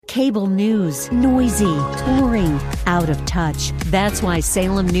Cable news, noisy, boring, out of touch. That's why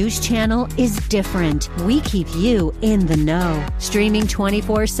Salem News Channel is different. We keep you in the know. Streaming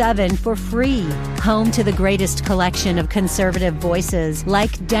 24/7 for free. Home to the greatest collection of conservative voices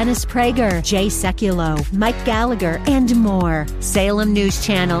like Dennis Prager, Jay Sekulow, Mike Gallagher, and more. Salem News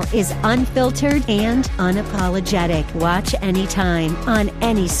Channel is unfiltered and unapologetic. Watch anytime, on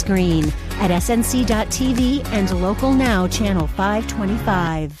any screen, at snc.tv and Local Now Channel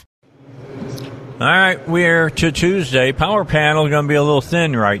 525. All right, we're to Tuesday. Power panel is going to be a little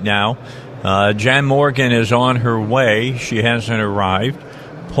thin right now. Jan Morgan is on her way. She hasn't arrived.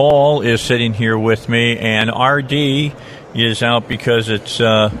 Paul is sitting here with me, and RD is out because it's,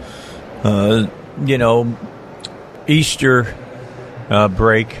 Easter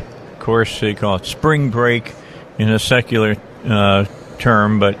break. Of course, they call it spring break in a secular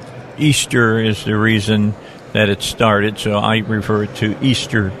term, but Easter is the reason that it started, so I refer to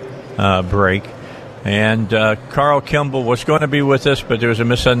Easter break. And Carl Kimball was going to be with us, but there was a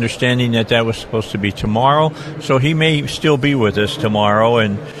misunderstanding that was supposed to be tomorrow, so he may still be with us tomorrow,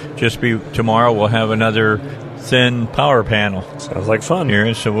 and just be tomorrow we'll have another thin power panel. Sounds like fun.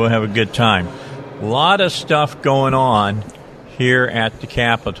 Here, so we'll have a good time. A lot of stuff going on here at the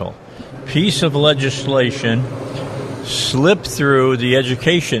Capitol. Piece of legislation slipped through the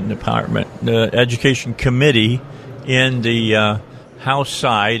Education Department, the Education Committee in the House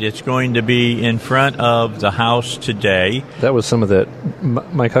side. It's going to be in front of the House today. That was some of that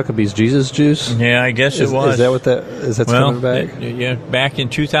Mike Huckabee's Jesus juice? Yeah, I guess it was. Is that what that is? That's coming back? Yeah, back in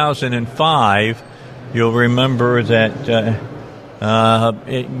 2005, you'll remember that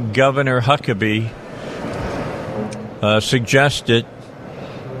Governor Huckabee suggested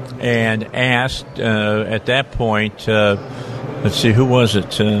and asked at that point, let's see, who was it?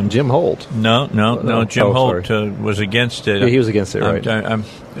 Jim Holt. No. Jim Holt was against it. Yeah, he was against it, right?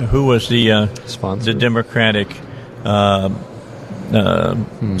 Who was the sponsor? The Democratic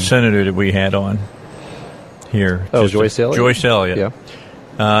senator that we had on here? Oh, Joyce Elliott? Joyce Elliott. Yeah.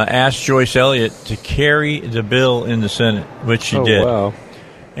 Asked Joyce Elliott to carry the bill in the Senate, which she did. Wow.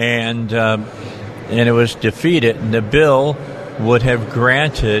 And it was defeated, and the bill would have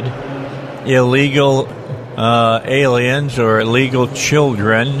granted illegal aliens or illegal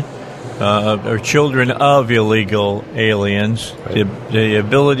children or children of illegal aliens the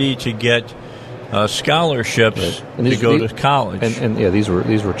ability to get scholarships to go to college. And these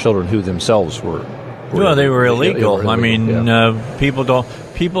were children who themselves were well, they were illegal. I mean, yeah.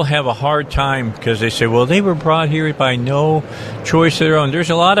 People have a hard time because they say, well, they were brought here by no choice of their own.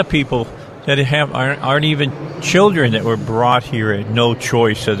 There's a lot of people that aren't even children that were brought here at no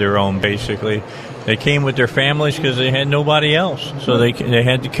choice of their own, basically. They came with their families because they had nobody else, so they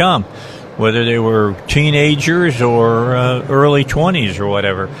had to come, whether they were teenagers or early 20s or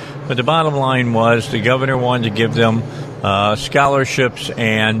whatever. But the bottom line was the governor wanted to give them scholarships,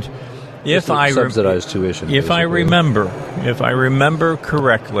 and subsidized tuition. If I remember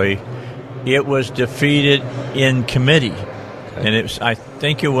correctly, it was defeated in committee. And I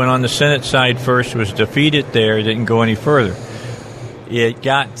think it went on the Senate side first, was defeated there, didn't go any further. It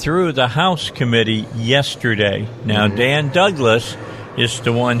got through the House committee yesterday. Now, Dan Douglas is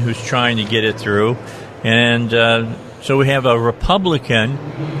the one who's trying to get it through. And so we have a Republican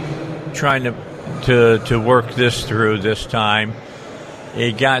trying to work this through this time.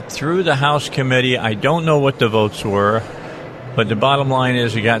 It got through the House committee. I don't know what the votes were, but the bottom line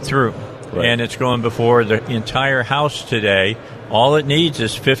is it got through. Right. And it's going before the entire House today. All it needs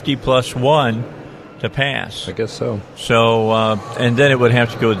is 50 plus 1 to pass. I guess so. So, and then it would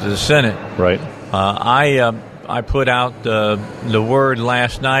have to go to the Senate. Right. I put out the word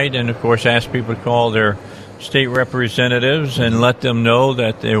last night, and of course asked people to call their state representatives and let them know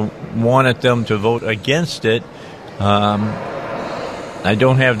that they wanted them to vote against it. I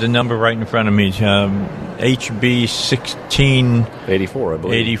don't have the number right in front of me. HB 1684, I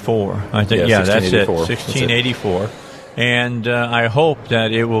believe. 84. I think. Yeah, that's it. 1684. And I hope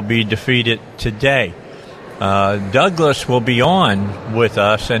that it will be defeated today. Douglas will be on with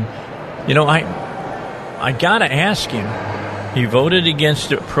us, and I gotta ask him. He voted against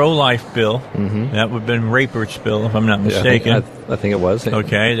the pro-life bill. Mm-hmm. That would have been Rapert's bill, if I'm not mistaken. I think it was.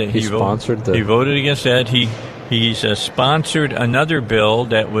 Okay, he sponsored He voted against that. He's sponsored another bill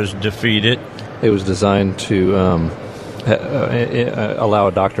that was defeated. It was designed to allow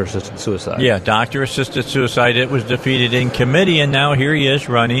a doctor-assisted suicide. Yeah, doctor-assisted suicide. It was defeated in committee, and now here he is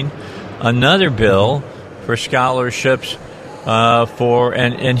running another bill for scholarships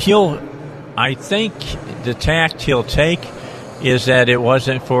and he'll. I think the tact he'll take is that it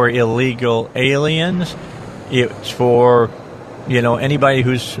wasn't for illegal aliens. It's for anybody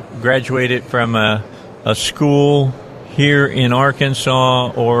who's graduated from a school here in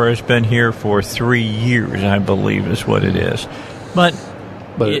Arkansas or has been here for 3 years, I believe is what it is. But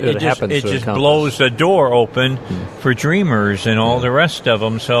it just blows the door open for dreamers and all the rest of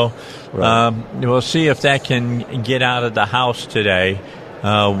them. So we'll see if that can get out of the House today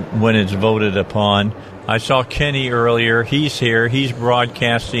when it's voted upon. I saw Kenny earlier. He's here. He's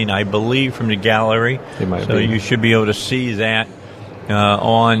broadcasting, I believe, from the gallery. So you should be able to see that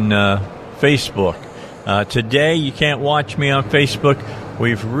on Facebook. Today, you can't watch me on Facebook.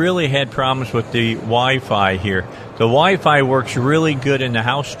 We've really had problems with the Wi-Fi here. The Wi-Fi works really good in the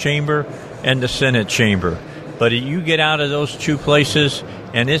House chamber and the Senate chamber. But you get out of those two places,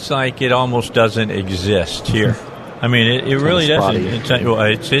 and it's like it almost doesn't exist here. I mean, it really doesn't.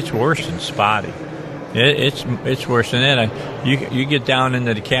 It's worse than spotty. It's worse than that. You get down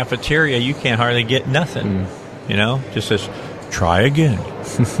into the cafeteria, you can't hardly get nothing. Just says, try again.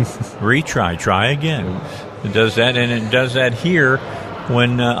 Retry, try again. It does that, and it does that here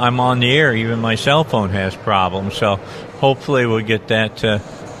when I'm on the air. Even my cell phone has problems. So hopefully we'll get that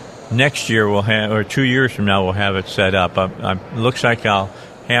next year. We'll have, or 2 years from now, we'll have it set up. Looks like I'll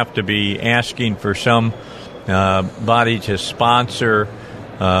have to be asking for some body to sponsor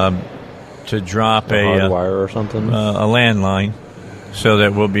to drop a hardwire or something, a landline, so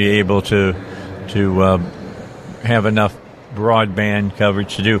that we'll be able to have enough broadband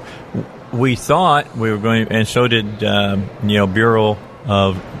coverage to do. We thought we were going, and so did Bureau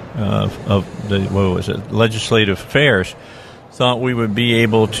of the Legislative Affairs, thought we would be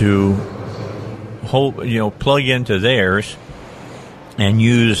able to plug into theirs and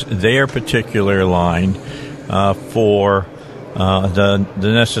use their particular line for the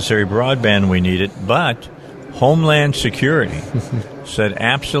necessary broadband we needed. But Homeland Security said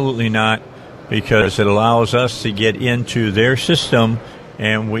absolutely not, because it allows us to get into their system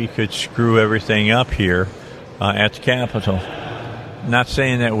and we could screw everything up here at the Capitol. Not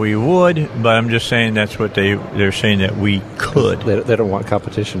saying that we would, but I'm just saying that's what they're saying that we could. They don't want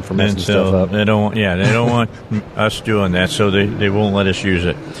competition for messing stuff up. They don't want us doing that, so they won't let us use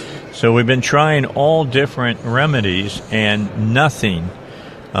it. So we've been trying all different remedies, and nothing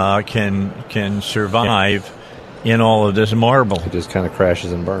can survive in all of this marble. It just kind of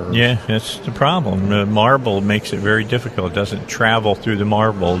crashes and burns. Yeah, that's the problem. The marble makes it very difficult. It doesn't travel through the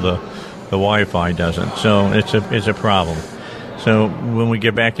marble. The Wi-Fi doesn't. So it's a problem. So when we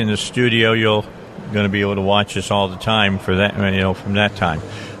get back in the studio, you're going to be able to watch us all the time for that. From that time,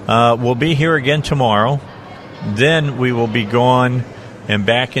 we'll be here again tomorrow. Then we will be gone and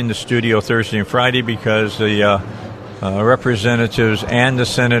back in the studio Thursday and Friday, because the representatives and the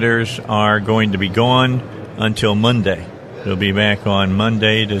senators are going to be gone until Monday. They'll be back on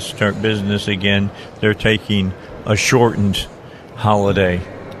Monday to start business again. They're taking a shortened holiday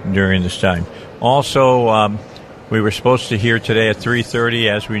during this time. Also, we were supposed to hear today at 3:30,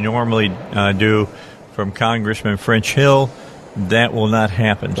 as we normally do, from Congressman French Hill. That will not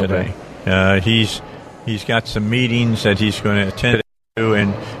happen today. He's got some meetings that he's going to attend to,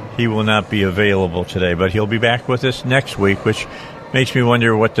 and he will not be available today. But he'll be back with us next week, which makes me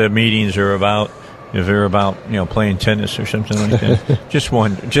wonder what the meetings are about. If they're about, playing tennis or something like that.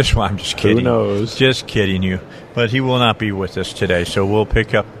 I'm just kidding. Who knows? Just kidding you. But he will not be with us today, so we'll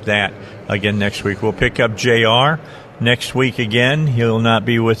pick up that again next week. We'll pick up JR next week again. He'll not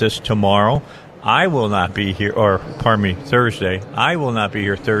be with us tomorrow. I will not be here, Thursday. I will not be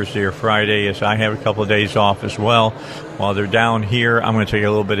here Thursday or Friday, as I have a couple of days off as well. While they're down here, I'm going to take a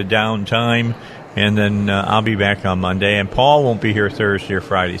little bit of downtime. And then I'll be back on Monday. And Paul won't be here Thursday or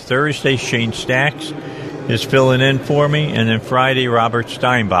Friday. Thursday, Shane Stacks is filling in for me. And then Friday, Robert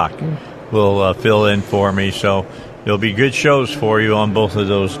Steinbach will fill in for me. So there'll be good shows for you on both of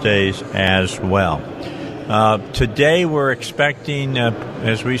those days as well. Today we're expecting,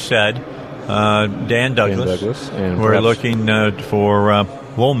 as we said, Dan Douglas. And we're looking for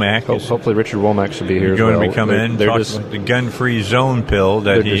Womack. Hopefully Richard Womack should be here. He's going to be coming in, talking about the gun-free zone pill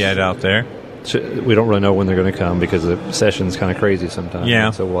that he had out there. We don't really know when they're going to come, because the session's kind of crazy sometimes. Yeah,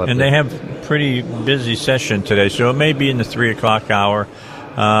 so they have a pretty busy session today, so it may be in the 3 o'clock hour.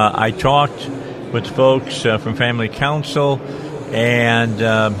 I talked with folks from Family Council, and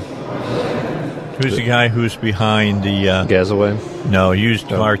who's the guy who's behind the... Gazaway? No, used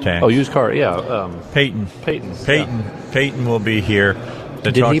car tax. Oh, used car, yeah. Peyton. Peyton will be here.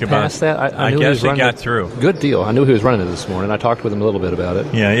 Did he pass that? I guess he got through. Good deal. I knew he was running it this morning. I talked with him a little bit about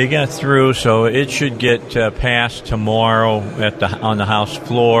it. Yeah, he got through, so it should get passed tomorrow on the House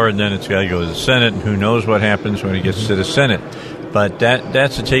floor, and then it's got to go to the Senate, and who knows what happens when it gets to the Senate. But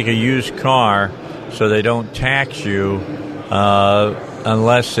that's to take a used car so they don't tax you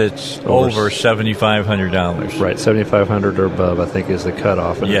unless it's over $7,500. Right, $7,500 or above, I think, is the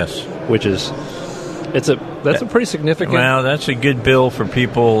cutoff. Yes, which is that's a pretty significant. Well, that's a good bill for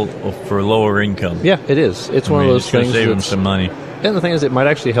people for lower income. Yeah, it is. It's one of those things. It's going to save them some money. And the thing is, it might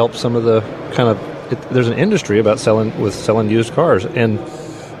actually help some of the kind of. There's an industry about selling used cars, and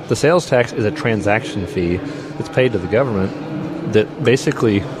the sales tax is a transaction fee that's paid to the government that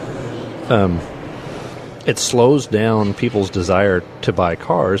basically it slows down people's desire to buy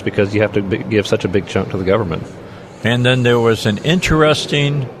cars because you have to give such a big chunk to the government. And then there was an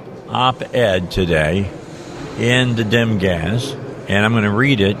interesting op-ed today in the Demgas, and I'm going to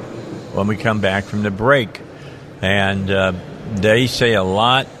read it when we come back from the break. And they say a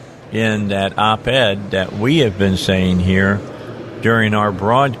lot in that op-ed that we have been saying here during our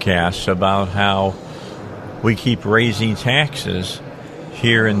broadcasts about how we keep raising taxes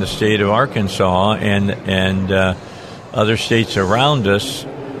here in the state of Arkansas, and other states around us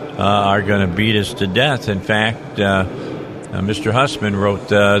are going to beat us to death. In fact, Mr. Hussman wrote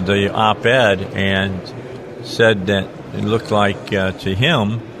the op-ed and said that it looked like to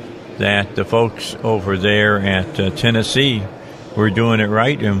him that the folks over there at Tennessee were doing it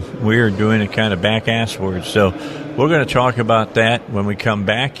right, and we're doing it kind of back-asswards. So we're going to talk about that when we come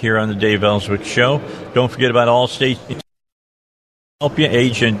back here on the Dave Elswick Show. Don't forget about Allstate. Help you,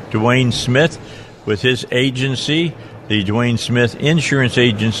 Agent Dwayne Smith with his agency, the Dwayne Smith Insurance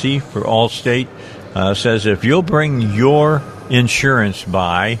Agency for Allstate, says if you'll bring your insurance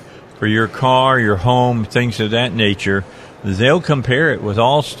by for your car, your home, things of that nature, they'll compare it with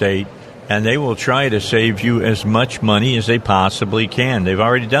Allstate, and they will try to save you as much money as they possibly can. They've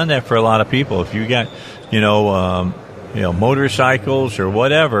already done that for a lot of people. If you got, motorcycles or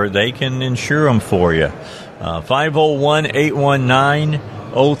whatever, they can insure them for you.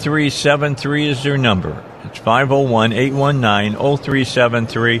 501-819-0373 is their number. It's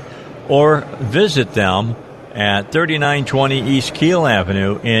 501-819-0373, or visit them at 3920 East Keel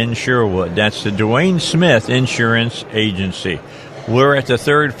Avenue in Sherwood. That's the Dwayne Smith Insurance Agency. We're at the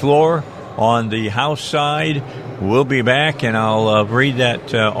third floor on the house side. We'll be back, and I'll read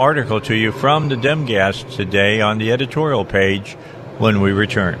that article to you from the Demgas today on the editorial page when we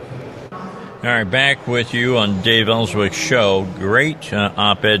return. All right, back with you on Dave Elswick's show. Great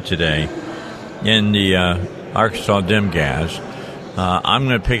op-ed today in the Arkansas Demgas. I'm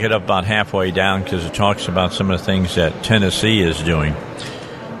going to pick it up about halfway down because it talks about some of the things that Tennessee is doing.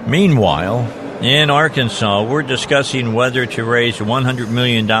 Meanwhile, in Arkansas, we're discussing whether to raise $100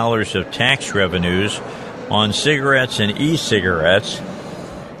 million of tax revenues on cigarettes and e-cigarettes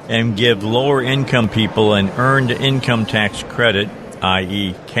and give lower-income people an earned income tax credit,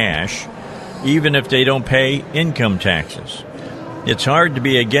 i.e. cash, even if they don't pay income taxes. It's hard to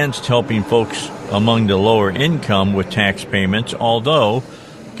be against helping folks among the lower income with tax payments, although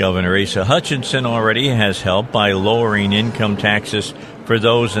Governor Asa Hutchinson already has helped by lowering income taxes for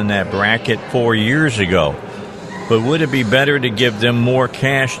those in that bracket 4 years ago. But would it be better to give them more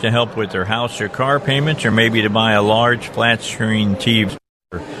cash to help with their house or car payments, or maybe to buy a large flat-screen TV,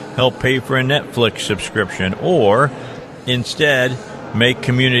 or help pay for a Netflix subscription, or instead make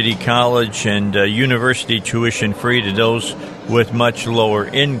community college and university tuition free to those with much lower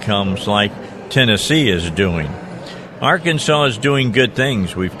incomes like Tennessee is doing? Arkansas is doing good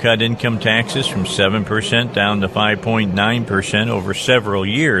things. We've cut income taxes from 7% down to 5.9% over several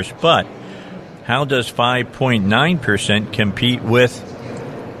years, but how does 5.9% compete with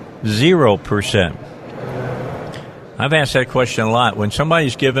 0%? I've asked that question a lot. When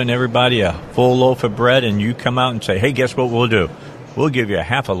somebody's giving everybody a full loaf of bread and you come out and say, hey, guess what we'll do? We'll give you a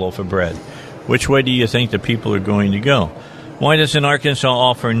half a loaf of bread. Which way do you think the people are going to go? Why doesn't Arkansas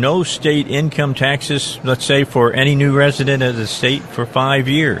offer no state income taxes, let's say, for any new resident of the state for 5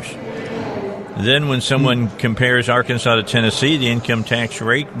 years? Then when someone compares Arkansas to Tennessee, the income tax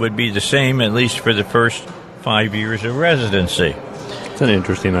rate would be the same, at least for the first 5 years of residency. That's an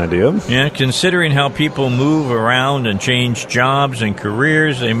interesting idea. Yeah, considering how people move around and change jobs and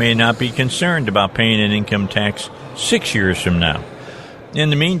careers, they may not be concerned about paying an income tax 6 years from now. In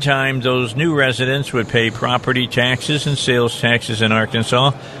the meantime, those new residents would pay property taxes and sales taxes in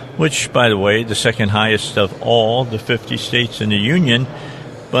Arkansas, which, by the way, the second highest of all the 50 states in the Union.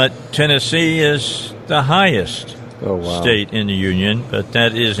 But Tennessee is the highest state in the Union, but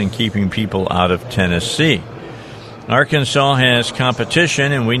that isn't keeping people out of Tennessee. Arkansas has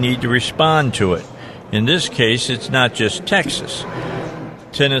competition, and we need to respond to it. In this case, it's not just Texas.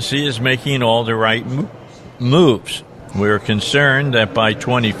 Tennessee is making all the right moves. We're concerned that by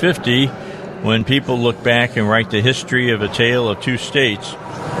 2050, when people look back and write the history of a tale of two states,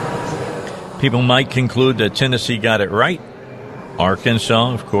 people might conclude that Tennessee got it right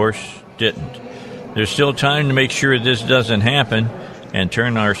Arkansas, of course, didn't. There's still time to make sure this doesn't happen and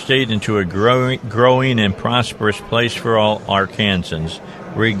turn our state into a growing and prosperous place for all Arkansans,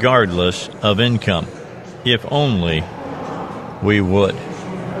 regardless of income. If only we would.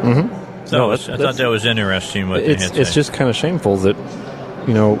 Mm-hmm. So I thought that was interesting what they had to say. It's just kind of shameful that,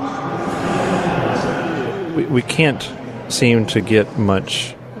 we can't seem to get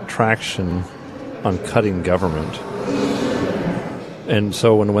much traction on cutting government. And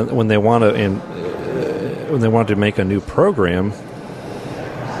so when they want to make a new program,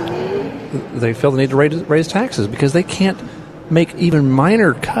 they feel the need to raise taxes because they can't make even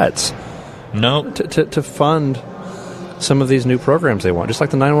minor cuts. No. To fund some of these new programs they want, just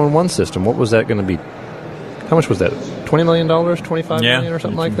like the 911 system. What was that going to be? How much was that? $20 million, $25 million, or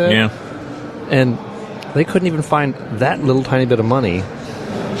something like that. Yeah. And they couldn't even find that little tiny bit of money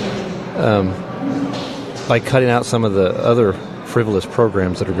by cutting out some of the other frivolous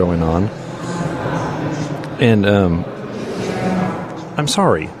programs that are going on. And I'm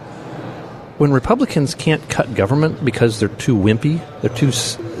sorry. When Republicans can't cut government because they're too wimpy,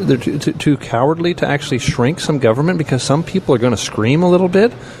 they're too cowardly to actually shrink some government because some people are going to scream a little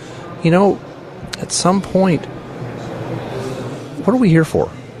bit, at some point, what are we here for?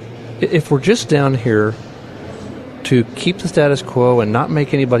 If we're just down here to keep the status quo and not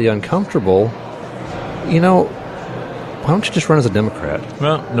make anybody uncomfortable, why don't you just run as a Democrat?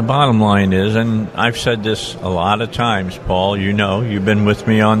 Well, the bottom line is, and I've said this a lot of times, Paul, you've been with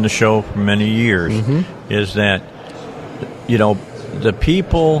me on the show for many years, is that, the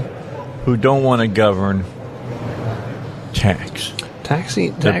people who don't want to govern tax.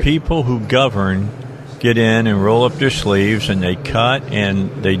 The people who govern get in and roll up their sleeves and they cut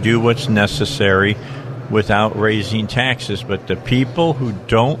and they do what's necessary without raising taxes. But the people who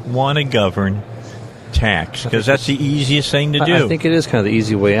don't want to govern tax, because that's the easiest thing to do. I think it is kind of the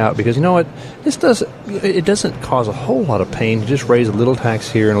easy way out, because you know what, it doesn't cause a whole lot of pain to just raise a little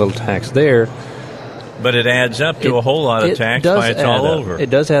tax here and a little tax there, but it adds up to a whole lot of tax by it's all over. It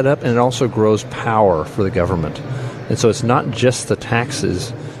does add up, and it also grows power for the government. And so it's not just the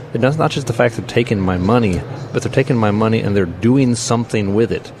taxes, it's not just the fact they're taking my money, but they're taking my money and they're doing something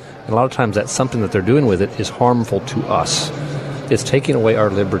with it. And a lot of times that something that they're doing with it is harmful to us. It's taking away our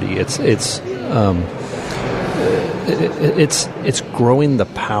liberty. It's growing the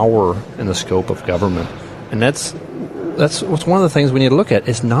power and the scope of government, and that's what's one of the things we need to look at.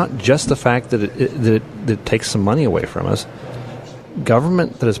 It's not just the fact that it takes some money away from us.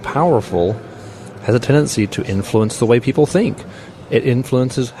 Government that is powerful has a tendency to influence the way people think. It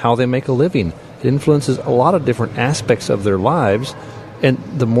influences how they make a living. It influences a lot of different aspects of their lives. And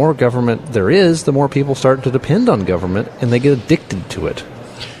the more government there is, the more people start to depend on government, and they get addicted to it.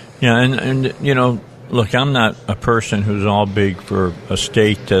 Yeah, and look, I'm not a person who's all big for a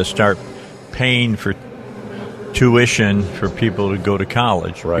state to start paying for tuition for people to go to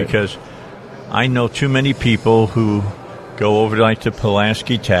college. Right. Because I know too many people who go over to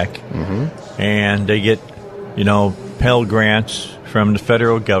Pulaski Tech, and they get, Pell Grants from the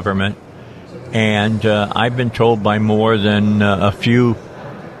federal government. And I've been told by more than a few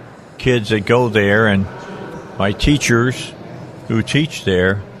kids that go there and by teachers who teach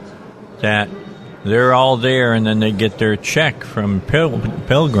there that they're all there and then they get their check from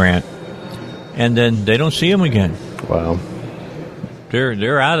Pell Grant and then they don't see them again. Wow.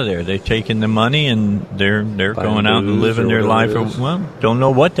 They're out of there. They've taken the money and they're going out and living their life. Well, don't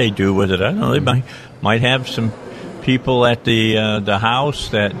know what they do with it. I don't know. They might have some people at the house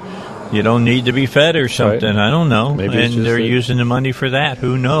that you don't need to be fed or something. Right. I don't know. Maybe and they're using the money for that.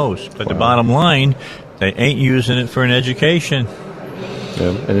 Who knows? But the bottom line, they ain't using it for an education. Yeah.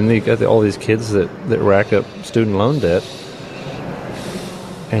 And then you got all these kids that rack up student loan debt.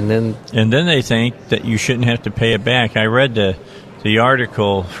 And then they think that you shouldn't have to pay it back. I read the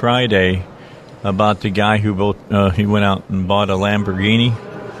article Friday about the guy who he went out and bought a Lamborghini.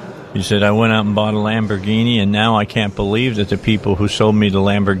 He said, I went out and bought a Lamborghini, and now I can't believe that the people who sold me the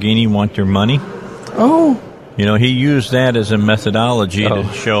Lamborghini want their money. Oh. He used that as a methodology to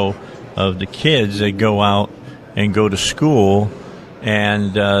show of the kids that go out and go to school,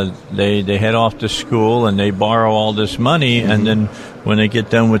 and they head off to school, and they borrow all this money, and then when they get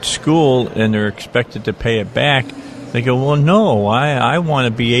done with school and they're expected to pay it back, they go, well, no, I want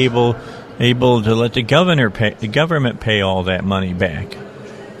to be able to let the government pay all that money back.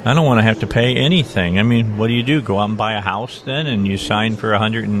 I don't want to have to pay anything. I mean, what do? Go out and buy a house then, and you sign for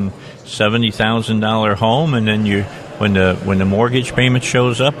 $170,000 home, and then when the mortgage payment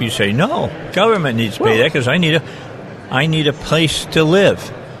shows up, you say, no, government needs to pay that because I need a place to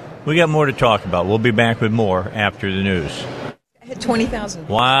live. We got more to talk about. We'll be back with more after the news. 20,000.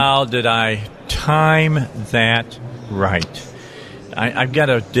 Wow, did I time that right? I've got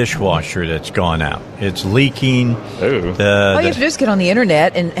a dishwasher that's gone out. It's leaking. All you have to do is get on the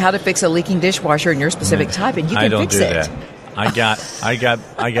internet and how to fix a leaking dishwasher in your specific type, and you can fix it.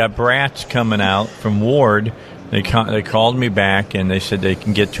 I got brats coming out from Ward. They called me back and they said they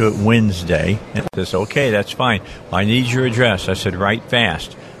can get to it Wednesday. And I said, okay, that's fine. I need your address. I said, right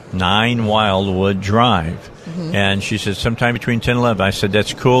fast, 9 Wildwood Drive. Mm-hmm. And she said, sometime between 10 and 11. I said,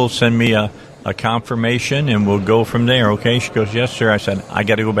 that's cool. Send me a confirmation and we'll go from there. Okay. She goes, yes, sir. I said, I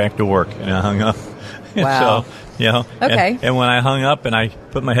got to go back to work. And I hung up. Wow. So, okay. And when I hung up and I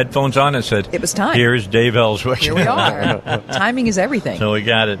put my headphones on and said, it was time. Here's Dave Elswick. Here we are. Timing is everything. So we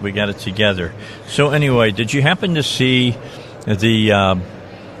got it together. So anyway, did you happen to see the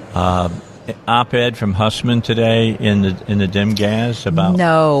op-ed from Hussman today in the Dim-Gaz about?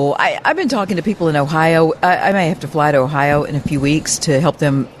 No, I've been talking to people in Ohio. I may have to fly to Ohio in a few weeks to help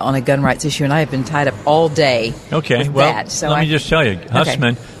them on a gun rights issue, and I have been tied up all day. Okay, with well, that. So let me just tell you,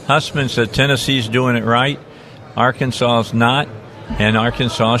 Hussman said Tennessee's doing it right, Arkansas is not, and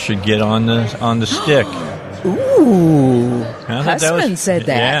Arkansas should get on the stick. Ooh, Hussman said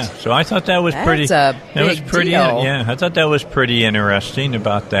that. Yeah, so I thought that was pretty. That's a big deal. Yeah, I thought that was pretty interesting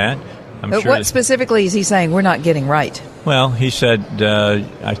about that. But what specifically is he saying we're not getting right? Well, he said,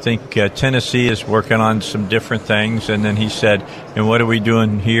 I think Tennessee is working on some different things. And then he said, and what are we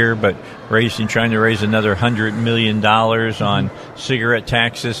doing here but trying to raise another $100 million on cigarette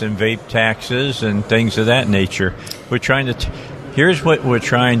taxes and vape taxes and things of that nature. We're trying to here's what we're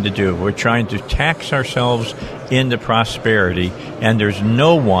trying to do. We're trying to tax ourselves into prosperity, and there's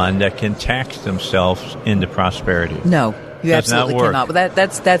no one that can tax themselves into prosperity. No. You absolutely cannot. But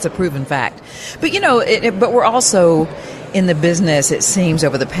that's a proven fact. But, but we're also in the business, it seems,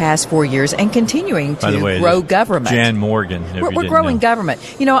 over the past 4 years and continuing to grow government. Jan Morgan. We're growing government.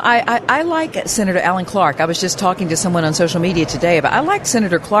 I like Senator Alan Clark. I was just talking to someone on social media today about I like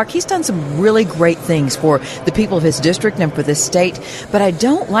Senator Clark. He's done some really great things for the people of his district and for this state. But I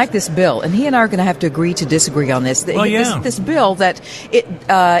don't like this bill. And he and I are going to have to agree to disagree on this. Well, This bill that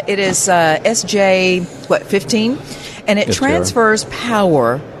it is SJ, 15? And it transfers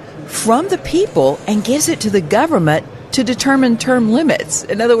power from the people and gives it to the government to determine term limits.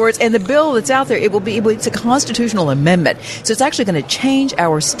 In other words, and the bill that's out there, it's a constitutional amendment. So it's actually going to change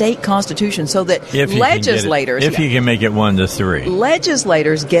our state constitution so that legislators... If you can make it 1 to 3.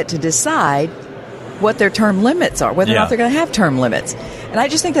 Legislators get to decide what their term limits are, whether or not they're going to have term limits. And I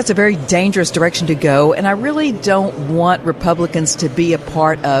just think that's a very dangerous direction to go, and I really don't want Republicans to be a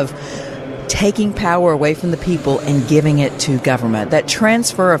part of taking power away from the people and giving it to government. That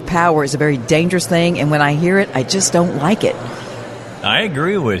transfer of power is a very dangerous thing, and when I hear it, I just don't like it. I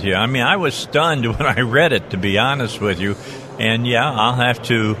agree with you. I mean, I was stunned when I read it, to be honest with you. And, he'll have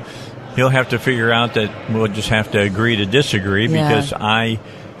to figure out that we'll just have to agree to disagree because I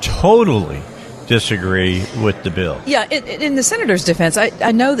totally disagree with the bill. Yeah, in the senator's defense,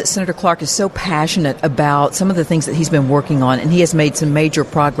 I know that Senator Clark is so passionate about some of the things that he's been working on, and he has made some major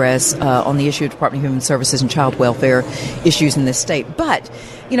progress on the issue of Department of Human Services and child welfare issues in this state. But,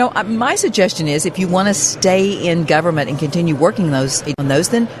 my suggestion is if you want to stay in government and continue working on those,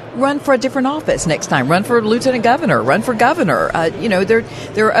 then run for a different office next time. Run for lieutenant governor. Run for governor.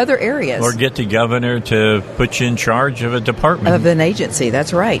 There are other areas. Or get the governor to put you in charge of a department. Of an agency,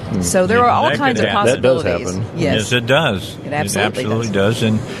 that's right. So there are all kinds of possibilities. That does happen. Yes, it does. It absolutely does.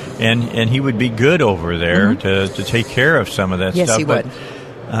 And he would be good over there to take care of some of that stuff. Yes, he would.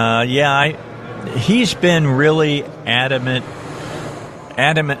 He's been really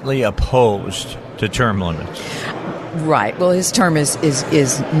adamantly opposed to term limits. Right. Well, his term is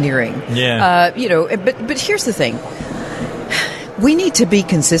nearing. Yeah. But here's the thing. We need to be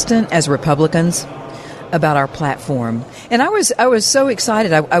consistent as Republicans about our platform. And I was so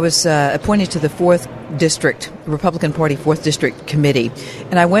excited. I was appointed to the 4th District, Republican Party 4th District Committee.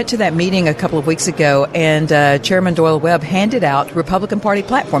 And I went to that meeting a couple of weeks ago, and Chairman Doyle Webb handed out Republican Party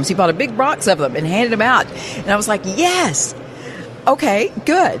platforms. He bought a big box of them and handed them out. And I was like, yes! Okay,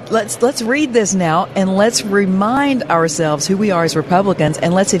 good. Let's read this now, and let's remind ourselves who we are as Republicans,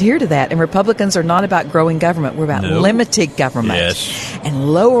 and let's adhere to that. And Republicans are not about growing government. We're about limiting government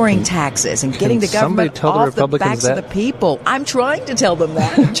and lowering taxes and getting the government off the backs of the people. I'm trying to tell them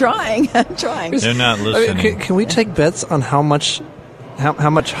that. I'm trying. They're not listening. Can we take bets on how much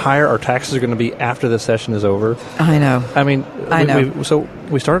higher our taxes are going to be after the session is over? I know. I mean, so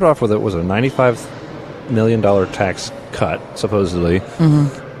we started off with a $95 million tax cut, supposedly,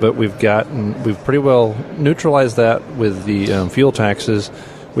 but we've pretty well neutralized that with the fuel taxes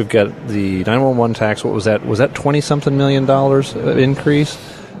We've got the 911 tax. What was that? Was that $20-something million increase?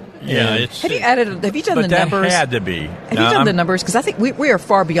 Yeah, Have you done the numbers? That had to be. Have you done the numbers? Because I think we are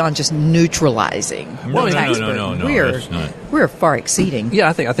far beyond just neutralizing. No, tax no, burden. We're far exceeding. Yeah,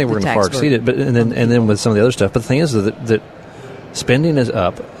 I think we're going to far exceed it. But and then with some of the other stuff. But the thing is that spending is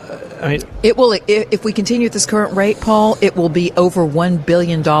up. I mean, it will. If we continue at this current rate, Paul, it will be over $1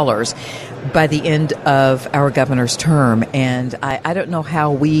 billion by the end of our governor's term. And I don't know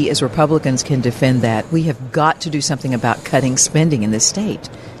how we as Republicans can defend that. We have got to do something about cutting spending in this state.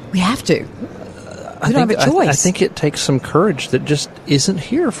 We have to. We don't have a choice. I think it takes some courage that just isn't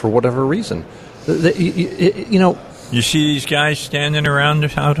here for whatever reason. You see these guys standing around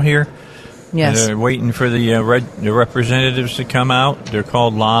out here? Yes. They're waiting for the representatives to come out. They're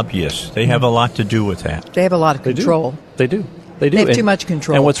called lobbyists. They have a lot to do with that. They have a lot of control. They do. They have too much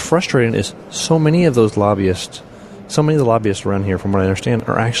control. And what's frustrating is so many of the lobbyists around here, from what I understand,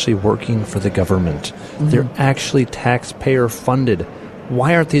 are actually working for the government. Mm-hmm. They're actually taxpayer funded.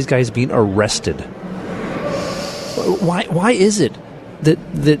 Why aren't these guys being arrested? Why is it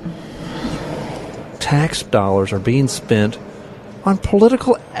that tax dollars are being spent on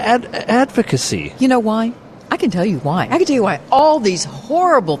political advocacy? You know why? I can tell you why. I can tell you why all these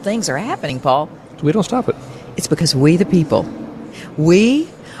horrible things are happening, Paul. We don't stop it. It's because we, the people, we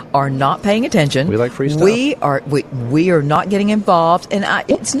are not paying attention. We like free stuff. We are not getting involved. And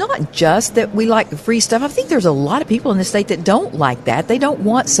it's not just that we like the free stuff. I think there's a lot of people in this state that don't like that. They don't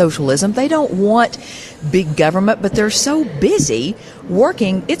want socialism. They don't want big government, but they're so busy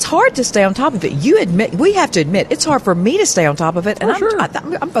working. It's hard to stay on top of it. We have to admit, it's hard for me to stay on top of it. And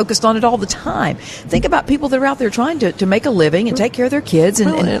I'm focused on it all the time. Think about people that are out there trying to make a living and take care of their kids. And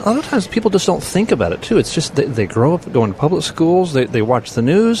a lot of times people just don't think about it, too. It's just they grow up going to public schools. They watch the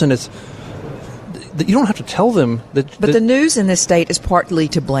news, and you don't have to tell them that. But the news in this state is partly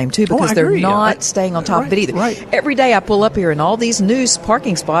to blame, too, because they're not staying on top of it either. Right. Every day I pull up here, and all these news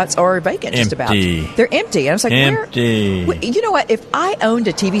parking spots are vacant just about. They're empty. And I was like, empty. You know what? If I owned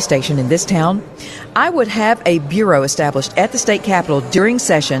a TV station in this town, I would have a bureau established at the state capitol during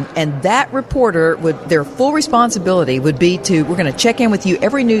session, and that reporter their full responsibility would be we're going to check in with you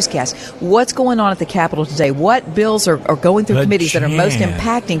every newscast. What's going on at the Capitol today? What bills are going through committees that are most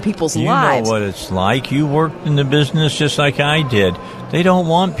impacting people's lives? You know what it's like. You worked in the business just like I did. They don't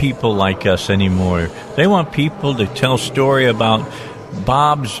want people like us anymore. They want people to tell story about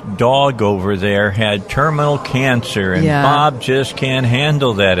Bob's dog over there had terminal cancer, and Bob just can't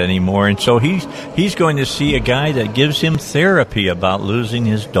handle that anymore. And so he's going to see a guy that gives him therapy about losing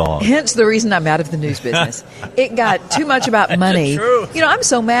his dog. Hence the reason I'm out of the news business. It got too much about money. I'm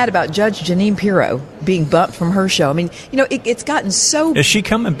so mad about Judge Jeanine Pirro being bumped from her show. I mean, it's gotten so... Is she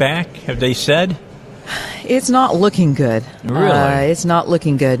coming back? Have they said? It's not looking good. Really? It's not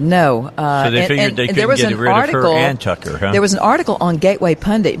looking good, no. So they figured they couldn't get rid of her and Tucker, huh? There was an article on Gateway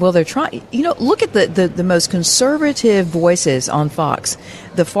Pundit. Well, they're trying... look at the most conservative voices on Fox.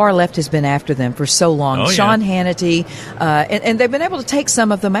 The far left has been after them for so long. Sean Hannity. And they've been able to take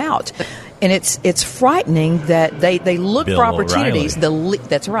some of them out. And it's frightening that they look Bill for opportunities.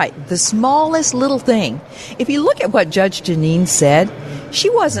 That's right. The smallest little thing. If you look at what Judge Jeanine said, she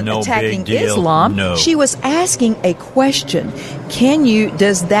wasn't attacking Islam. No. She was asking a question.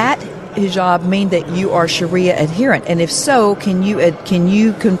 Does that hijab mean that you are Sharia adherent? And if so, can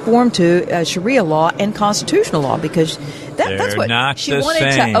you conform to Sharia law and constitutional law? Because that's what she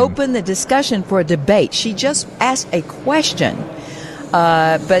wanted to open the discussion for a debate. She just asked a question.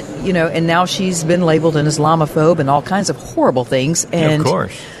 But and now she's been labeled an Islamophobe and all kinds of horrible things. And of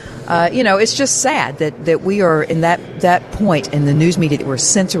course. It's just sad that we are in that point in the news media that we're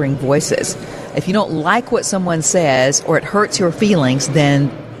censoring voices. If you don't like what someone says or it hurts your feelings,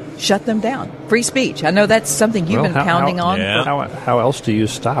 then shut them down. Free speech. I know that's something you've been pounding on. Yeah. How else do you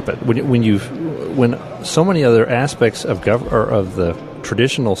stop it when so many other aspects of of the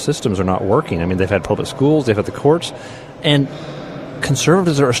traditional systems are not working? I mean, they've had public schools, they've had the courts, and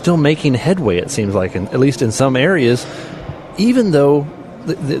conservatives are still making headway. It seems like, at least in some areas, even though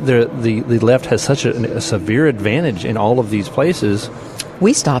the left has such a severe advantage in all of these places.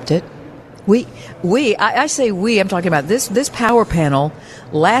 We stopped it. I say we, I'm talking about this power panel.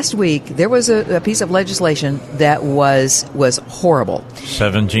 Last week, there was a piece of legislation that was horrible.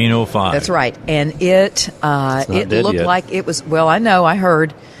 1705. That's right. And it looked like it was, well, I know, I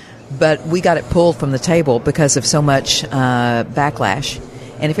heard, but we got it pulled from the table because of so much backlash.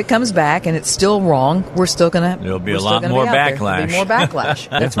 And if it comes back and it's still wrong, we're still going to. There'll be a lot more backlash. There'll be more backlash.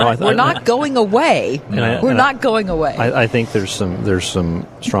 That's No, right. We're not going away. We're not going away. I think there's some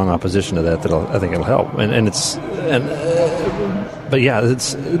strong opposition to that I think it'll help. But yeah,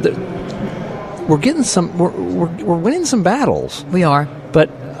 we're getting some. We're winning some battles. We are. But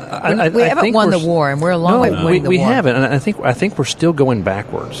we haven't won the war, and we're a long way from winning the war. We haven't, and I think we're still going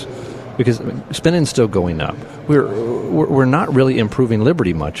backwards because spending's still going up. We're not really improving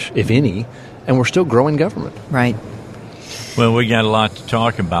liberty much, if any, and we're still growing government. Right. Well, we got a lot to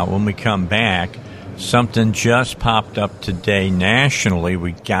talk about when we come back. Something just popped up today nationally.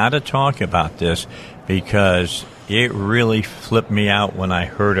 We got to talk about this because it really flipped me out when I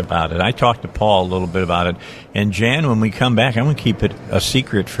heard about it. I talked to Paul a little bit about it. And, Jan, when we come back, I'm going to keep it a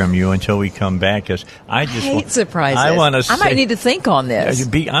secret from you until we come back. Because I hate surprises. I might need to think on this.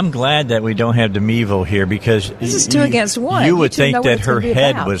 I'm glad that we don't have Demevo here because this is 2 against 1. You would think that her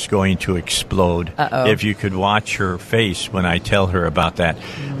head was going to explode if you could watch her face when I tell her about that,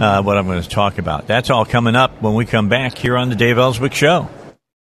 what I'm going to talk about. That's all coming up when we come back here on the Dave Elswick Show.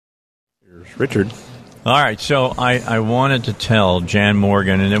 Here's Richard. All right, so I wanted to tell Jan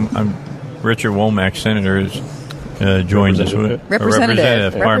Morgan, and then Richard Womack, Senator, is joined us.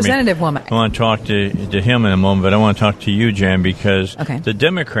 Representative Womack. I want to talk to him in a moment, but I want to talk to you, Jan, because the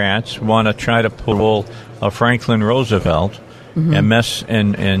Democrats want to try to pull a Franklin Roosevelt and mess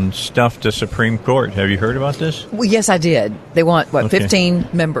and stuff the Supreme Court. Have you heard about this? Well, yes, I did. They want, 15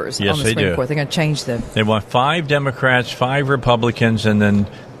 members on the Supreme Court. They're going to change They want 5 Democrats, 5 Republicans, and then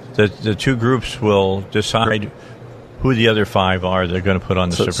the two groups will decide who the other 5 are they're going to put on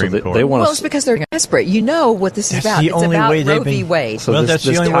the Supreme Court. It's because they're desperate. You know what this is about. It's about Roe v. Wade. That's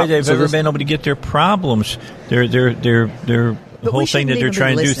the only way they've ever been able to get their problems, their whole thing that they're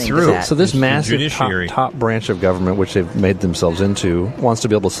trying to do through. So this massive top branch of government, which they've made themselves into, wants to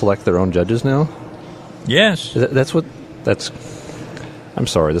be able to select their own judges now? Yes. I'm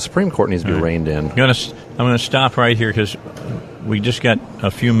sorry. The Supreme Court needs to be reined in. I'm going to stop right here because we just got a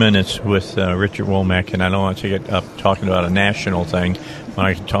few minutes with Richard Womack, and I don't want to get up talking about a national thing when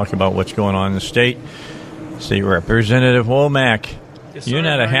I can talk about what's going on in the state. State Representative Womack, yes, you're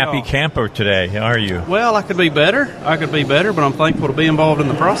not a happy camper today, are you? Well, I could be better, but I'm thankful to be involved in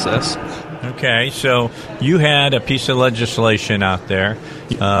the process. Okay, so you had a piece of legislation out there,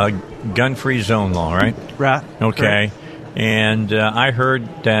 gun-free zone law, right? Right. Okay. Correct. And I heard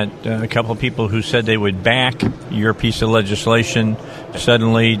that a couple of people who said they would back your piece of legislation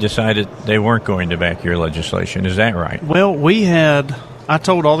suddenly decided they weren't going to back your legislation. Is that right? Well, I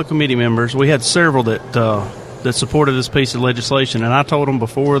told all the committee members, we had several that supported this piece of legislation, and I told them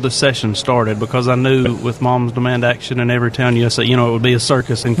before the session started because I knew with Moms Demand Action and Everytown USA, it would be a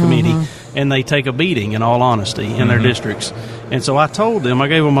circus in committee, and they take a beating, in all honesty, in their districts. And so I told them, I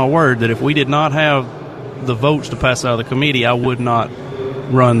gave them my word that if we did not have the votes to pass out of the committee, I would not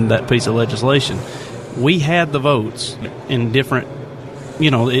run that piece of legislation. We had the votes in different,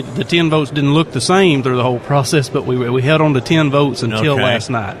 the 10 votes didn't look the same through the whole process, but we held on to 10 votes until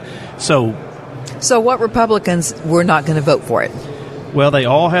last night. So what Republicans were not going to vote for it? Well, they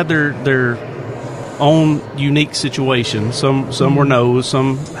all had their own unique situation. Some were no's,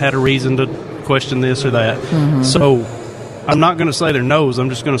 some had a reason to question this or that. So I'm not going to say they're no's. I'm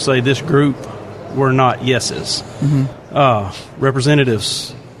just going to say this group were not yeses.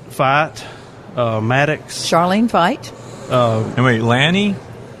 Representatives Fight, Maddox. Charlene Fight. Wait, Lanny?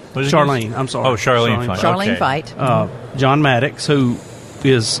 Charlene, I'm sorry. Oh, Charlene Fight. Charlene Fight. John Maddox, who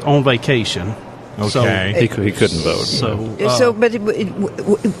is on vacation. Okay. So, he couldn't vote. But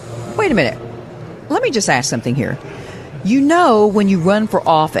wait a minute. Let me just ask something here. When you run for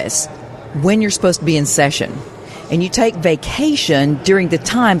office, when you're supposed to be in session, and you take vacation during the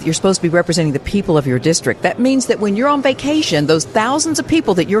time that you're supposed to be representing the people of your district. That means that when you're on vacation, those thousands of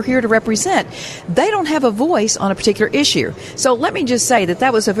people that you're here to represent, they don't have a voice on a particular issue. So let me just say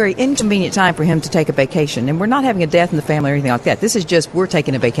that was a very inconvenient time for him to take a vacation. And we're not having a death in the family or anything like that. This is just, we're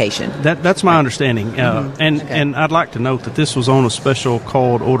taking a vacation. That's my understanding. And I'd like to note that this was on a special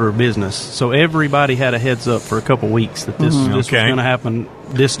called order of business. So everybody had a heads up for a couple weeks that this was going to happen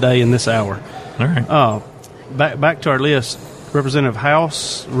this day and this hour. All right. Back to our list, Representative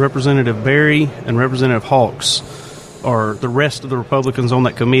House, Representative Berry, and Representative Hawks are the rest of the Republicans on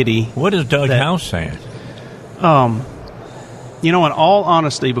that committee. What is Doug House saying? In all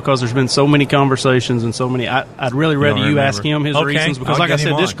honesty, because there's been so many conversations and so many, I'd really rather you ask him his reasons. Because like I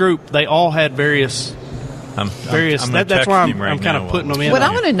said, this group, they all had various various. I'm That's why I'm right kind now. of putting them in. What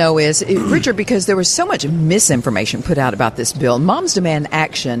I want to know is, Richard, because there was so much misinformation put out about this bill, Moms Demand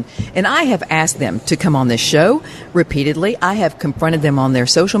Action, and I have asked them to come on this show repeatedly. I have confronted them on their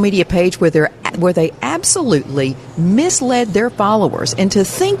social media page where they absolutely misled their followers into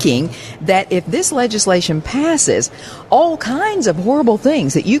thinking that if this legislation passes, all kinds of horrible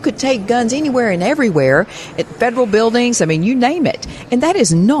things, that you could take guns anywhere and everywhere at federal buildings, I mean, you name it. And that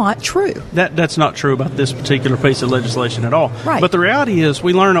is not true. That's not true about this particular piece of legislation at all. Right. But the reality is,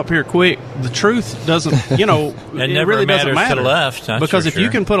 we learn up here quick, the truth doesn't, it never really doesn't matters matter. to the left, that's because for if you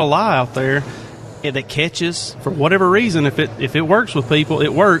sure. can put a lie out there that catches, for whatever reason, if it works with people,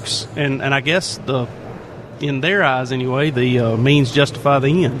 it works. And I guess in their eyes anyway, the means justify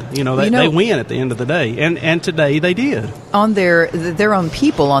the end. They win at the end of the day. And today they did. On their own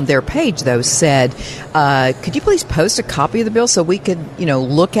people on their page, though, said, could you please post a copy of the bill so we could,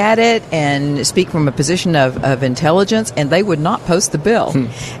 look at it and speak from a position of intelligence? And they would not post the bill.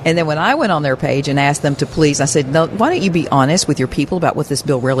 And then when I went on their page and asked them to please, I said, no, why don't you be honest with your people about what this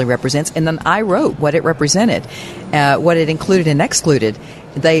bill really represents? And then I wrote what it represented, what it included and excluded.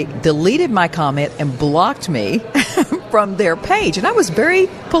 They deleted my comment and blocked me from their page. And I was very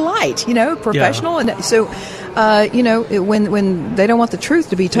polite, professional. Yeah. And so, when they don't want the truth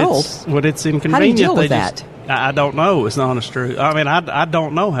to be told, it's inconvenient. How do you deal with that? I don't know. It's the honest truth. I mean, I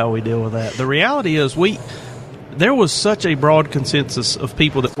don't know how we deal with that. The reality is there was such a broad consensus of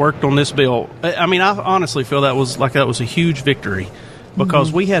people that worked on this bill. I mean, I honestly feel that was a huge victory.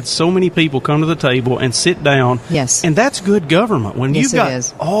 Because we had so many people come to the table and sit down. Yes. And that's good government. When yes, you've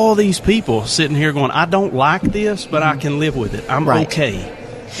got all these people sitting here going, I don't like this, but I can live with it. I'm okay.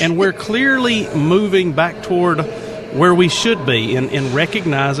 And we're clearly moving back toward where we should be in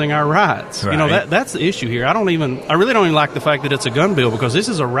recognizing our rights. Right. That's the issue here. I really don't even like the fact that it's a gun bill, because this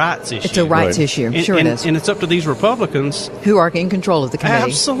is a rights issue. It's a rights issue. And, sure it is. And it's up to these Republicans who are in control of the committee.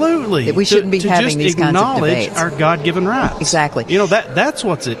 Absolutely. That we shouldn't be having these kinds of debates. To just acknowledge our God-given rights. Exactly. That's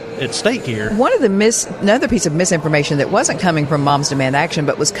what's at stake here. Another piece of misinformation that wasn't coming from Moms Demand Action,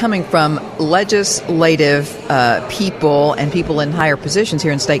 but was coming from legislative people and people in higher positions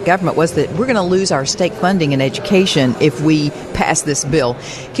here in state government, was that we're going to lose our state funding in education if we pass this bill.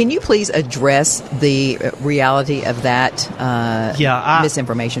 Can you please address the reality of that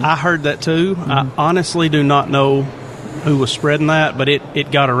misinformation? I heard that too. I honestly do not know who was spreading that, but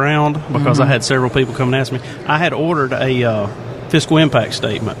it got around because I had several people come and ask me. I had ordered a fiscal impact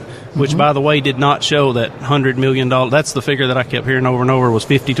statement, which, by the way, did not show that $100 million. That's the figure that I kept hearing over and over, was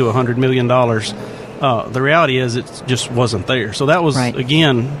 $50 to $100 million. The reality is it just wasn't there. So that was,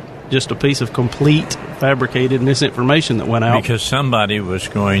 again, just a piece of complete fabricated misinformation that went out. Because somebody was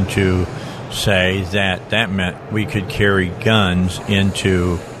going to say that meant we could carry guns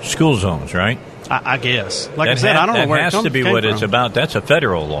into school zones, right? I guess. Like I said, I don't know where it has to be what it's about. That's a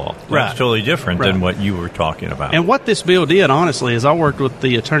federal law. Right. That's totally different than what you were talking about. And what this bill did, honestly, is I worked with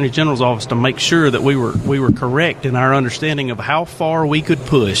the Attorney General's office to make sure that we were correct in our understanding of how far we could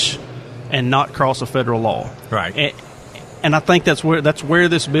push and not cross a federal law. Right. And I think that's where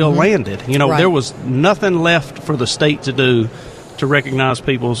this bill landed. There was nothing left for the state to do to recognize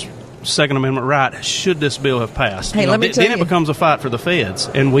people's Second Amendment right should this bill have passed. Hey, let me tell you. Then it becomes a fight for the feds,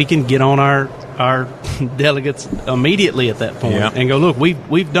 and we can get on our delegates immediately at that point and go, look,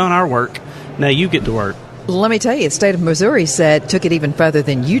 we've done our work. Now you get to work. Let me tell you, the state of Missouri took it even further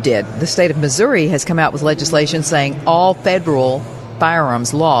than you did. The state of Missouri has come out with legislation saying all federal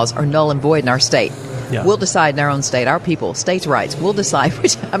firearms laws are null and void in our state. Yeah. We'll decide in our own state, our people, states' rights. We'll decide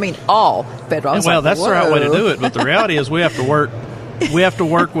all federal. Well, that's the right way to do it, but the reality is we have to work. We have to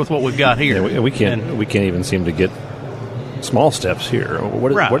work with what we've got here. Yeah, we can't even seem to get small steps here.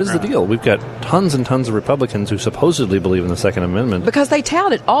 What is the deal? We've got tons and tons of Republicans who supposedly believe in the Second Amendment because they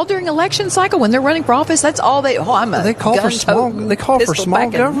tout it all during election cycle when they're running for office. That's all they. They call for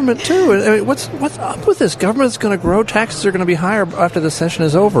small government too. I mean, what's up with this? Government's going to grow. Taxes are going to be higher after the session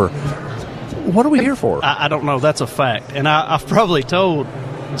is over. What are we here for? I don't know. That's a fact, and I've probably told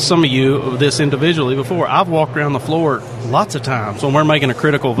some of you this individually before. I've walked around the floor lots of times when we're making a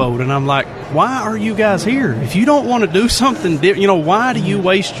critical vote, and I'm like, why are you guys here? If you don't want to do something different, why do you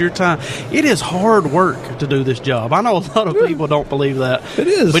waste your time? It is hard work to do this job. I know a lot of people don't believe that. It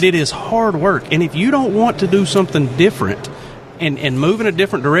is. But it is hard work, and if you don't want to do something different and move in a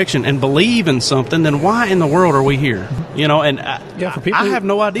different direction and believe in something, then why in the world are we here? For people I have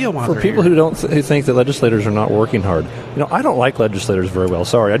no idea why. For people who who think that legislators are not working hard, I don't like legislators very well.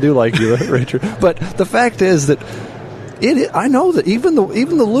 Sorry, I do like you, Richard. But the fact is that I know that even the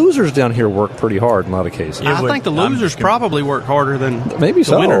losers down here work pretty hard in a lot of cases. I think the losers probably work harder than maybe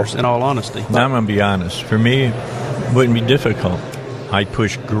the winners, in all honesty. Now, I'm going to be honest. For me, it wouldn't be difficult. I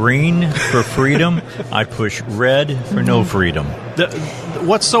push green for freedom. I push red for no freedom.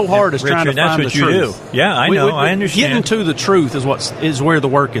 What's so hard is trying to find the truth. That's what you do. Yeah, I know. I understand. Getting to the truth is where the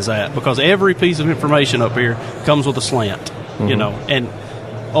work is at, because every piece of information up here comes with a slant, and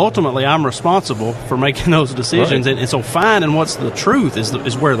ultimately I'm responsible for making those decisions. Right. And so finding what's the truth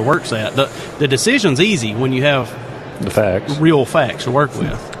is where the work's at. The decision's easy when you have the facts, real facts to work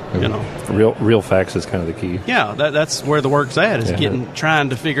with. Real facts is kind of the key. Yeah, that's where the work's at, is trying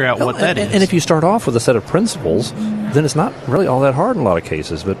to figure out what that is. And if you start off with a set of principles, then it's not really all that hard in a lot of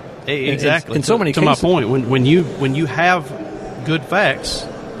cases. But exactly, in so many cases, to my point, when you have good facts,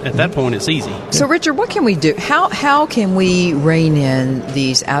 at that point it's easy. So, Richard, what can we do? How can we rein in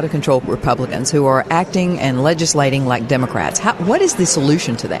these out-of-control Republicans who are acting and legislating like Democrats? What is the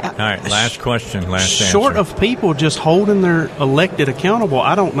solution to that? All right, last question, last answer. Short of people just holding their elected accountable,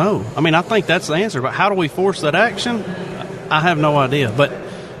 I don't know. I mean, I think that's the answer, but how do we force that action? I have no idea. But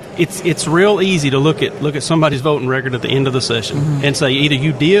it's real easy to look at somebody's voting record at the end of the session and say either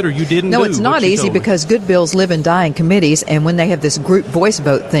you did or you didn't. No, it's not easy, because good bills live and die in committees, and when they have this group voice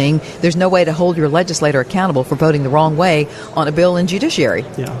vote thing, there's no way to hold your legislator accountable for voting the wrong way on a bill in judiciary.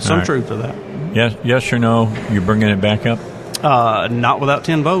 Yeah, some truth to that. Yes or no? You bringing it back up? Not without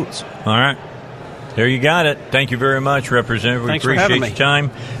 10 votes. All right. There you got it. Thank you very much, Representative. We appreciate your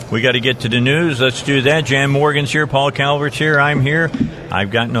time. We got to get to the news. Let's do that. Jan Morgan's here. Paul Calvert's here. I'm here. I'm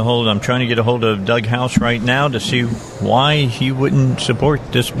trying to get a hold of Doug House right now to see why he wouldn't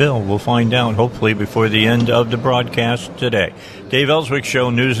support this bill. We'll find out, hopefully, before the end of the broadcast today. Dave Elswick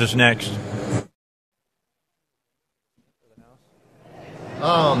Show. News is next.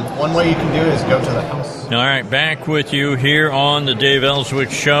 One way you can do it is go to the House. All right, back with you here on the Dave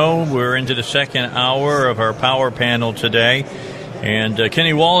Elswick Show. We're into the second hour of our power panel today. And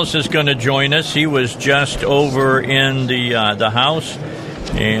Kenny Wallace is going to join us. He was just over in the House.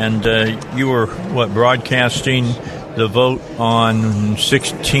 And you were, broadcasting the vote on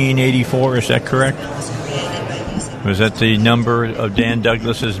 1684, is that correct? Was that the number of Dan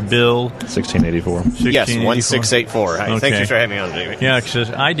Douglas's bill? 1684. Yes, 1684. Okay. Thank you for having me on, David. Yeah, because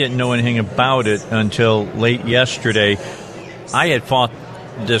I didn't know anything about it until late yesterday. I had fought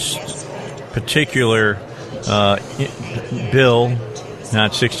this particular bill,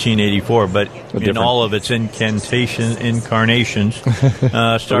 not 1684, but in all of its incarnations,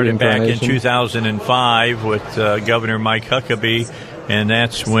 started back in 2005 with Governor Mike Huckabee, and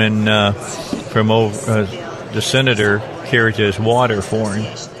that's when the senator carried his water for him.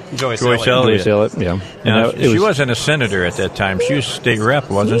 Joyce Elliott. Yeah. Now, she wasn't a senator at that time. She was state rep,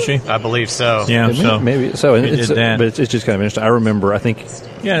 wasn't she? I believe so. Yeah, maybe so. But it's just kind of interesting. I remember. I think.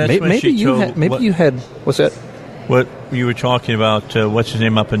 Yeah, that's maybe you had. What's that? What you were talking about? What's his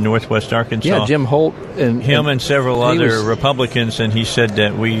name up in Northwest Arkansas? Yeah, Jim Holt and several other Republicans, and he said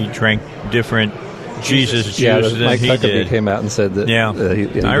that we drank different Jesus juice than Mike he Huckabee did. came out and said that. Yeah,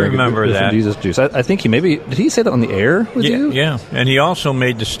 I remember that Jesus juice. I think did he say that on the air with you? Yeah, and he also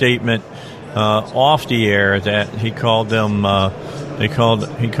made the statement off the air that he called them. He called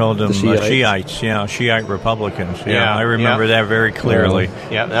them Shiites. Yeah, Shiite Republicans. Yeah, I remember that very clearly.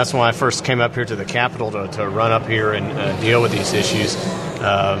 Yeah, that's when I first came up here to the Capitol to run up here and deal with these issues.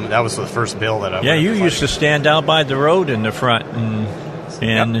 That was the first bill that I. Yeah, you used to stand out by the road in the front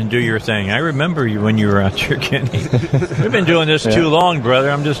and do your thing. I remember you when you were out there, Kenny. We've been doing this too long,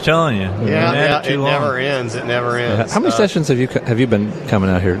 brother. I'm just telling you. It never ends. It never ends. How many sessions have you been coming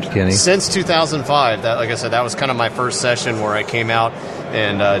out here, Kenny? Since 2005. That, like I said, that was kind of my first session where I came out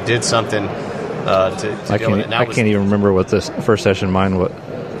and did something to deal with it. I can't even remember what this first session mine was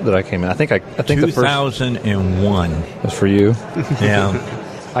that I came in. I think 2001 was for you. Yeah.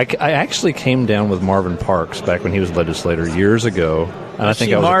 I actually came down with Marvin Parks back when he was legislator years ago. And I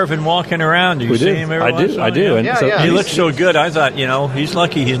think Marvin walking around. Do you see him every once in a while? I do. And he looks so good. I thought, he's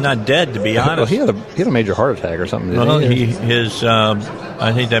lucky he's not dead, to be honest. Well, he had a major heart attack or something. Well,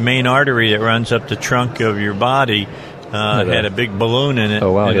 I think the main artery that runs up the trunk of your body had a big balloon in it.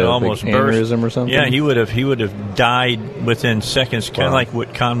 Oh wow! And it almost burst. Aneurysm or something. Yeah, he would have died within seconds, kind of like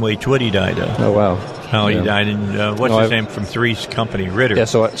what Conway Twitty died of. Oh wow! How he died in what's his name from Three's Company, Ritter. Yeah,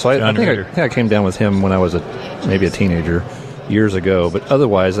 so I think I came down with him when I was maybe a teenager years ago. But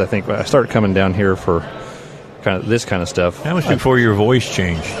otherwise, I think I started coming down here for kind of this kind of stuff. That was before your voice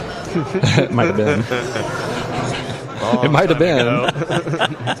changed. It might have been. It might have been.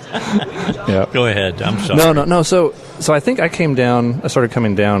 Yeah. Go ahead. I'm sorry. No. So I think I started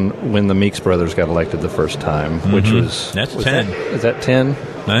coming down when the Meeks brothers got elected the first time, which was... That's 10. Is that 10?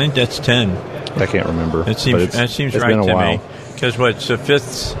 I think that's 10. I can't remember. That seems it's right been a to while. me. Because it's the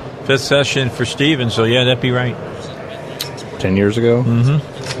fifth session for Stephen, so yeah, that'd be right. 10 years ago?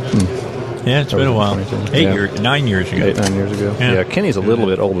 Mm-hmm. Yeah, it's been a while. 9 years ago. 9 years ago. Yeah, Kenny's a little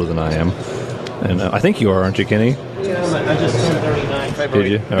bit older than I am. And I think you are, aren't you, Kenny? Yeah, I just turned 39 February.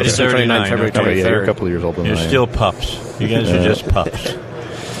 Did you? Okay. I just turned 39 February 23rd. Yeah, you're a couple of years older than You're I am. still pups. You guys are just pups.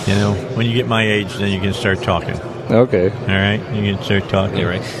 You know, when you get my age, then you can start talking. Okay. All right? You can start talking. You're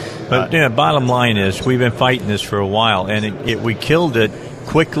right. But bottom line is, we've been fighting this for a while, and we killed it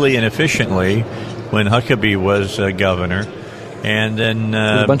quickly and efficiently when Huckabee was governor. And then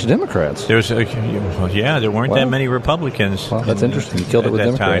There's a bunch of Democrats. there weren't that many Republicans. Well, that's interesting. You killed it with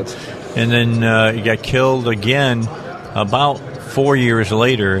Democrats. Time. And then he got killed again about 4 years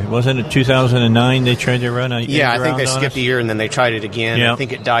later. Wasn't it 2009 they tried to run? I think they skipped a year and then they tried it again. Yep. I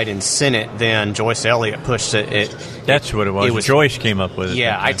think it died in Senate. Then Joyce Elliott pushed it. That's what it was. Joyce came up with it.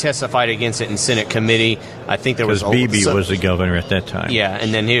 Yeah, I testified against it in Senate committee. I think there was Beebe was the governor at that time. Yeah,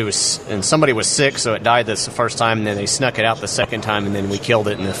 and then somebody was sick, so it died the first time. And then they snuck it out the second time, and then we killed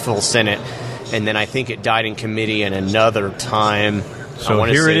it in the full Senate. And then I think it died in committee and another time. So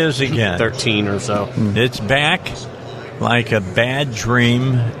here it is again. 13 or so. It's back like a bad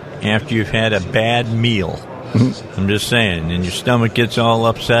dream after you've had a bad meal. I'm just saying. And your stomach gets all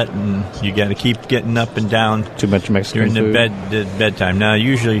upset, and you got to keep getting up and down. Too much Mexican during food? the bedtime. Now,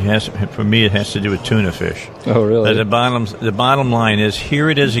 usually for me, it has to do with tuna fish. Oh, really? But the bottom line is, here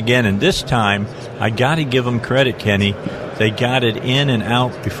it is again. And this time, I got to give them credit, Kenny. They got it in and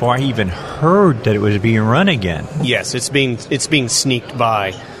out before I even heard that it was being run again. Yes, it's being sneaked by.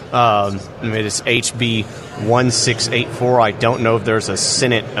 It's HB 1684. I don't know if there's a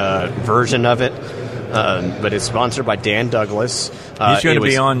Senate version of it, but it's sponsored by Dan Douglas. He's going to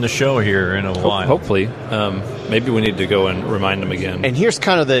be on the show here in a while. Hopefully. Maybe we need to go and remind him again. And here's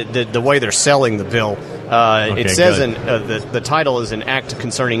kind of the way they're selling the bill. It says the title is an act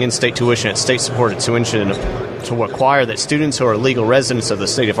concerning in-state tuition at state-supported tuition to require that students who are legal residents of the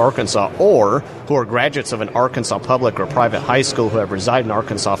state of Arkansas or who are graduates of an Arkansas public or private high school who have resided in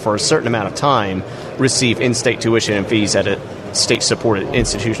Arkansas for a certain amount of time receive in-state tuition and fees at a state-supported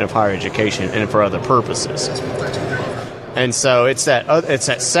institution of higher education and for other purposes. And so it's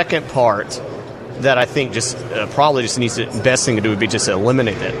that second part that I think probably needs the best thing to do would be just to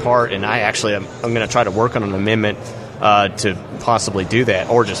eliminate that part. And I'm going to try to work on an amendment to possibly do that,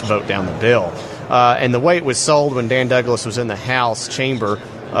 or just vote down the bill. And the way it was sold when Dan Douglas was in the House chamber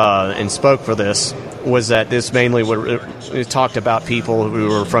and spoke for this was that this mainly it talked about people who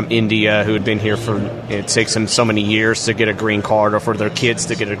were from India who had been here for it takes them so many years to get a green card, or for their kids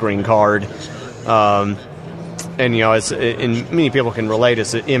to get a green card. And and many people can relate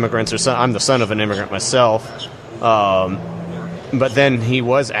as immigrants. I'm the son of an immigrant myself. But then he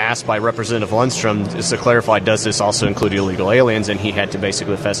was asked by Representative Lundstrom just to clarify, does this also include illegal aliens? And he had to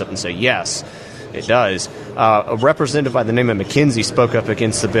basically fess up and say, yes, it does. A representative by the name of McKenzie spoke up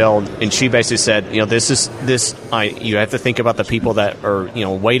against the bill, and she basically said, you have to think about the people that are,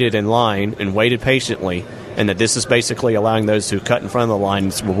 waited in line and waited patiently, and that this is basically allowing those who cut in front of the line,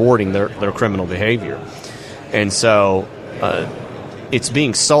 it's rewarding their criminal behavior. And so it's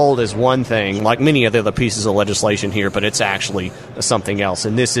being sold as one thing, like many of the other pieces of legislation here, but it's actually something else.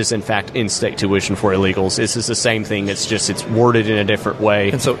 And this is, in fact, in-state tuition for illegals. This is the same thing. It's worded in a different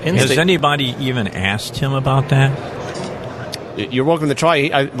way. And so has anybody even asked him about that? You're welcome to try.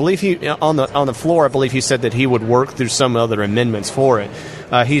 I believe he on the floor. I believe he said that he would work through some other amendments for it.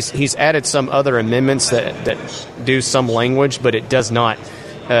 He's added some other amendments that do some language, but it does not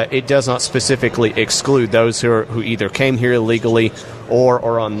specifically exclude those who either came here illegally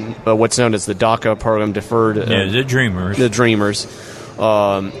or on what's known as the DACA program, deferred. The Dreamers. The Dreamers,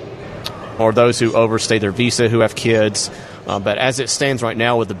 or those who overstay their visa, who have kids. But as it stands right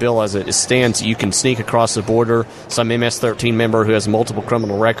now with the bill as it stands, you can sneak across the border. Some MS-13 member who has multiple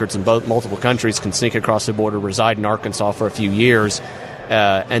criminal records in multiple countries can sneak across the border, reside in Arkansas for a few years,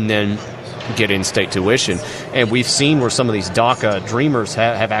 and then get in-state tuition. And we've seen where some of these DACA Dreamers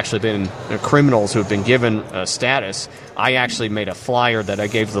have actually been criminals who have been given status. I actually made a flyer that I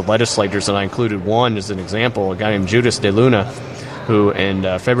gave to the legislators, and I included one as an example, a guy named Judas De Luna, who in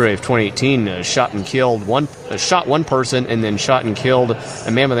February of 2018 shot one person and then shot and killed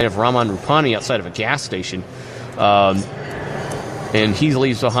a man by the name of Rahman Rupani outside of a gas station. And he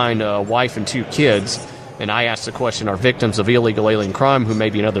leaves behind a wife and 2 kids. And I asked the question, are victims of illegal alien crime who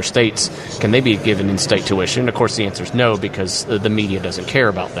may be in other states, can they be given in-state tuition? Of course, the answer is no, because the media doesn't care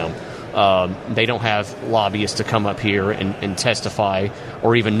about them. They don't have lobbyists to come up here and testify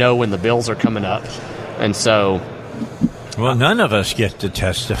or even know when the bills are coming up. And so... Well, none of us get to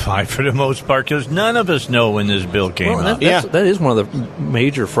testify for the most part because none of us know when this bill came up. That is one of the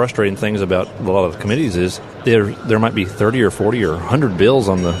major frustrating things about a lot of committees is there might be 30 or 40 or 100 bills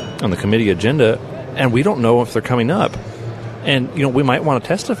on the committee agenda, and we don't know if they're coming up. And, we might want to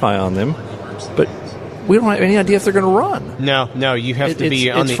testify on them, but we don't have any idea if they're going to run. No, you have to be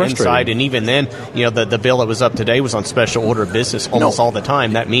on the inside, and even then, the bill that was up today was on special order of business almost all the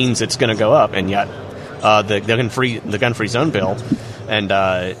time. That means it's going to go up, and yet... the gun-free zone bill, and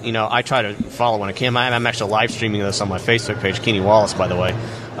I try to follow when I can. I'm actually live streaming this on my Facebook page, Kenny Wallace, by the way,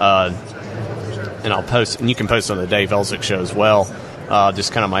 and I'll post, and you can post on the Dave Elswick show as well.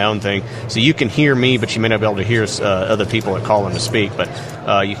 Just kind of my own thing, so you can hear me, but you may not be able to hear other people that call in to speak. But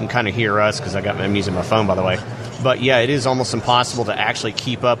you can kind of hear us because I'm using my phone, by the way. But yeah, it is almost impossible to actually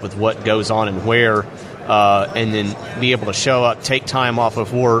keep up with what goes on and where, and then be able to show up, take time off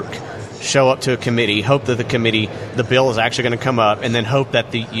of work. Show up to a committee, hope that the bill is actually going to come up, and then hope that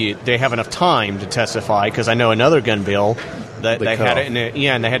they have enough time to testify. Because I know another gun bill that they had it,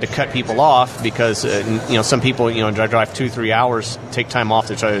 and they had to cut people off because some people drive 2-3 hours, take time off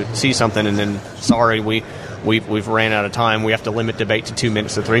to try to see something, and then we've ran out of time. We have to limit debate to 2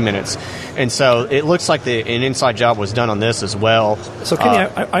 minutes to 3 minutes, and so it looks like an inside job was done on this as well. So Kenny,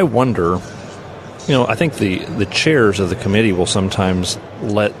 I wonder. I think the chairs of the committee will sometimes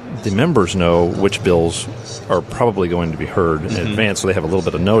let the members know which bills are probably going to be heard in advance, so they have a little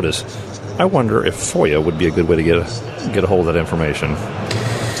bit of notice. I wonder if FOIA would be a good way to get a hold of that information.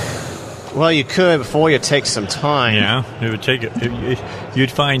 Well, you could, but FOIA takes some time. Yeah, it would take it.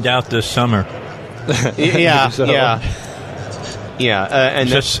 You'd find out this summer. Yeah. And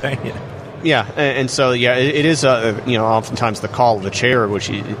just saying. Yeah, and so it is. Oftentimes the call of the chair, which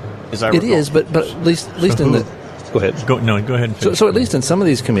is it is, but at least in the. Go ahead. Go ahead. And so at least in some of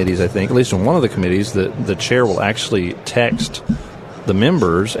these committees, I think, at least in one of the committees, the chair will actually text the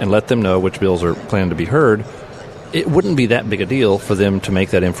members and let them know which bills are planned to be heard. It wouldn't be that big a deal for them to make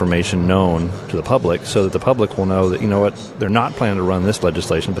that information known to the public so that the public will know that, they're not planning to run this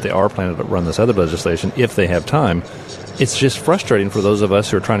legislation, but they are planning to run this other legislation if they have time. It's just frustrating for those of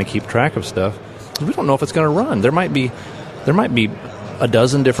us who are trying to keep track of stuff. We don't know if it's going to run. There might be a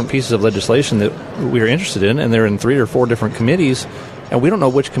dozen different pieces of legislation that we are interested in, and they're in 3 or 4 different committees, and we don't know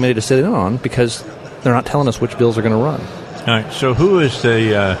which committee to sit in on because they're not telling us which bills are going to run. All right. So who is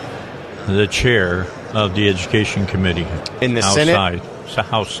the chair of the Education Committee in the outside? Senate? It's the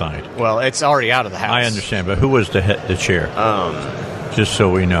House side. Well, it's already out of the House. I understand, but who was the chair? Just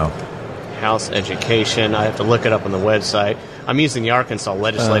so we know. House Education. I have to look it up on the website. I'm using the Arkansas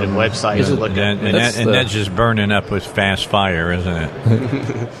legislative website to look at. That's just burning up with fast fire, isn't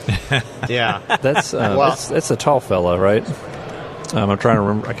it? Yeah. That's a tall fella, right? I'm trying to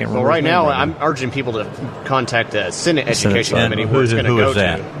remember. I can't remember. Well, right now, I'm urging people to contact the Senate Education Committee. Who is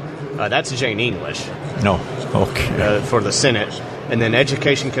that? That's Jane English. No. Okay. For the Senate. And then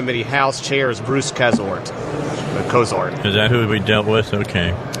Education Committee House Chair is Bruce Cozart. Is that who we dealt with?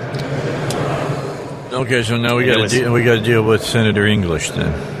 Okay. Okay, so now we got to deal with Senator English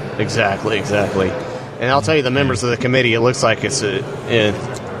then. Exactly. And I'll tell you, the members of the committee, it looks like it's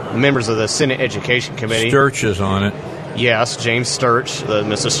members of the Senate Education Committee. Sturch is on it. Yes, James Sturch,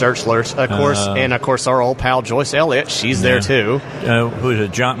 Mr. Sturchler, of course, and of course our old pal Joyce Elliott. She's there too. Who's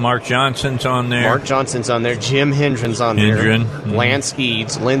it? Mark Johnson's on there. Mark Johnson's on there. Jim Hendren's on there. Lance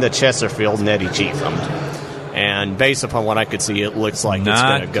Eads, Linda Chesterfield, and Eddie Cheatham. And based upon what I could see, it looks like it's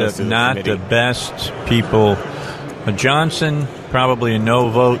going to go through the committee. Not the best people. Johnson, probably a no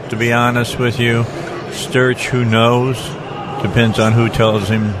vote, to be honest with you. Sturch, who knows? Depends on who tells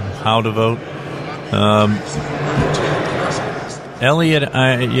him how to vote. Elliott,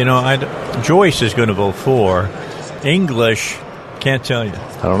 Joyce is going to vote for. English, can't tell you.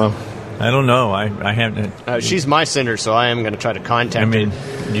 I don't know. I haven't. She's my senator, so I am going to try to contact her.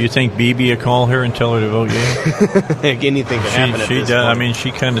 Do you think BB will call her and tell her to vote yes? Anything can happen at this does. point. I mean,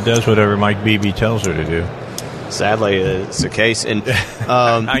 she kind of does whatever Mike Beebe tells her to do. Sadly, it's the case. And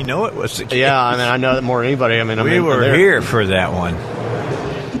I know it was the case. Yeah, I know that more than anybody. We were here for that one.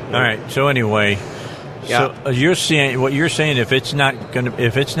 All right. So anyway. Yeah. So you're saying if it's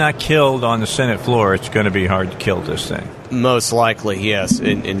not killed on the Senate floor, it's going to be hard to kill this thing. Most likely, yes.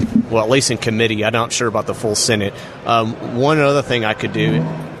 Well, at least in committee. I'm not sure about the full Senate. One other thing I could do,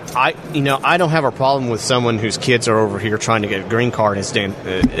 I don't have a problem with someone whose kids are over here trying to get a green card, as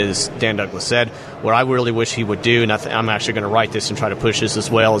Dan Douglas said. What I really wish he would do, and I'm actually going to write this and try to push this as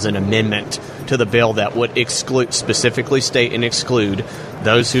well, is an amendment to the bill that would specifically state and exclude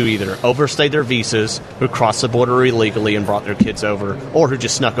those who either overstayed their visas, who crossed the border illegally and brought their kids over, or who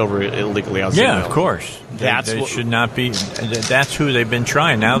just snuck over illegally. Yeah, of course. They should not be. That's who they've been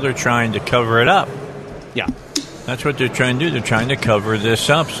trying. Now they're trying to cover it up. Yeah. That's what they're trying to do. They're trying to cover this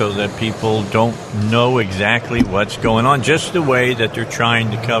up so that people don't know exactly what's going on, just the way that they're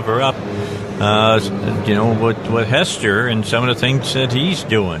trying to cover up, what Hester and some of the things that he's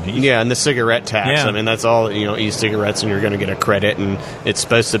doing. And the cigarette tax. Yeah. I mean, that's all, e-cigarettes, and you're going to get a credit, and it's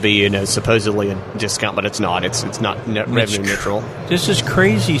supposed to be, supposedly a discount, but it's not. It's not revenue neutral. This is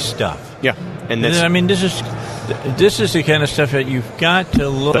crazy stuff. Yeah. And this is the kind of stuff that you've got to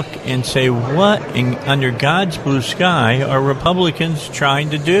look and say, what under God's blue sky are Republicans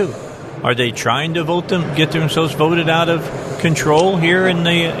trying to do? Are they trying to get themselves voted out of control here in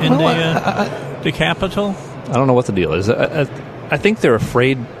the Capitol? I don't know what the deal is. I think they're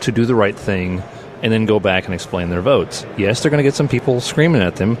afraid to do the right thing and then go back and explain their votes. Yes, they're going to get some people screaming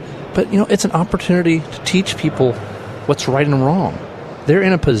at them, but it's an opportunity to teach people what's right and wrong. They're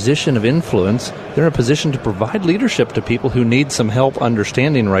in a position of influence. They're in a position to provide leadership to people who need some help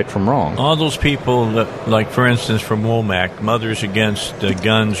understanding right from wrong. All those people, like, for instance, from Womack, Mothers Against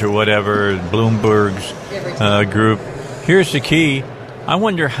Guns or whatever, Bloomberg's group, here's the key. I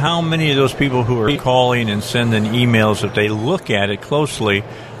wonder how many of those people who are calling and sending emails, if they look at it closely,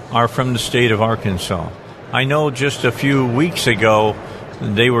 are from the state of Arkansas. I know just a few weeks ago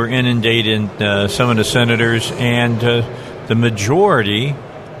they were inundating some of the senators, and the majority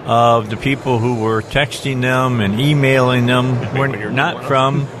of the people who were texting them and emailing them were not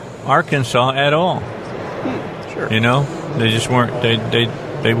from Arkansas at all. Sure. They just weren't.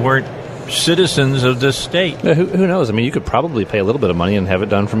 They weren't citizens of this state. Who knows? I mean, you could probably pay a little bit of money and have it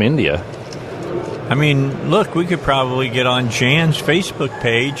done from India. I mean, look, we could probably get on Jan's Facebook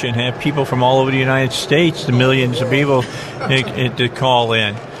page and have people from all over the United States, the millions of people, to call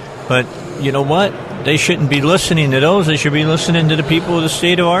in. But you know what? They shouldn't be listening to those. They should be listening to the people of the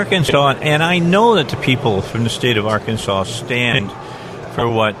state of Arkansas. And I know that the people from the state of Arkansas stand for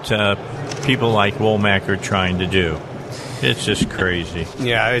what people like Womack are trying to do. It's just crazy.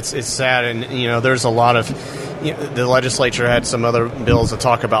 Yeah, it's sad. And, there's a lot of... the legislature had some other bills that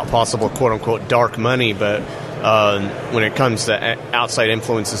talk about possible quote-unquote dark money, but when it comes to outside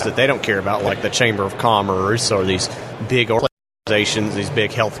influences that they don't care about, like the Chamber of Commerce or these big organizations, these big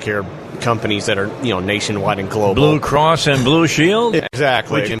healthcare companies that are nationwide and global. Blue Cross and Blue Shield?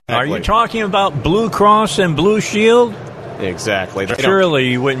 Exactly. Are you talking about Blue Cross and Blue Shield? Exactly. Surely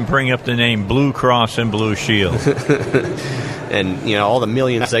you wouldn't bring up the name Blue Cross and Blue Shield. And all the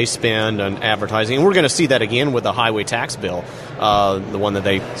millions they spend on advertising, and we're going to see that again with the highway tax bill, the one that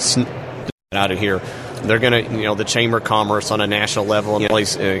they out of here. They're going to, the Chamber of Commerce on a national level, and all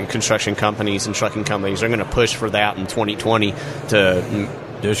these construction companies and trucking companies are going to push for that in 2020 to.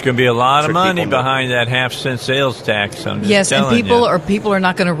 There's going to be a lot of money behind that half-cent sales tax. I'm just telling and people are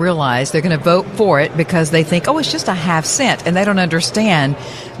not going to realize they're going to vote for it because they think, it's just a half cent, and they don't understand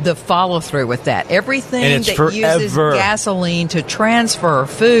the follow-through with that. Everything that uses gasoline to transfer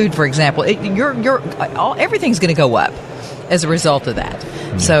food, for example, everything's going to go up as a result of that.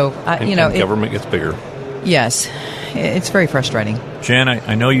 So, government gets bigger. Yes. It's very frustrating. Jan,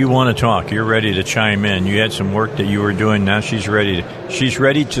 I know you want to talk. You're ready to chime in. You had some work that you were doing. Now she's ready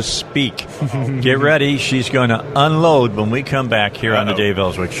to speak. Get ready. She's going to unload when we come back here on the Dave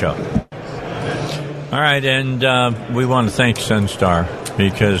Elswick Show. All right, and we want to thank Sunstar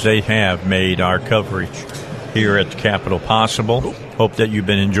because they have made our coverage here at the Capitol possible. Hope that you've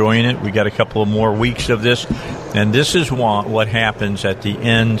been enjoying it. We got a couple of more weeks of this, and this is what happens at the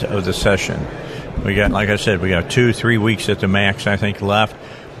end of the session. We got, like I said, 2-3 weeks at the max, I think, left.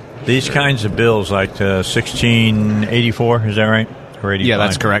 These kinds of bills, like 1684, is that right? Or 85? Yeah,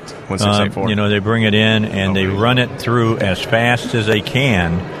 that's correct. 1684. They bring it in and they run it through as fast as they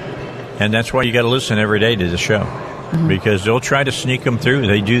can, and that's why you got to listen every day to the show, because they'll try to sneak them through.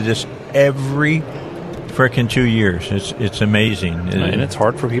 They do this every frickin' 2 years. It's amazing, and it's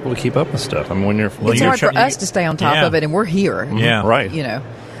hard for people to keep up with stuff. I mean, it's hard for us to stay on top of it, and we're here. Yeah, right.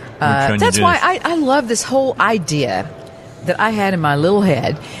 That's why I love this whole idea that I had in my little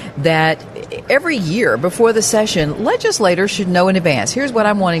head that every year before the session, legislators should know in advance. Here's what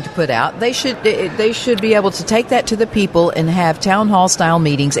I'm wanting to put out. They should be able to take that to the people and have town hall style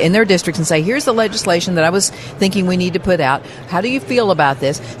meetings in their districts and say, here's the legislation that I was thinking we need to put out. How do you feel about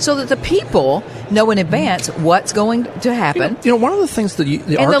this? So that the people know in advance what's going to happen. One of the things that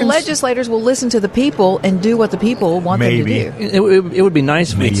the legislators will listen to the people and do what the people want them to do. It would be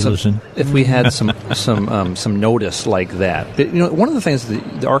nice if we had some notice like that that. One of the things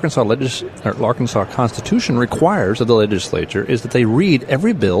the Arkansas Arkansas Constitution requires of the legislature is that they read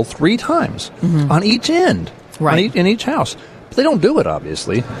every bill 3 times on each end, right, in each house. But they don't do it,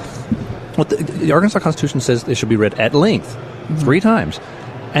 obviously. What the Arkansas Constitution says they should be read at length 3 times,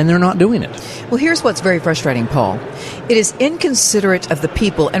 and they're not doing it. Well, here's what's very frustrating, Paul. It is inconsiderate of the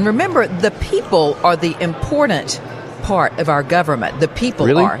people. And remember, the people are the important part of our government. The people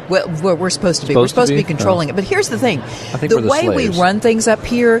really? are. Well, we're supposed to be. We're supposed to be controlling it. But here's the thing. The way we run things up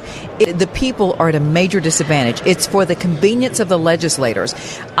here, the people are at a major disadvantage. It's for the convenience of the legislators.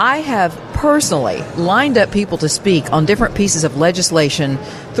 I have personally lined up people to speak on different pieces of legislation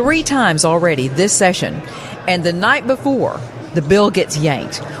 3 times already this session. And the night before, the bill gets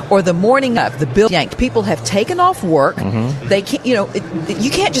yanked, or the morning of, the bill yanked. People have taken off work. They can't,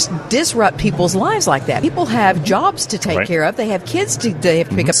 you can't just disrupt people's lives like that. People have jobs to take care of. They have kids they have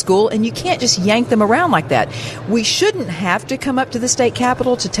to pick up school, and you can't just yank them around like that. We shouldn't have to come up to the state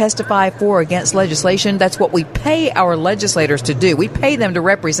capitol to testify for or against legislation. That's what we pay our legislators to do. We pay them to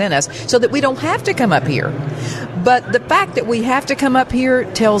represent us so that we don't have to come up here. But the fact that we have to come up here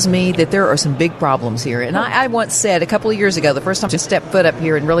tells me that there are some big problems here. And I once said a couple of years ago, the first time I stepped foot up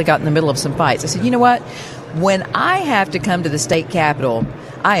here and really got in the middle of some fights, I said, you know what? When I have to come to the state capitol,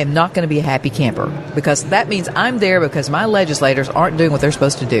 I am not going to be a happy camper, because that means I'm there because my legislators aren't doing what they're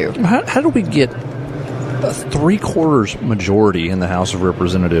supposed to do. How do we get a 3/4 majority in the House of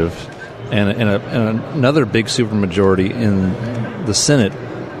Representatives and another big supermajority in the Senate,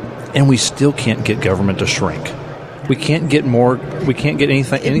 and we still can't get government to shrink? We can't get more. We can't get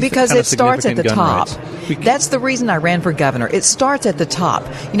anything because it starts at the top. That's the reason I ran for governor. It starts at the top.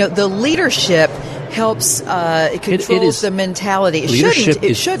 The leadership helps controls the mentality.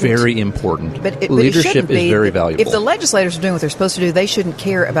 It shouldn't. Very important. But leadership is very valuable. If the legislators are doing what they're supposed to do, they shouldn't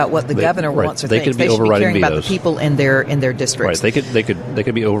care about what the governor wants or thinks. They should be caring about the people in their districts. Right. They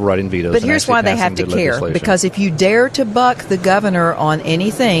could be overriding vetoes. But here's why they have to care. Because if you dare to buck the governor on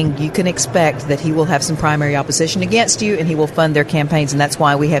anything, you can expect that he will have some primary opposition against you, and he will fund their campaigns. And that's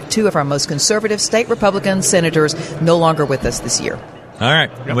why we have 2 of our most conservative state Republican senators no longer with us this year. All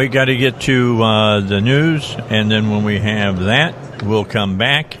right, we got to get to the news, and then when we have that, we'll come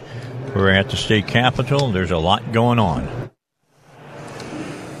back. We're at the state capitol. There's a lot going on.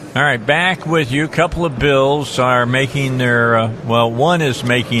 All right, back with you. A couple of bills are making their, one is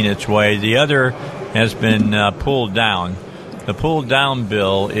making its way. The other has been pulled down. The pulled down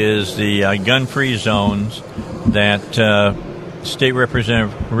bill is the gun-free zones that State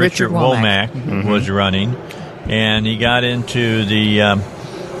Representative Richard Womack was running. And he got into the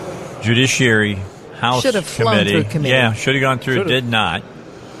Judiciary House Committee. Yeah, should have gone through, did not.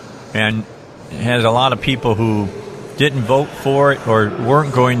 And has a lot of people who didn't vote for it or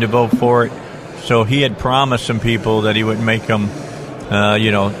weren't going to vote for it. So he had promised some people that he would make them,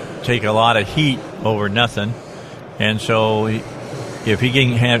 take a lot of heat over nothing. And so if he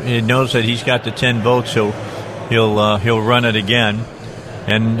he knows that he's got the 10 votes, he'll run it again.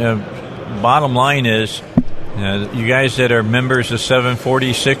 And bottom line is, you guys that are members of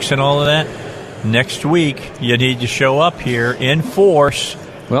 746 and all of that, next week you need to show up here in force.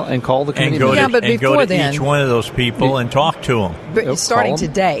 Well, and call the committee. And go to each one of those people and talk to them. But starting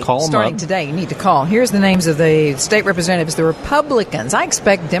today, you need to call. Here's the names of the state representatives, the Republicans. I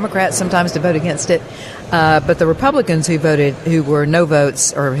expect Democrats sometimes to vote against it, but the Republicans who were no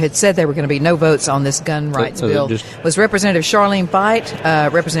votes or had said they were going to be no votes on this gun rights bill was Representative Charlene Fight,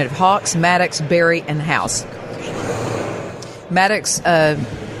 Representative Hawks, Maddox, Berry, and House. Maddox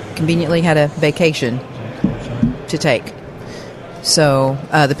conveniently had a vacation to take. So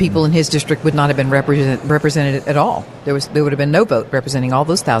the people in his district would not have been represented at all. There would have been no vote representing all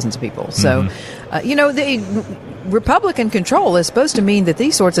those thousands of people. So, the Republican control is supposed to mean that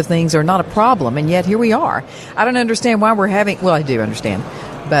these sorts of things are not a problem, and yet here we are. I don't understand why we're having. Well, I do understand,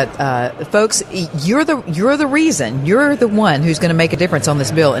 but folks, you're the reason. You're the one who's going to make a difference on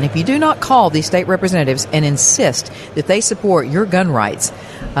this bill. And if you do not call these state representatives and insist that they support your gun rights,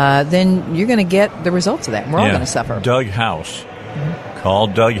 then you're going to get the results of that. And we're all going to suffer. Doug House. Call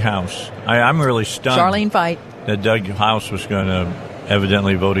Doug House. I'm really stunned. Charlene Fight. That Doug House was going to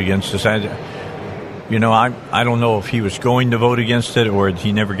evidently vote against this. I don't know if he was going to vote against it or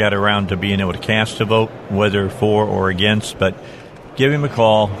he never got around to being able to cast a vote, whether for or against. But give him a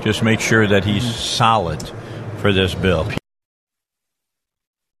call. Just make sure that he's solid for this bill.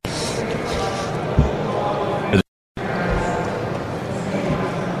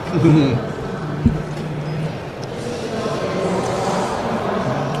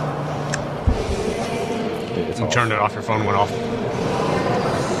 You turned it off, your phone went off.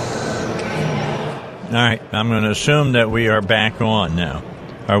 All right, I'm going to assume that we are back on now.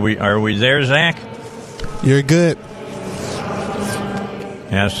 Are we there, Zach? You're good.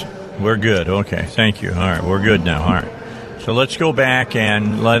 Yes, we're good. Okay, thank you. All right, we're good now. All right. So let's go back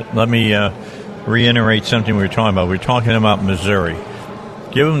and let me reiterate something we were talking about. We were talking about Missouri.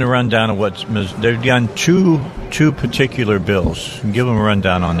 Give them the rundown of what's they've done two particular bills. Give them a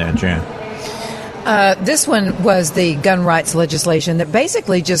rundown on that, Jan. This one was the gun rights legislation that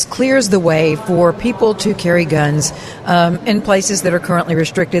basically just clears the way for people to carry guns in places that are currently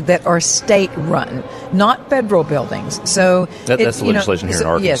restricted that are state-run, not federal buildings. So that's the legislation here in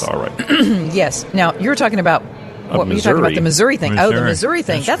Arkansas, right? Yes. Now, you're talking about what were you talking about? The Missouri thing. Missouri. Oh, the Missouri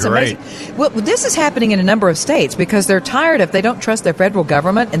thing. That's great. amazing. Well, this is happening in a number of states because they're tired of, they don't trust their federal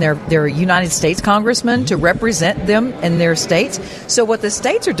government and their United States congressmen to represent them in their states. So what the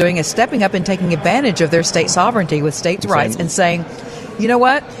states are doing is stepping up and taking advantage of their state sovereignty with states' rights and saying, you know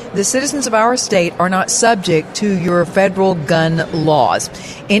what? The citizens of our state are not subject to your federal gun laws.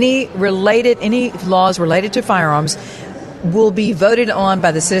 Any laws related to firearms will be voted on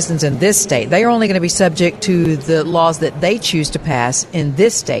by the citizens in this state. They are only going to be subject to the laws that they choose to pass in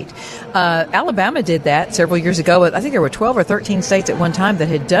this state. Alabama did that several years ago. I think there were 12 or 13 states at one time that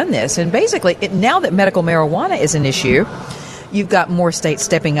had done this. And basically, now that medical marijuana is an issue, you've got more states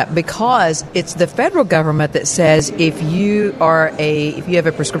stepping up because it's the federal government that says if you have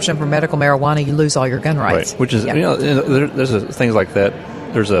a prescription for medical marijuana, you lose all your gun rights. Right. Which is, there's things like that.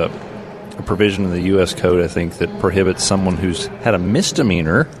 There's a provision in the U.S. Code, I think, that prohibits someone who's had a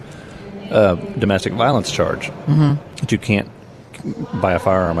misdemeanor domestic violence charge that you can't buy a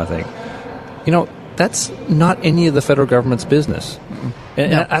firearm, I think. That's not any of the federal government's business.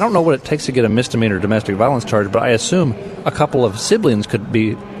 And I don't know what it takes to get a misdemeanor domestic violence charge, but I assume a couple of siblings could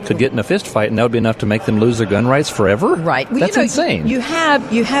get in a fist fight, and that would be enough to make them lose their gun rights forever? Right. Well, that's insane. You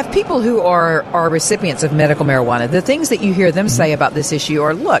have people who are recipients of medical marijuana. The things that you hear them say about this issue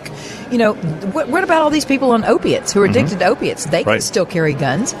are, look, what about all these people on opiates who are addicted to opiates? They can still carry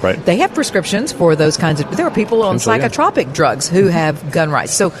guns. Right. They have prescriptions for those kinds of... There are people on psychotropic drugs who have gun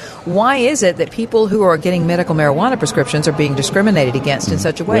rights. So why is it that people who are getting medical marijuana prescriptions are being discriminated against in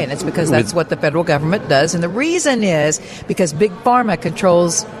such a way? And it's because that's what the federal government does. And the reason is because Big Pharma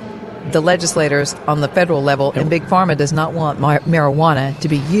controls the legislators on the federal level, and Big Pharma does not want marijuana to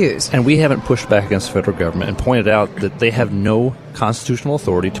be used. And we haven't pushed back against the federal government and pointed out that they have no constitutional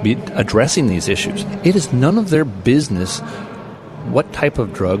authority to be addressing these issues. It is none of their business what type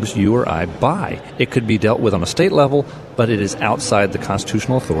of drugs you or I buy. It could be dealt with on a state level, but it is outside the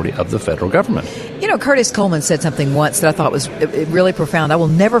constitutional authority of the federal government. Curtis Coleman said something once that I thought was really profound. I will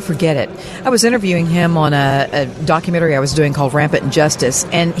never forget it. I was interviewing him on a documentary I was doing called Rampant Injustice,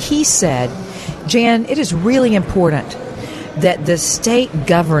 and he said, Jan, it is really important that the state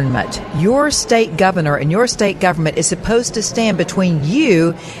government, your state governor and your state government is supposed to stand between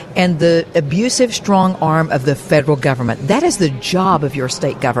you and the abusive strong arm of the federal government. That is the job of your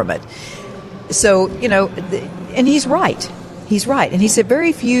state government. So, and he's right. He's right. And he said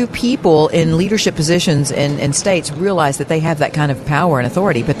very few people in leadership positions in states realize that they have that kind of power and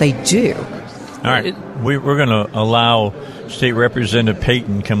authority, but they do. All right. We're going to allow State Representative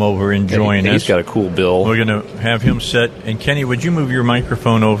Payton come over and join us. He's got a cool bill. We're going to have him sit. And Kenny, would you move your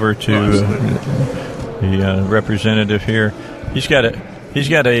microphone over to the representative here? He's got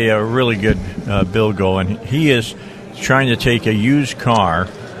a really good bill going. He is trying to take a used car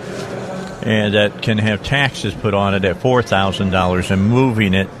and that can have taxes put on it at $4,000 and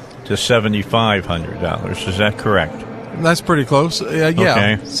moving it to $7,500. Is that correct? That's pretty close. Yeah.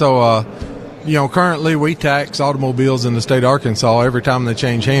 Okay. So, currently we tax automobiles in the state of Arkansas every time they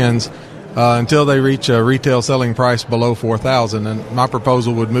change hands until they reach a retail selling price below $4,000. And my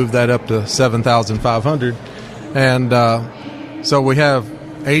proposal would move that up to $7,500. And so we have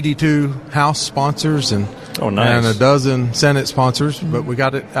 82 House sponsors and a dozen Senate sponsors, but we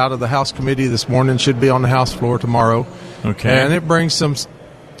got it out of the House committee this morning. Should be on the House floor tomorrow. Okay. And it brings some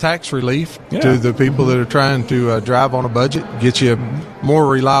tax relief to the people that are trying to drive on a budget, get you a more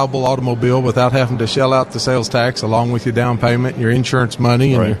reliable automobile without having to shell out the sales tax along with your down payment, your insurance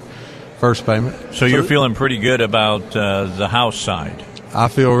money, and your first payment. So you're feeling pretty good about the House side? I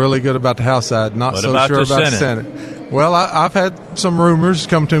feel really good about the House side. Not so sure about the Senate. Well, I've had some rumors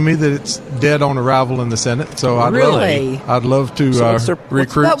come to me that it's dead on arrival in the Senate. So I'd love to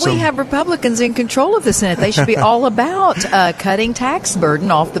recruit. But we have Republicans in control of the Senate. They should be all about cutting tax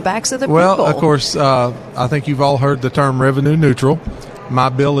burden off the backs of the people. Well, of course, I think you've all heard the term revenue neutral. My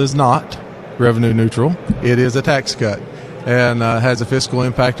bill is not revenue neutral. It is a tax cut and has a fiscal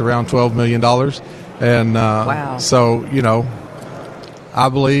impact around $12 million. And so, I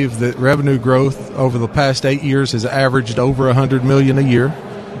believe that revenue growth over the past 8 years has averaged over $100 million a year.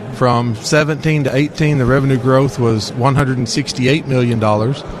 From 17 to 18, the revenue growth was $168 million.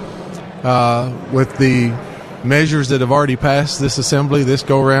 With the measures that have already passed this assembly, this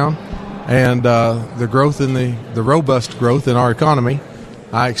go-around, and the growth in the robust growth in our economy,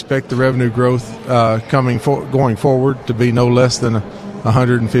 I expect the revenue growth going forward to be no less than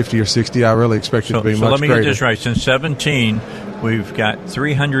 150 or 60. I really expect it to be much greater. So let me get this right. Since 17, we've got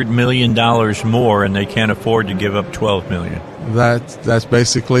 $300 million more, and they can't afford to give up $12 million. That's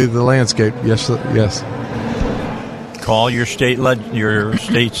basically the landscape. Yes. Call your state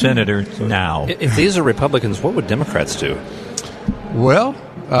senator now. If these are Republicans, what would Democrats do? Well,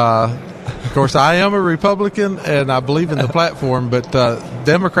 of course, I am a Republican, and I believe in the platform, but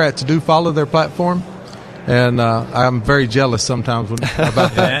Democrats do follow their platform, and I'm very jealous sometimes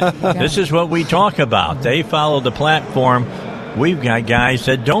about that. This is what we talk about. They follow the platform. We've got guys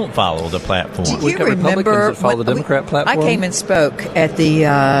that don't follow the platform. Do you remember that follow the Democrat platform? I came and spoke at the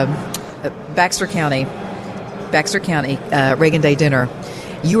Baxter County Reagan Day dinner.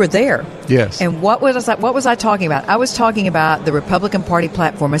 You were there. Yes. And what was I talking about? I was talking about the Republican Party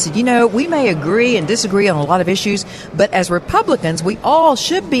platform. I said, we may agree and disagree on a lot of issues, but as Republicans, we all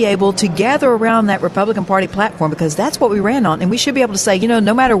should be able to gather around that Republican Party platform because that's what we ran on. And we should be able to say,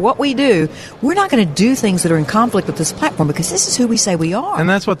 no matter what we do, we're not going to do things that are in conflict with this platform because this is who we say we are. And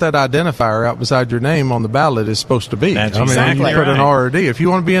that's what that identifier out beside your name on the ballot is supposed to be. That's exactly you put an R or D. If you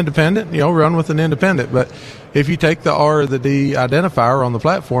want to be independent, run with an independent. But if you take the R or the D identifier on the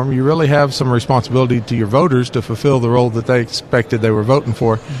platform, you really have some responsibility to your voters to fulfill the role that they expected they were voting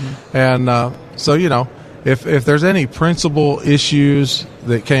for. Mm-hmm. And so, if there's any principal issues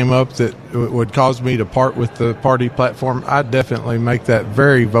that came up that would cause me to part with the party platform, I'd definitely make that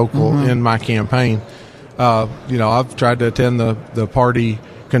very vocal in my campaign. I've tried to attend the party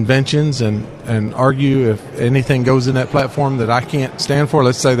conventions and argue if anything goes in that platform that I can't stand for.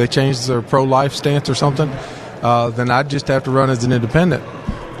 Let's say they change their pro-life stance or something, then I'd just have to run as an independent.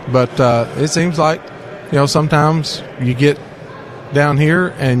 But it seems like, sometimes you get down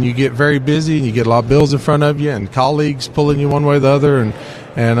here and you get very busy and you get a lot of bills in front of you and colleagues pulling you one way or the other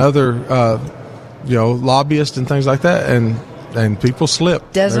and other, lobbyists and things like that. And people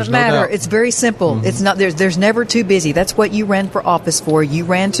slip. Doesn't matter. It's very simple. Mm-hmm. It's not. There's never too busy. That's what you ran for office for. You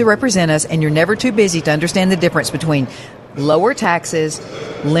ran to represent us, and you're never too busy to understand the difference between lower taxes,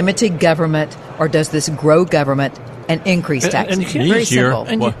 limited government, or does this grow government and increase taxes? And very simple.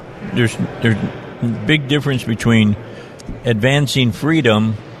 And there's big difference between advancing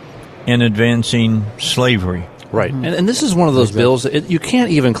freedom and advancing slavery. Right. Mm-hmm. And this is one of those bills that you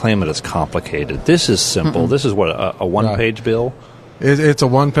can't even claim it as complicated. This is simple. Mm-hmm. This is a one-page bill? It's a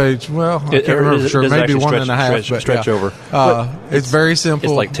one-page, I can't remember for sure, maybe one and a half. Stretch over. It's very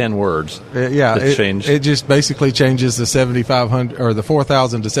simple. It's like 10 words. It just basically changes the 7,500 or the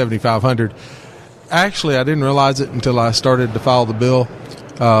 4,000 to 7,500. Actually, I didn't realize it until I started to file the bill.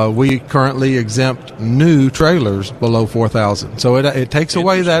 We currently exempt new trailers below 4,000. So it takes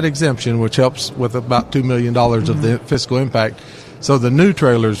away that exemption, which helps with about $2 million of the fiscal impact. So the new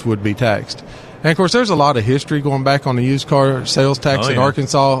trailers would be taxed. And, of course, there's a lot of history going back on the used car sales tax in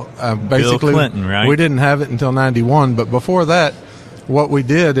Arkansas. Basically, Bill Clinton, right? We didn't have it until 91. But before that, what we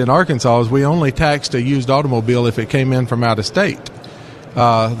did in Arkansas is we only taxed a used automobile if it came in from out of state.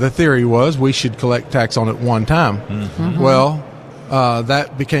 The theory was we should collect tax on it one time. Mm-hmm. Well,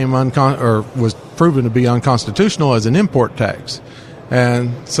 that became was proven to be unconstitutional as an import tax.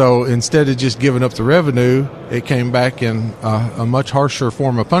 And so instead of just giving up the revenue, it came back in a much harsher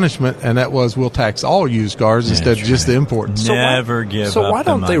form of punishment, and that was we'll tax all used cars instead of just the imports. Never give up. So why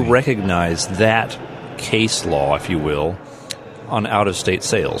don't they money. recognize that case law, if you will, on out-of-state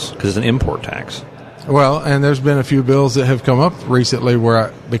sales? Because it's an import tax. Well, and there's been a few bills that have come up recently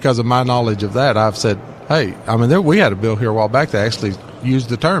where, because of my knowledge of that, I've said, hey, we had a bill here a while back that actually used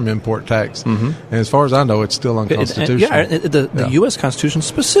the term import tax. Mm-hmm. And as far as I know, it's still unconstitutional. The U.S. Constitution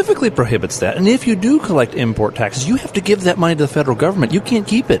specifically prohibits that. And if you do collect import taxes, you have to give that money to the federal government. You can't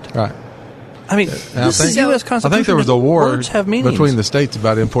keep it. Right. I mean, this is U.S. Constitution. I think there was a war between the states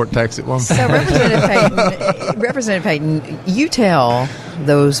about import tax at one point. So, Representative Payton, you tell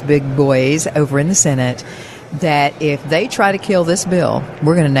those big boys over in the Senate that if they try to kill this bill,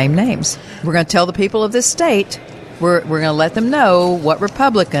 we're going to name names. We're going to tell the people of this state. We're going to let them know what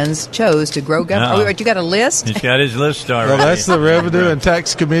Republicans chose to grow government. Oh, you got a list? He's got his list already. Well, that's the Revenue and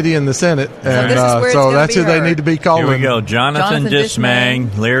Tax Committee in the Senate. And so that's who they need to be calling. Here we go. Jonathan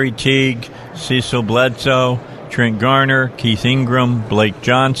Dismang, Larry Teague, Cecil Bledsoe, Trent Garner, Keith Ingram, Blake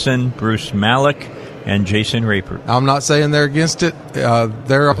Johnson, Bruce Malik, and Jason Rapert. I'm not saying they're against it.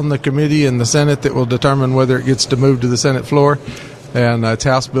 They're on the committee in the Senate that will determine whether it gets to move to the Senate floor, and it's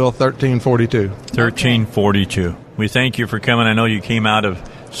House Bill 1342. 1342. We thank you for coming. I know you came out of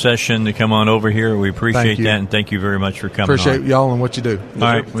session to come on over here. We appreciate that, and thank you very much for coming. Appreciate y'all and what you do. All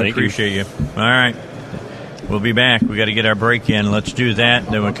right, we appreciate you. All right. We'll be back. We got to get our break in. Let's do that.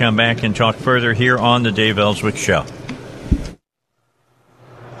 Then we'll come back and talk further here on the Dave Elswick Show.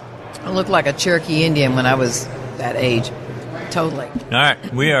 I looked like a Cherokee Indian when I was that age. Totally. All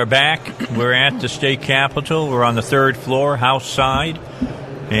right. We are back. We're at the state capitol. We're on the third floor, House side.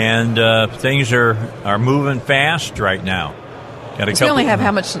 And things are moving fast right now. We only have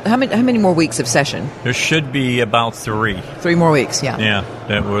how many more weeks of session? There should be about 3. 3 more weeks, yeah. Yeah,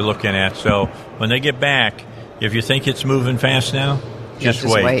 that we're looking at. So when they get back, if you think it's moving fast now, just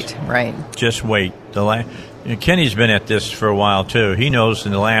wait. Right. Just wait. Kenny's been at this for a while, too. He knows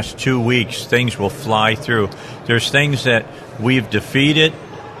in the last 2 weeks things will fly through. There's things that we've defeated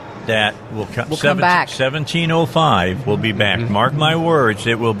that will come back. 1705 will be back. Mm-hmm. Mark my words,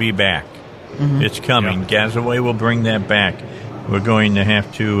 it will be back. Mm-hmm. It's coming. Yeah. Gazaway will bring that back. We're going to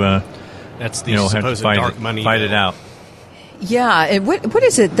have to, that's the supposed dark money fight it out. Yeah, and what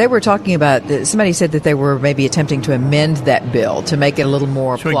is it they were talking about? Somebody said that they were maybe attempting to amend that bill to make it a little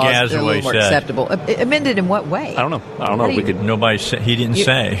more plausible, a little more acceptable. Amended in what way? I don't know. Nobody said. He didn't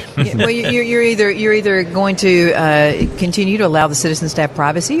say. Well, you're either going to continue to allow the citizens to have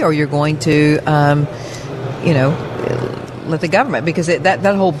privacy, or you're going to, let the government, because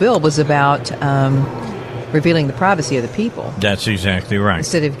that whole bill was about revealing the privacy of the people. That's exactly right.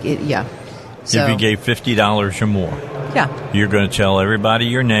 Instead of So, if you gave $50 or more, you're going to tell everybody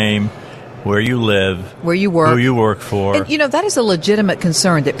your name, where you live, where you work, who you work for. And, that is a legitimate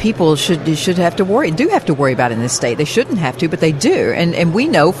concern that people do have to worry about in this state. They shouldn't have to, but they do. And we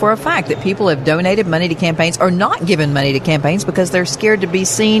know for a fact that people have donated money to campaigns or not given money to campaigns because they're scared to be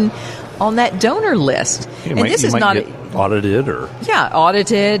seen on that donor list. This is not audited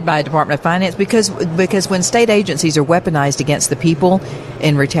audited by Department of Finance because when state agencies are weaponized against the people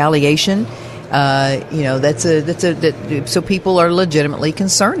in retaliation, so people are legitimately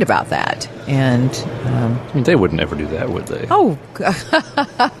concerned about that. And they would never do that, would they? Oh,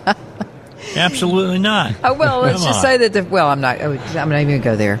 absolutely not. Let's just say that. I'm not even going to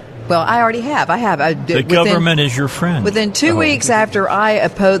go there. Well, I already have. The government is your friend. Within 2 weeks after I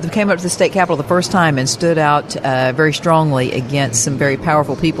came up to the state capitol the first time and stood out very strongly against some very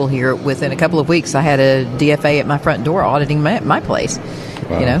powerful people here, within a couple of weeks, I had a DFA at my front door auditing my place.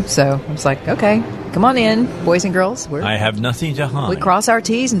 Wow. So I was like, okay, come on in, boys and girls. I have nothing to hide. We cross our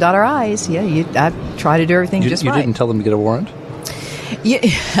T's and dot our I's. Yeah, I try to do everything just right. You didn't tell them to get a warrant? Yeah.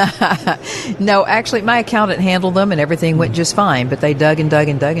 No, actually, my accountant handled them, and everything went just fine. But they dug and dug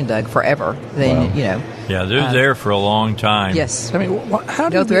and dug and dug forever. Then, Yeah, they're there for a long time. Yes. I mean, how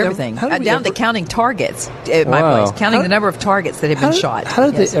do go through everything down to counting targets at my place, counting the number of targets that have been shot. How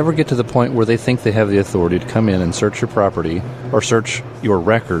did they ever get to the point where they think they have the authority to come in and search your property or search your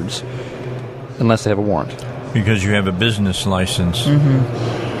records unless they have a warrant? Because you have a business license.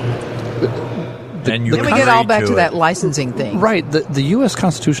 Mm-hmm. Then we get all back to that licensing thing. Right. The U.S.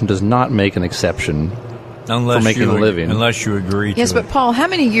 Constitution does not make an exception for making a living. Unless you agree to it. Yes, but Paul, how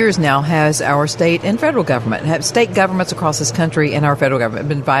many years now has our state and federal government, have state governments across this country and our federal government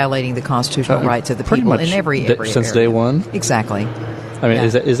been violating the constitutional rights of the people in every area? Since day one? Exactly. I mean,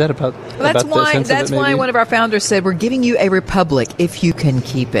 is that about? That's why one of our founders said, "We're giving you a republic if you can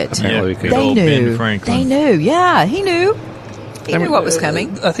keep it." Apparently, they knew. They knew. Yeah, he knew. He knew what was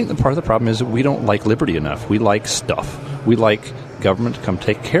coming. I think part of the problem is that we don't like liberty enough. We like stuff. We like government to come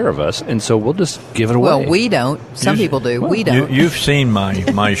take care of us, and so we'll just give it away. Well, we don't. Some people do. We don't. You've seen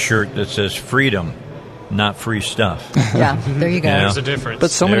my shirt that says freedom, not free stuff. Yeah, there you go. There's a difference.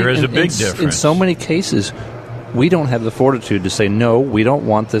 But there is a big difference. In so many cases, we don't have the fortitude to say, no, we don't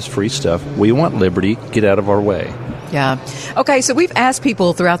want this free stuff. We want liberty. Get out of our way. Yeah. Okay, so we've asked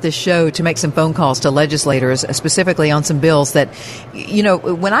people throughout this show to make some phone calls to legislators, specifically on some bills that,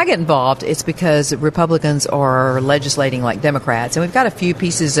 when I get involved, it's because Republicans are legislating like Democrats. And we've got a few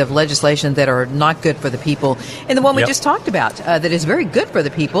pieces of legislation that are not good for the people. And the one we just talked about that is very good for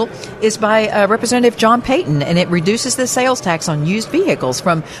the people is by Representative John Payton, and it reduces the sales tax on used vehicles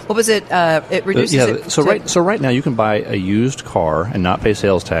from, what was it? It reduces it. So right now you can buy a used car and not pay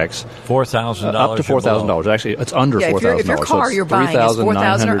sales tax. $4,000. Up to $4,000. Actually, it's under $4,000. If your car you're buying is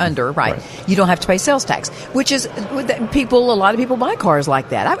 $4,000 or under, right, you don't have to pay sales tax, which is a lot of people buy cars like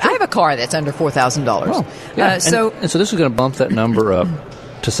that. I have a car that's under $4,000. Well, yeah. So this is going to bump that number up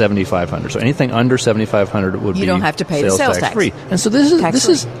to $7,500. So anything under $7,500 would be you don't have to pay the sales tax free. And so this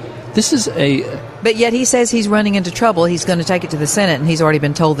is This is But yet he says he's running into trouble. He's going to take it to the Senate, and he's already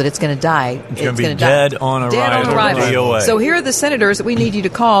been told that it's going to die. It's going to be dead on arrival. DOA. So here are the senators that we need you to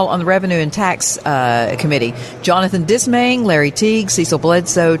call on the Revenue and Tax Committee: Jonathan Dismaying, Larry Teague, Cecil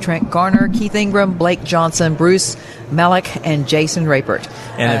Bledsoe, Trent Garner, Keith Ingram, Blake Johnson, Bruce Malek, and Jason Rapert.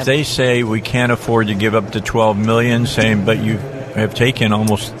 And if they say we can't afford to give up to $12 million, saying, but you have taken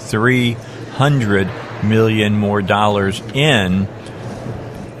almost $300 million more dollars in,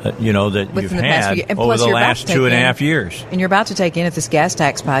 that you've had over the last 2.5 years. And you're about to take in, if this gas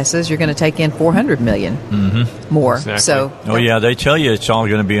tax passes, you're going to take in $400 million more. Exactly. So, they tell you it's all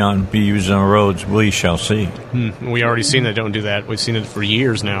going to be used on roads. We shall see. We already seen they don't do that. We've seen it for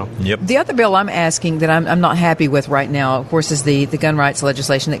years now. Yep. The other bill I'm asking that I'm not happy with right now, of course, is the gun rights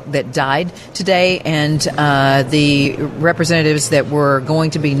legislation that died today, and the representatives that were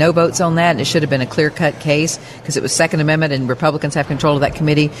going to be no votes on that. It should have been a clear-cut case because it was Second Amendment, and Republicans have control of that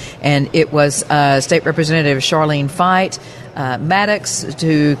committee. And it was State Representative Charlene Fite, Maddox,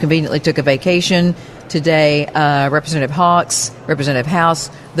 who conveniently took a vacation today, Representative Hawks, Representative House.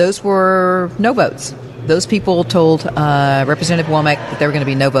 Those were no votes. Those people told Representative Womack that there were going to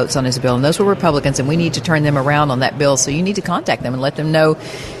be no votes on his bill, and those were Republicans, and we need to turn them around on that bill. So you need to contact them and let them know,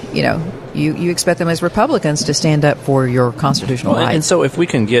 you expect them as Republicans to stand up for your constitutional rights. And so if we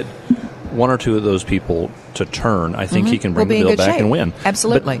can get one or two of those people to turn, I think he can bring the bill back and win.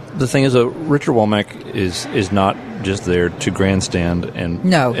 Absolutely. But the thing is, Richard Womack is not just there to grandstand and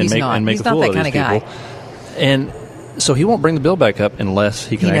he's make he's a fool not that of these kind of people. guy. And so he won't bring the bill back up unless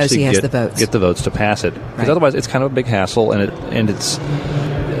he can actually get the votes to pass it. Because otherwise, it's kind of a big hassle, and it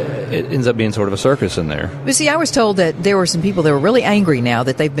ends up being sort of a circus in there. But see, I was told that there were some people that were really angry now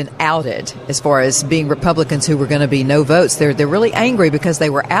that they've been outed as far as being Republicans who were going to be no votes. They're really angry because they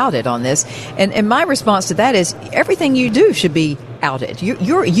were outed on this. And my response to that is everything you do should be outed.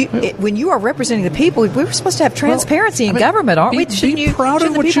 When you are representing the people, we're supposed to have transparency in government, aren't we? Be proud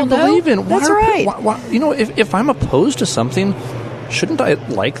of what you believe in. That's right. If I'm opposed to something, shouldn't I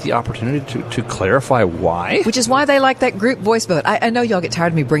like the opportunity to clarify why? Which is why they like that group voice vote. I know y'all get tired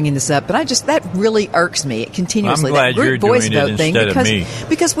of me bringing this up, but that really irks me continuously. I'm glad that group you're voice doing vote it thing instead of me.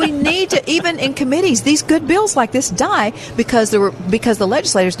 Because we need to, even in committees, these good bills like this die because the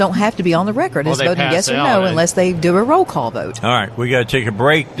legislators don't have to be on the record as voting yes or no unless they do a roll call vote. All right, we got to take a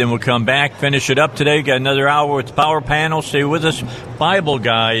break, then we'll come back, finish it up today. Got another hour with the Power Panel. Stay with us, Bible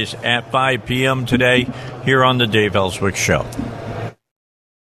Guys, at 5 p.m. today here on the Dave Elswick Show.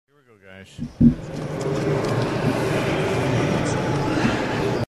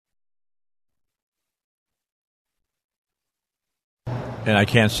 And I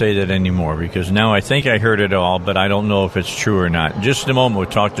can't say that anymore because now I think I heard it all, but I don't know if it's true or not. In just a moment, we'll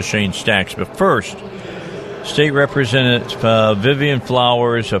talk to Shane Stacks. But first, State Representative Vivian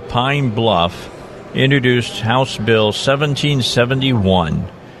Flowers of Pine Bluff introduced House Bill 1771,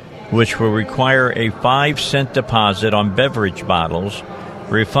 which will require a 5-cent deposit on beverage bottles,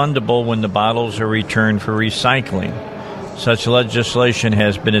 refundable when the bottles are returned for recycling. Such legislation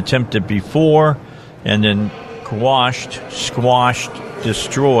has been attempted before and then squashed,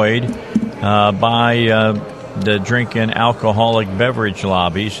 destroyed by the drink and alcoholic beverage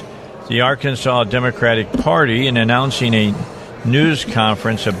lobbies. The Arkansas Democratic Party, in announcing a news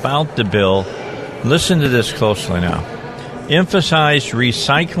conference about the bill, listen to this closely now, emphasized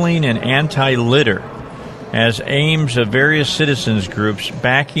recycling and anti-litter as aims of various citizens groups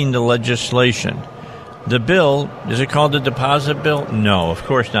backing the legislation. The bill, is it called the deposit bill? No, of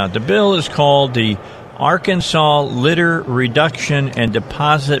course not. The bill is called the Arkansas Litter Reduction and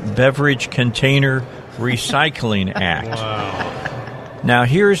Deposit Beverage Container Recycling Act. Wow. Now,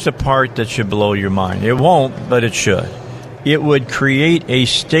 here's the part that should blow your mind. It won't, but it should. It would create a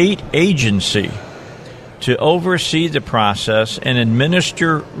state agency to oversee the process and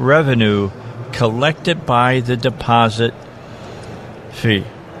administer revenue collected by the deposit fee.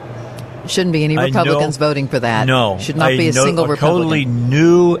 Shouldn't be any Republicans voting for that. No. Should not be a single Republican. Totally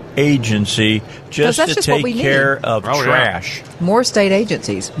new agency just to take care of trash. More state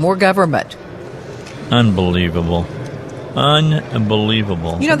agencies, more government. Unbelievable.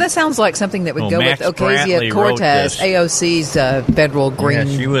 Unbelievable. You know, that sounds like something that would go Max with Ocasio-Cortez, AOC's federal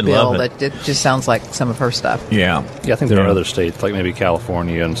green bill. That it just sounds like some of her stuff. Yeah. I think there are other states, like maybe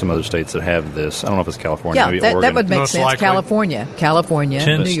California and some other states that have this. I don't know if it's California, maybe Oregon. That would make sense. Likely. California,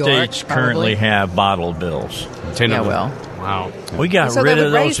 10 New York, states currently have bottle bills. 10 yeah, of them. well. Wow. We got so rid they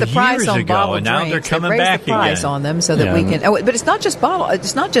of would raise those the price years on ago, bottled and now drinks. they're coming They raise back the price again. on them so that we can. Oh, but it's not just bottle.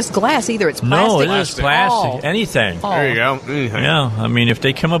 It's not just glass either. It's plastic. No, it is plastic. All. Anything. There you go. Mm-hmm. Yeah, I mean, if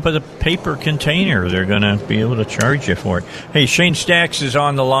they come up with a paper container, they're going to be able to charge you for it. Hey, Shane Stacks is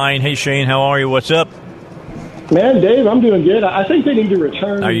on the line. Hey, Shane, how are you? What's up? Man, Dave, I'm doing good. I think they need to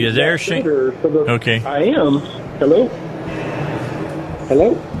return. Are you there, Shane? Okay. I am. Hello?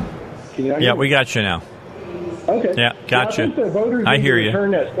 Hello? Can you hear Yeah, me? we got you now. Okay. Yeah, gotcha. I think the voters I need hear to you.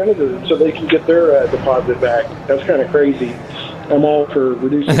 return that senator so they can get their deposit back. That's kind of crazy. I'm all for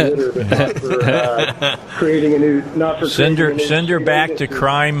reducing litter, but not for creating a new. Not for Send creating a her new back to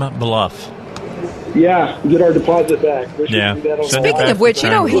Crime Bluff. Yeah, get our deposit back. We should Yeah. do that on Send it Speaking back of which, to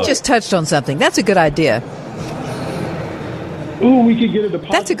you know, Crime he Bluff. just touched on something. That's a good idea. Ooh, we could get a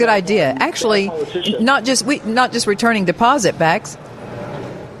deposit. That's a good back idea. on Actually, politicians. not just returning deposit backs,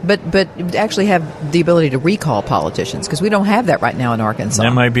 but actually have the ability to recall politicians because we don't have that right now in Arkansas.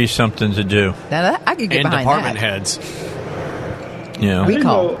 That might be something to do. Now, I could get And behind department that. heads. Yeah. I didn't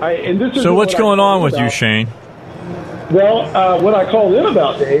recall. know- and this isn't So what's what I going called on with you, about. Shane? Well, what I called in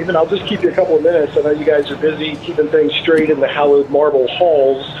about, Dave, and I'll just keep you a couple of minutes. I know you guys are busy keeping things straight in the hallowed marble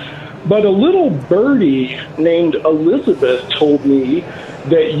halls. But a little birdie named Elizabeth told me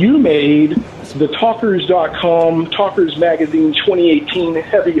that you made the Talkers.com Talkers Magazine 2018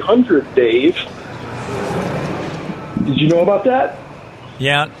 Heavy 100, Dave. Did you know about that?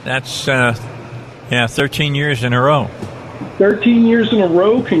 Yeah, that's 13 years in a row. 13 years in a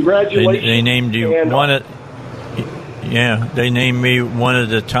row. Congratulations. They named you And, one of. Yeah, they named me one of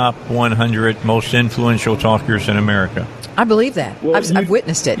the top 100 most influential talkers in America. I believe that. Well, I've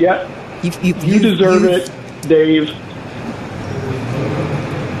witnessed it. Yeah. You deserve it, Dave.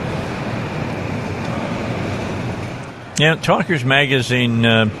 Yeah, Talkers Magazine,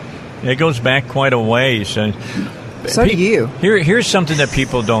 it goes back quite a ways. So do you. Here's something that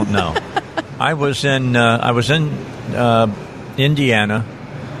people don't know. I was in Indiana,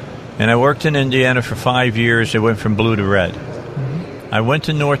 and I worked in Indiana for 5 years. It went from blue to red. I went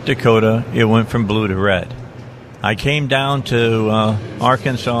to North Dakota. It went from blue to red. I came down to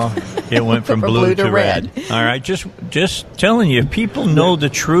Arkansas. It went from blue to red. All right, just telling you, if people know the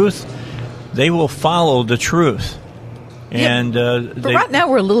truth, they will follow the truth. And but right now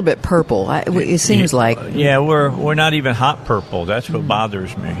we're a little bit purple. It seems like. Yeah, we're not even hot purple. That's what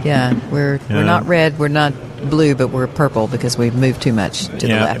bothers me. Yeah, we're not red, we're not blue, but we're purple because we've moved too much to the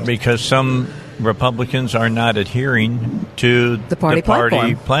left. Because some Republicans are not adhering to the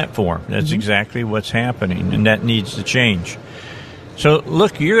party platform. That's exactly what's happening, and that needs to change. So,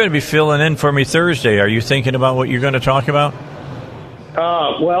 look, you're going to be filling in for me Thursday. Are you thinking about what you're going to talk about?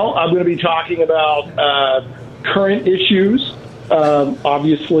 Well, I'm going to be talking about current issues,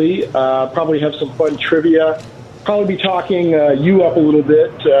 obviously. Probably have some fun trivia. Probably be talking you up a little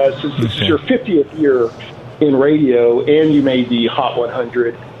bit since this is your 50th year in radio, and you made the Hot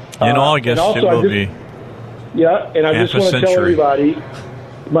 100. In August, it will be. Yeah, and I just want to tell everybody,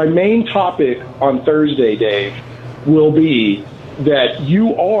 my main topic on Thursday, Dave, will be that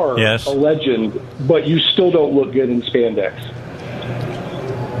you are a legend, but you still don't look good in spandex.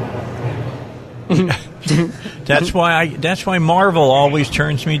 That's why Marvel always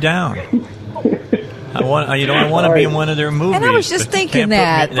turns me down. I want to be in one of their movies. And I was just thinking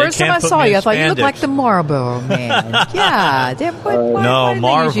that. First time I saw you, I thought you looked like the Marlboro Man. Yeah. Why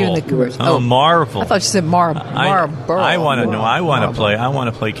Marvel. you in the commercial? Oh, Marvel. I thought you said Marlboro. I want to know. I want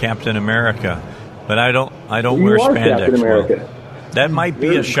to play Captain America, but I don't wear spandex. Captain America. That might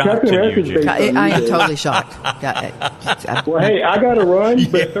be a shock to you, Jim. I am totally shocked. Well, hey, I got to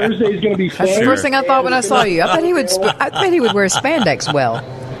run, but Thursday's going to be fun. That's the first thing I thought when I saw you. I bet he would wear spandex well.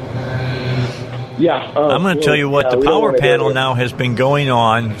 Yeah. I'm going to tell you what, the power panel now has been going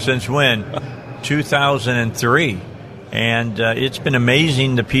on since when? 2003. And it's been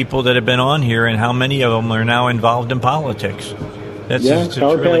amazing the people that have been on here and how many of them are now involved in politics. It's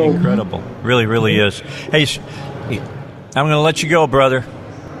really incredible. Really, really is. Hey, I'm going to let you go, brother.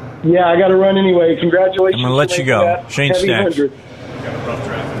 Yeah, I got to run anyway. Congratulations. I'm going to let you go. Shane Stacks.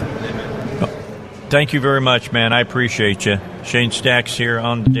 Thank you very much, man. I appreciate you. Shane Stacks here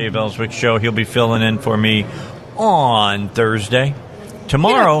on the Dave Elswick Show. He'll be filling in for me on Thursday.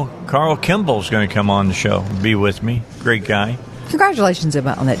 Tomorrow, Carl Kimball's going to come on the show, be with me. Great guy. Congratulations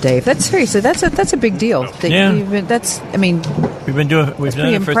on that, Dave. That's seriously, that's a big deal. We've done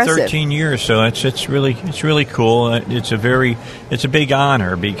it for 13 years, so it's really cool. It's a big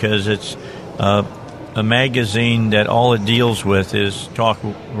honor because it's a magazine that all it deals with is talk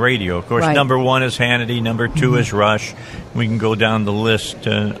radio. Of course, number one is Hannity, number two is Rush. We can go down the list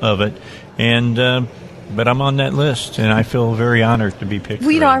of it, and but I'm on that list, and I feel very honored to be picked.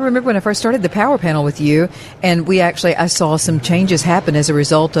 Well, I remember when I first started the Power Panel with you, and I saw some changes happen as a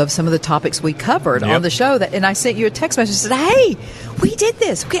result of some of the topics we covered on the show. And I sent you a text message and said, "Hey, we did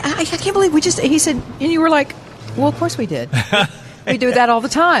this. I can't believe we just." He said, and you were like, "Well, of course we did." We do that all the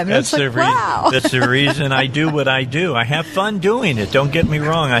time. And it's like, wow. That's the reason I do what I do. I have fun doing it. Don't get me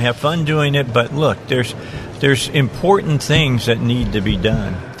wrong. I have fun doing it. But look, there's important things that need to be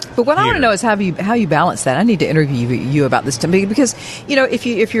done. But what I want to know is how you balance that. I need to interview you about this because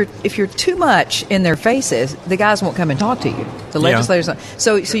if you're too much in their faces, the guys won't come and talk to you. The legislators.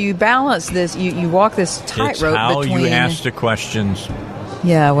 So you balance this. You walk this tightrope between. How you ask the questions.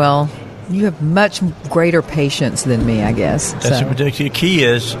 Yeah. Well. You have much greater patience than me, I guess. The key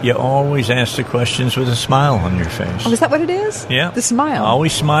is you always ask the questions with a smile on your face. Oh, is that what it is? Yeah. The smile.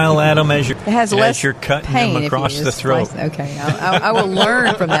 Always smile at them as you're cutting them across the throat. Okay. I will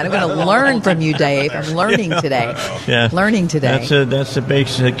learn from that. I'm going to learn from you, Dave. I'm learning today. Yeah. Learning today. That's the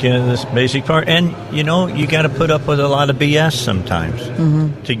basic part. And, you got to put up with a lot of BS sometimes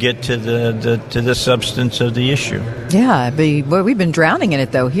to get to the substance of the issue. Yeah. We've been drowning in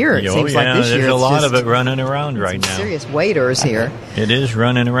it, though, here. It seems like this year. There's a lot of it running around right now. Serious waiters here. It is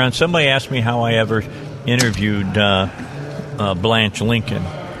running around. Somebody asked me how I ever interviewed Blanche Lincoln.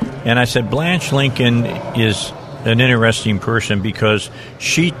 And I said, Blanche Lincoln is an interesting person because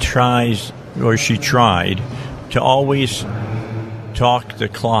she tried to always talk the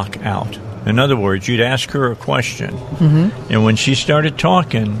clock out. In other words, you'd ask her a question, and when she started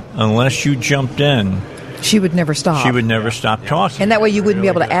talking, unless you jumped in, she would never stop. She would never stop talking. And that way you wouldn't be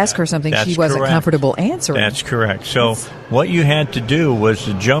able to ask her something she wasn't comfortable answering. That's correct. So what you had to do was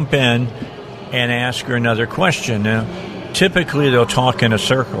to jump in and ask her another question. Now, typically they'll talk in a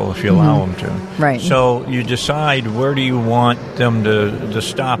circle if you allow them to. Right. So you decide where do you want them to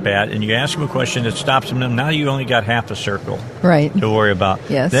stop at, and you ask them a question that stops them. Now you only got half a circle to worry about.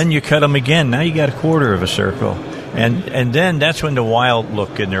 Yes. Then you cut them again. Now you got a quarter of a circle. And then that's when the wild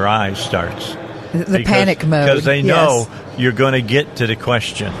look in their eyes starts. The panic mode. Because they know you're going to get to the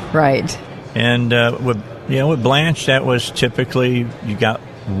question. Right. And with Blanche, that was typically you got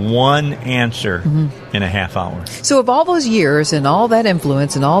one answer in a half hour. So of all those years and all that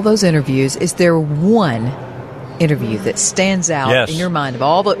influence and all those interviews, is there one interview that stands out in your mind?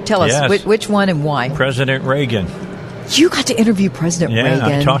 Tell us which one and why. President Reagan. You got to interview President Reagan.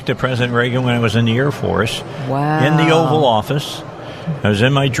 Yeah, I talked to President Reagan when I was in the Air Force. Wow. In the Oval Office. I was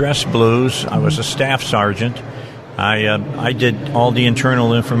in my dress blues. I was a staff sergeant. I did all the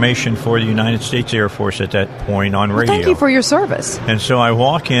internal information for the United States Air Force at that point on radio. Thank you for your service. And so I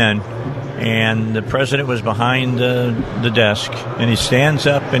walk in, and the president was behind the desk, and he stands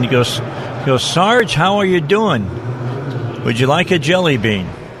up and he goes, Sarge, how are you doing? Would you like a jelly bean?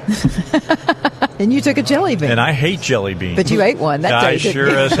 And you took a jelly bean. And I hate jelly beans. But you ate one. That I sure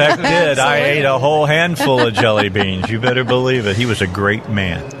as heck did. I ate a whole handful of jelly beans. You better believe it. He was a great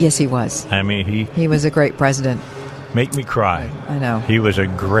man. Yes, he was. I mean, he was a great president. Make me cry. I know. He was a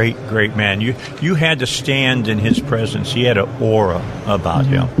great, great man. You had to stand in his presence. He had an aura about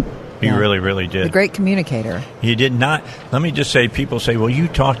him. He really, really did. A great communicator. He did not. Let me just say, people say, well, you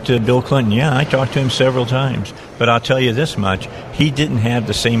talked to Bill Clinton. Yeah, I talked to him several times. But I'll tell you this much. He didn't have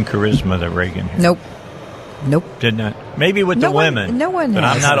the same charisma that Reagan had. Nope. Did not. Maybe with the women. No one But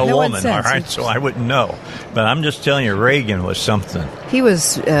has. I'm not a no woman, all right? So I wouldn't know. But I'm just telling you, Reagan was something. He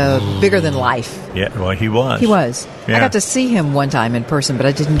was bigger than life. Yeah, well, he was. He was. Yeah. I got to see him one time in person, but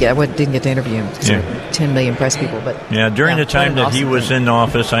I didn't get to interview him because there were 10 million press people. But during the time that he was in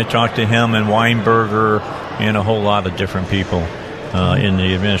office, I talked to him and Weinberger and a whole lot of different people in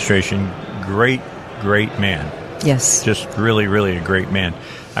the administration. Great, great man. Yes. Just really, really a great man.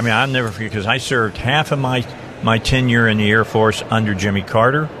 I mean, I'll never forget because I served half of my tenure in the Air Force under Jimmy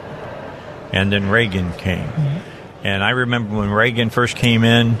Carter, and then Reagan came. And I remember when Reagan first came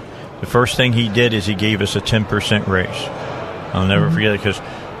in, the first thing he did is he gave us a 10% raise. I'll never forget it because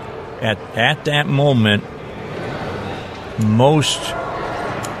at that moment, most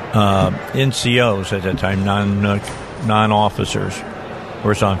NCOs at that time, non-officers,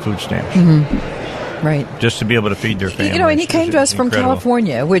 were on food stamps. Right. Just to be able to feed their families. And he came to us from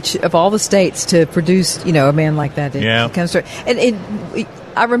California, which of all the states to produce, a man like that. It comes to. And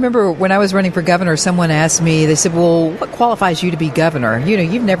I remember when I was running for governor, someone asked me, they said, well, what qualifies you to be governor?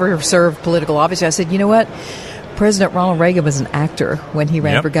 You've never served political office. I said, you know what? President Ronald Reagan was an actor when he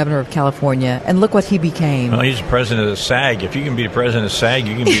ran for governor of California, and look what he became. Well, he's the president of the SAG. If you can be the president of SAG,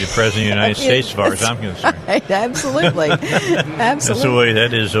 you can be the president of the United States, as far as I'm concerned. Right, absolutely. That's the way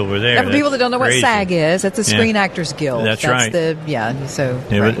that is over there. And for people that don't know crazy. what SAG is, that's the Screen Actors Guild. That's right. So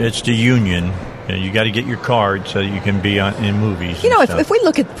it's the union. You got to get your card so that you can be in movies. If we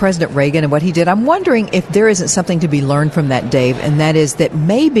look at President Reagan and what he did, I'm wondering if there isn't something to be learned from that, Dave, and that is that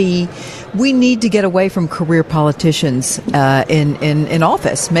maybe we need to get away from career politicians in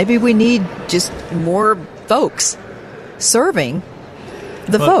office. Maybe we need just more folks serving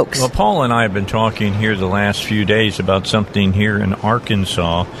the folks. Well, Paul and I have been talking here the last few days about something here in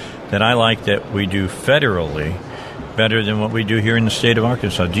Arkansas that I like that we do federally better than what we do here in the state of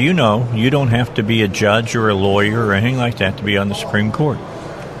Arkansas. Do you know you don't have to be a judge or a lawyer or anything like that to be on the Supreme Court?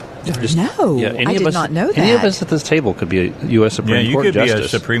 I did not know that. Any of us at this table could be a U.S. Supreme Court justice. Yeah, you could be a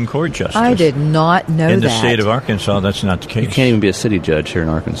Supreme Court justice. I did not know that. In the state of Arkansas, that's not the case. You can't even be a city judge here in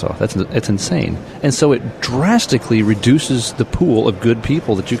Arkansas. It's insane. And so it drastically reduces the pool of good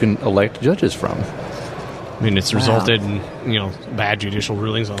people that you can elect judges from. I mean, it's resulted in bad judicial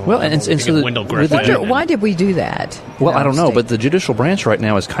rulings on a lot of and so why did we do that? Well, I don't know, but the judicial branch right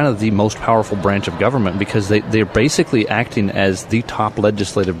now is kind of the most powerful branch of government because they're basically acting as the top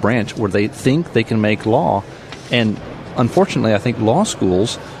legislative branch where they think they can make law. And unfortunately, I think law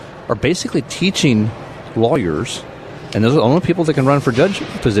schools are basically teaching lawyers, and those are the only people that can run for judge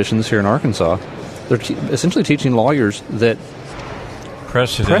positions here in Arkansas. They're essentially teaching lawyers that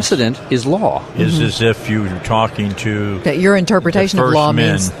precedent is law. Is as if you were talking to that your interpretation of law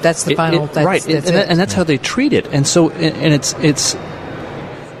means that's the final. Right, and that's how they treat it. And so, and it's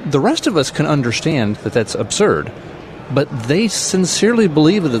the rest of us can understand that that's absurd, but they sincerely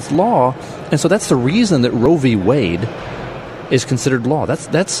believe that it's law, and so that's the reason that Roe v. Wade is considered law. That's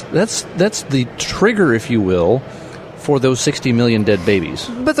the trigger, if you will, for those 60 million dead babies.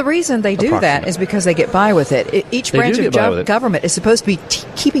 But the reason they do that is because they get by with it. Each branch of government is supposed to be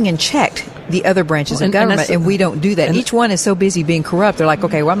keeping in check the other branches of government, and we don't do that. Each one is so busy being corrupt, they're like,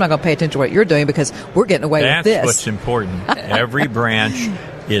 okay, well, I'm not going to pay attention to what you're doing because we're getting away with this. That's what's important. Every branch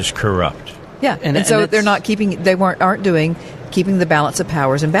is corrupt. Yeah, and so they're not keeping the balance of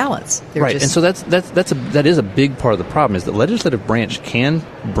powers in balance. Right, and so that is a big part of the problem is the legislative branch can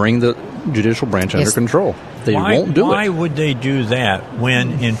bring the judicial branch under control. They won't do it. Why would they do that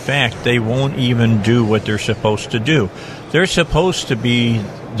when, in fact, they won't even do what they're supposed to do? They're supposed to be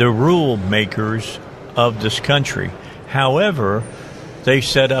the rule makers of this country. However, they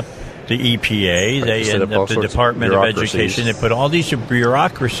set up the EPA, they end up the Department of Education, they put all these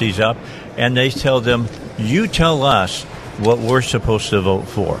bureaucracies up, and they tell them, you tell us what we're supposed to vote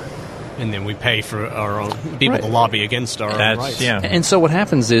for. And then we pay for our own people to lobby against our own rights. Yeah. And so what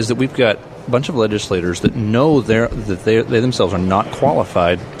happens is that we've got a bunch of legislators that know they themselves are not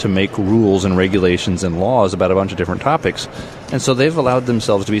qualified to make rules and regulations and laws about a bunch of different topics. And so they've allowed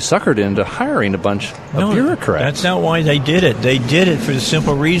themselves to be suckered into hiring a bunch of bureaucrats. That's not why they did it. They did it for the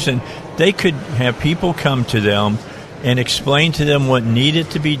simple reason they could have people come to them and explain to them what needed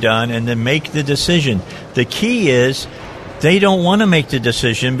to be done and then make the decision. The key is they don't want to make the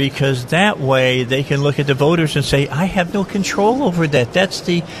decision because that way they can look at the voters and say, I have no control over that. That's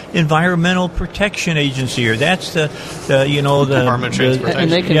the Environmental Protection Agency, or that's the Department of Transportation.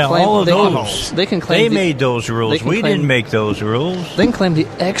 And they can claim all of those. They can claim they made those rules. We didn't make those rules. They can claim the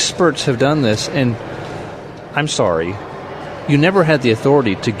experts have done this, and I'm sorry, you never had the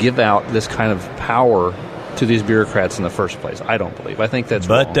authority to give out this kind of power to these bureaucrats in the first place. I don't believe. I think that's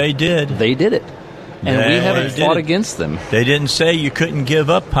wrong. But they did. They did it. And we haven't fought against them. They didn't say you couldn't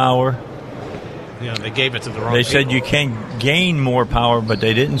give up power. Yeah, they gave it to the wrong They people. said you can gain more power, but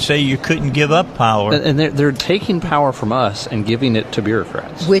they didn't say you couldn't give up power. And they're taking power from us and giving it to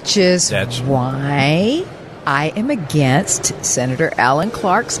bureaucrats. Which is why I am against Senator Alan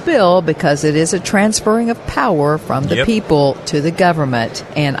Clark's bill, because it is a transferring of power from the people to the government.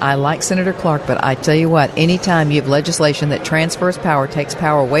 And I like Senator Clark, but I tell you what, anytime you have legislation that transfers power, takes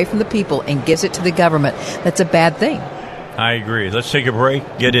power away from the people and gives it to the government, that's a bad thing. I agree. Let's take a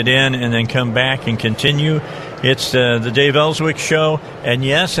break, get it in, and then come back and continue. It's the Dave Elswick Show. And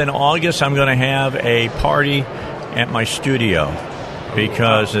yes, in August, I'm going to have a party at my studio,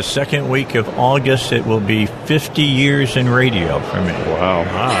 because the second week of August, it will be 50 years in radio for me. Wow.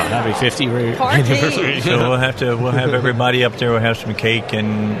 Happy 50 anniversary. So we'll have everybody up there. We'll have some cake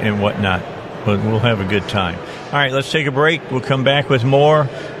and whatnot. But we'll have a good time. All right, let's take a break. We'll come back with more.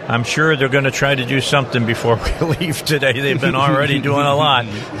 I'm sure they're going to try to do something before we leave today. They've been already doing a lot.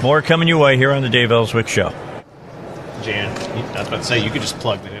 More coming your way here on the Dave Elswick Show. Jan, I was about to say, you could just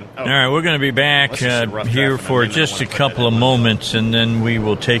plug that in. All right, we're going to be back here for just a couple of moments, and then we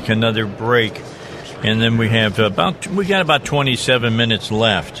will take another break. And then we got about 27 minutes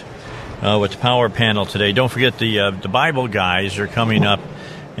left with the power panel today. Don't forget the Bible guys are coming up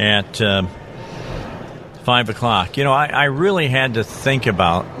at 5 o'clock. I really had to think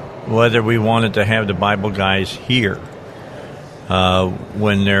about whether we wanted to have the Bible guys here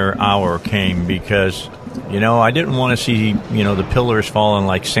when their hour came, because, I didn't want to see, the pillars falling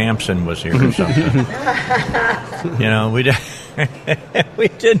like Samson was here or something. We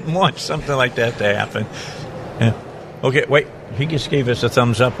didn't want something like that to happen. Yeah. Okay, wait. He just gave us a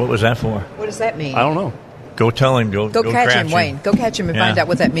thumbs up. What was that for? What does that mean? I don't know. Go tell him. Go catch him, Wayne. Go catch him and find out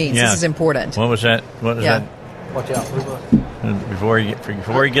what that means. Yeah. This is important. What was that? That? Watch out. Before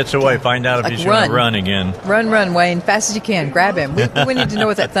he gets away, find out if he's going to run again. Run, Wayne, fast as you can. Grab him. We need to know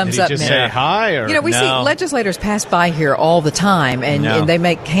what that thumbs up meant. Did he just say hi? Or? We see legislators pass by here all the time, and they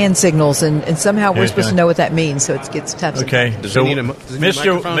make hand signals, and somehow we're supposed to know what that means, so it gets tough. Okay, so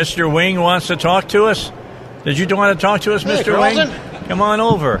Mr. Wing wants to talk to us? Did you want to talk to us, Mr. Wing? Come on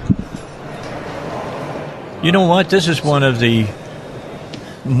over. You know what? This is one of the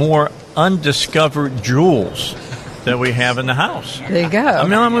more undiscovered jewels that we have in the house. There you go. I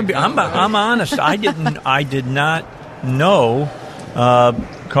mean, I'm honest. I did not know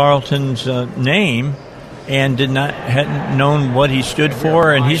Carlton's name, and hadn't known what he stood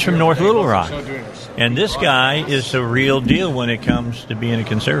for. And he's from North Little Rock. And this guy is the real deal when it comes to being a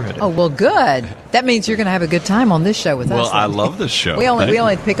conservative. Oh, well, good. That means you're going to have a good time on this show with us. Well, I love this show. We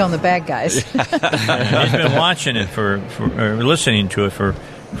only pick on the bad guys. He's been watching it or listening to it for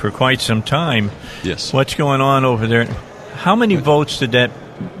quite some time. Yes. What's going on over there? How many votes did that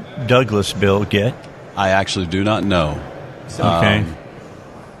Douglas bill get? I actually do not know. Okay.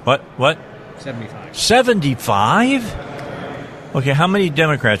 What? 75. 75? Okay, how many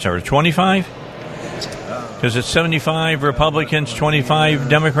Democrats are there? 25? Because it's 75 Republicans, 25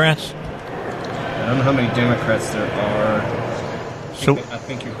 Democrats? I don't know how many Democrats there are. I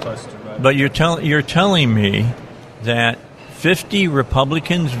think you're close to right. But you're telling me that 50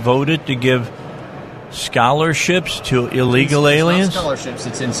 Republicans voted to give scholarships to illegal aliens? It's not scholarships,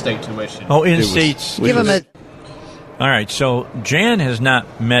 it's in-state tuition. Oh, in-states. Give them a... All right, so Jan has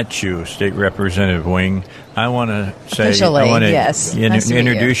not met you, State Representative Wing. I want to say, officially, I want to yes. Nice to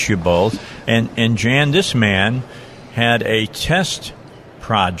introduce you both. And Jan, this man had a test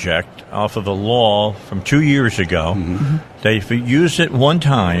project off of a law from 2 years ago. Mm-hmm. They used it one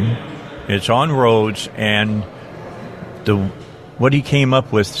time. It's on roads, and what he came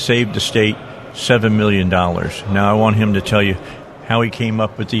up with saved the state $7 million. Now I want him to tell you how he came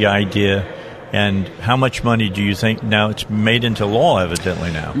up with the idea. And how much money do you think now it's made into law,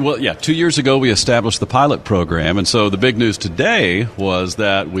 evidently now? Well, yeah, 2 years ago we established the pilot program, and so the big news today was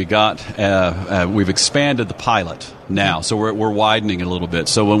that we've expanded the pilot now, so we're widening it a little bit.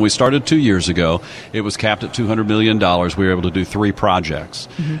 So when we started 2 years ago, it was capped at $200 million. We were able to do 3 projects.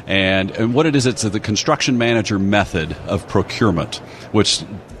 Mm-hmm. And what it is, it's the construction manager method of procurement, which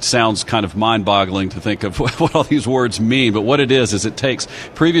sounds kind of mind-boggling to think of what all these words mean, but what it is it takes,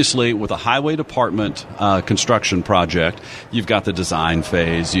 previously with a highway department construction project, you've got the design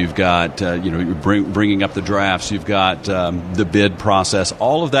phase, you've got you're bringing up the drafts, you've got the bid process.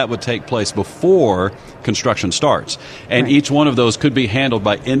 All of that would take place before construction starts, and each one of those could be handled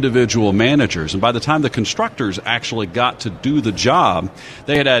by individual managers, and by the time the constructors actually got to do the job,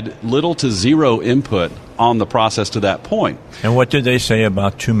 they had little to zero input on the process to that point. And what did they say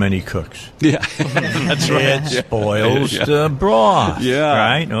about too many cooks? Yeah, that's right. It spoils the broth. Yeah.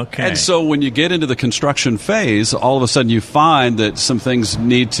 Right? Okay. And so when you get into the construction phase, all of a sudden you find that some things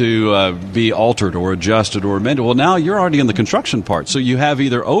need to be altered or adjusted or amended. Well, now you're already in the construction part. So you have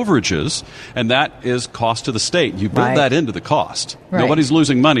either overages, and that is cost to the state. You build that into the cost. Right. Nobody's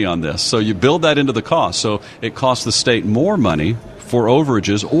losing money on this. So you build that into the cost. So it costs the state more money for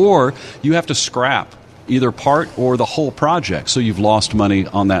overages, or you have to scrap either part or the whole project, so you've lost money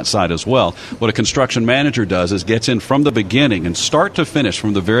on that side as well. What a construction manager does is gets in from the beginning and start to finish,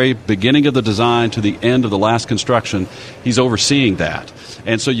 from the very beginning of the design to the end of the last construction. He's overseeing that.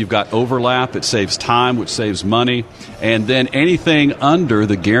 And so you've got overlap. It saves time, which saves money. And then anything under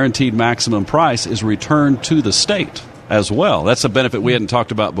the guaranteed maximum price is returned to the state as well. That's a benefit we hadn't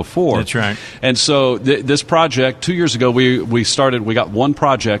talked about before. That's right. And so this project, 2 years ago, we got one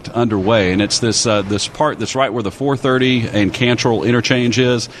project underway, and it's this part that's right where the 430 and Cantrell interchange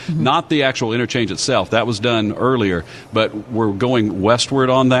is. Mm-hmm. Not the actual interchange itself. That was done earlier, but we're going westward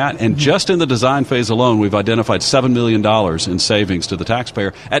on that. And just in the design phase alone, we've identified $7 million in savings to the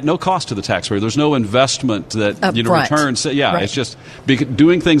taxpayer at no cost to the taxpayer. There's no investment that returns. Yeah, right. It's just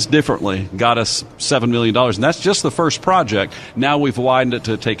doing things differently got us $7 million, and that's just the first project. Now we've widened it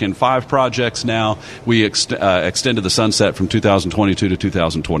to take in 5 projects now. We extended the sunset from 2022 to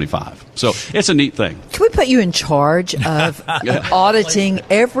 2025. So it's a neat thing. Can we put you in charge of auditing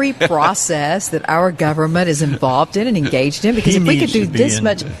every process that our government is involved in and engaged in? Because if we could do this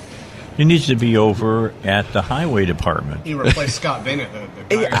much... He needs to be over at the highway department. He replaced Scott Bennett.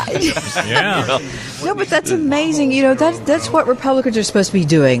 Yeah. No, but that's amazing. You know, that's what Republicans are supposed to be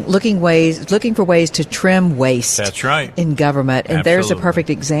doing, looking for ways to trim waste. That's right. In government, and there's a Absolutely. perfect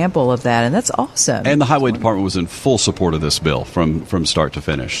example of that, and that's awesome. And the Highway Department was in full support of this bill from start to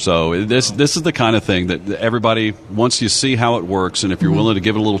finish. So this is the kind of thing that everybody, once you see how it works, and if you're willing to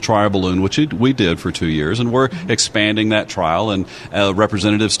give it a little trial balloon, which we did for 2 years, and we're expanding that trial. And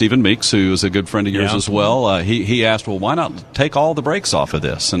Representative Stephen Meeks, who is a good friend of yours as well, he asked, well, why not take all the brakes off of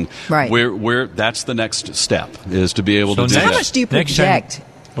this? And that's the next step, is to be able to do that. How much do you project?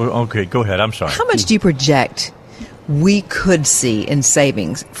 Okay, go ahead. I'm sorry. How much do you project we could see in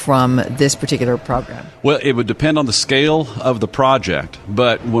savings from this particular program? Well, it would depend on the scale of the project.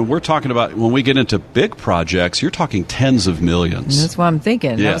 But when we get into big projects, you're talking tens of millions. That's what I'm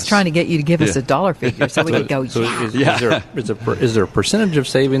thinking. Yes. I was trying to get you to give us a dollar figure so we could go, Is there a percentage of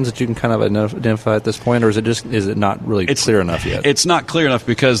savings that you can kind of identify at this point, or is it not really clear enough yet? It's not clear enough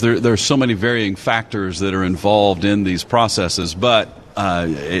because there are so many varying factors that are involved in these processes. But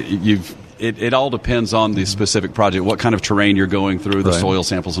it all depends on the specific project, what kind of terrain you're going through, the soil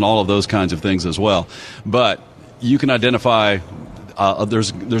samples, and all of those kinds of things as well. But you can identify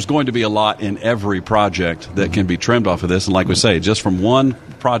there's going to be a lot in every project that can be trimmed off of this. And like we say, just from one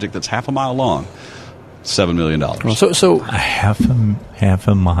project that's half a mile long, $7 million. So half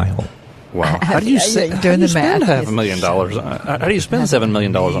a mile. Wow! How do you spend $500,000? How do you spend $7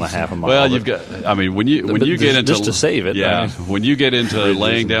 million on a half a mile? Well, you've got. I mean, when you get into just to save it, when you get into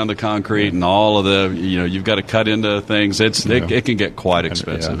laying down the concrete and all of the, you've got to cut into things. It can get quite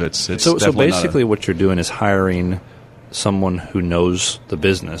expensive. It's so basically what you're doing is hiring someone who knows the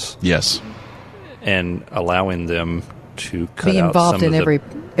business. Yes, and allowing them to cut be out involved some in of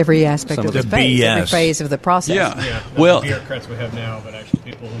every aspect of the phase, every phase of the process. Yeah. Well, the bureaucrats we have now, but actually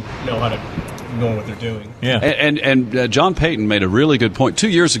people who know how to know what they're doing. Yeah. And John Payton made a really good point 2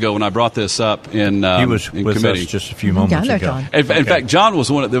 years ago when I brought this up in he was in with committee. us just a few moments ago. John. In fact, John was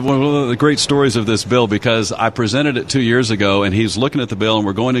one of the great stories of this bill, because I presented it 2 years ago, and he's looking at the bill, and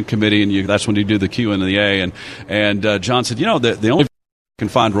we're going in committee, and that's when you do the Q and the A, and John said, the only can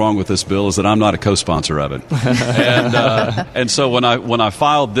find wrong with this bill is that I'm not a co-sponsor of it. And so when I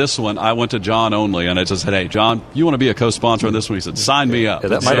filed this one, I went to John only, and I just said, hey, John, you want to be a co-sponsor on this one? He said, sign me up. Yeah,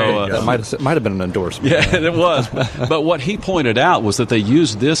 that might have been an endorsement. Yeah, it was. But what he pointed out was that they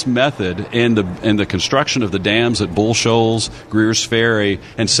used this method in the construction of the dams at Bull Shoals, Greer's Ferry,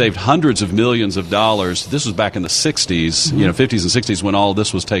 and saved hundreds of millions of dollars. This was back in the 60s, 50s and 60s, when all of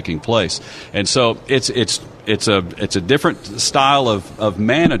this was taking place. And so it's a different style of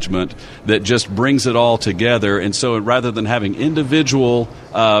management that just brings it all together. And so rather than having individual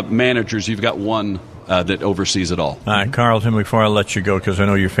managers, you've got one that oversees it all. All right, Carlton, before I let you go, because I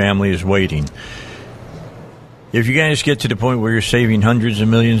know your family is waiting, if you guys get to the point where you're saving hundreds of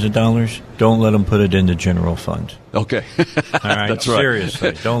millions of dollars, don't let them put it in the general fund. Okay. All right, that's right.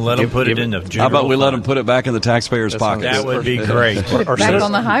 Seriously, don't let them put it in the general fund. How about we let them fund. put it back in the taxpayers' pockets? That would be great. Or back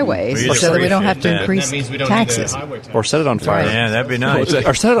on the highways so that we don't have to increase taxes. Or set it on fire. Yeah, that'd be nice.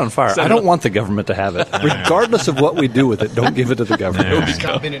 Or set it on fire. I don't want the government to have it. Regardless of what we do with it, don't give it to the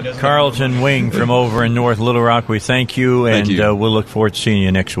government. Carlton Wing from over in North Little Rock, we thank you, and we'll look forward to seeing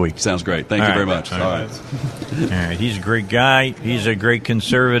you next week. Sounds great. Thank you very much. All right. All right. He's a great guy. He's a great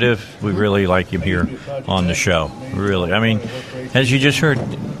conservative. We really like him here on the show. Really. I mean, as you just heard,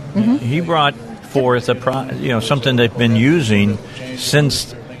 he brought forth something they've been using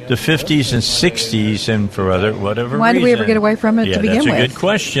since the 50s and 60s, and for whatever Why reason. did we ever get away from it to begin with? That's a good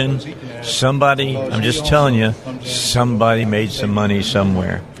question. I'm just telling you, somebody made some money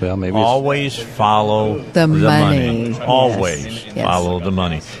somewhere. Well, maybe always follow the money. Always follow the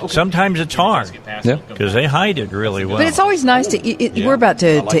money. Sometimes it's hard because they hide it really well. But it's always nice to. We're about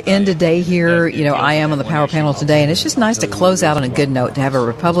to end a day here. I am on the power panel today, and it's just nice to close out on a good note. To have a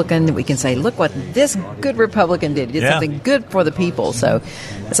Republican that we can say, "Look what this good Republican did. He did something good for the people." So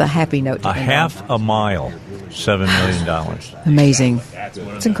it's a happy note. To half a mile. $7 million. Amazing.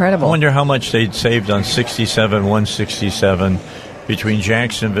 It's incredible. I wonder how much they'd saved on 167 between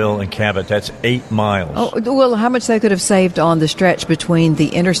Jacksonville and Cabot. That's 8 miles. Oh, well, how much they could have saved on the stretch between the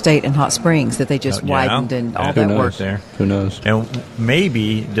interstate and Hot Springs that they just widened and all that work there. Who knows? And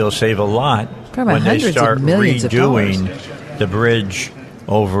maybe they'll save a lot Probably when they start redoing the bridge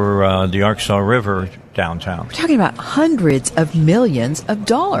over the Arkansas River downtown. We're talking about hundreds of millions of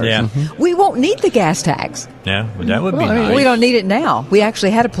dollars. Yeah. We won't need the gas tax. Yeah, well, that would be nice. We don't need it now. We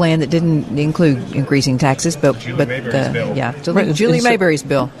actually had a plan that didn't include increasing taxes, but Julie Mayberry's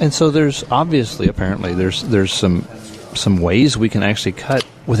bill. And so there's apparently there's some ways we can actually cut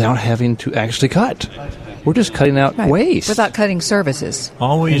without having to actually cut. We're just cutting out waste. Without cutting services.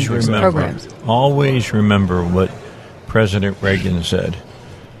 Always remember what President Reagan said.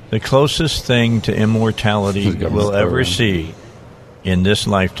 The closest thing to immortality we'll ever see in this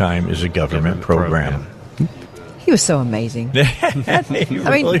lifetime is a government program. He was so amazing.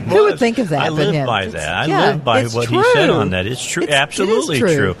 Who would think of that? I live by that. I live by what he said on that. It's true. Absolutely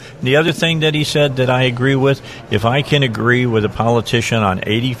true. The other thing that he said that I agree with, if I can agree with a politician on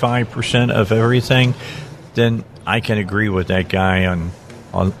 85% of everything, then I can agree with that guy on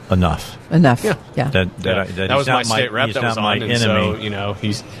enough. Enough. Yeah. That was my state rep that was on, and so,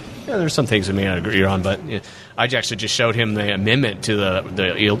 he's... Yeah, there's some things we may not agree on, but I actually just showed him the amendment to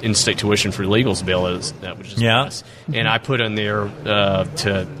the in-state tuition for illegals bill that was just passed. And I put in there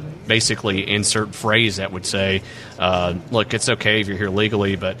to basically insert phrase that would say, look, it's okay if you're here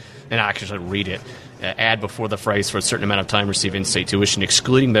legally, but then I actually read it. Add before the phrase, for a certain amount of time receive in-state tuition,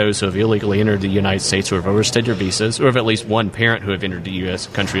 excluding those who have illegally entered the United States or have overstayed their visas, or have at least one parent who have entered the U.S.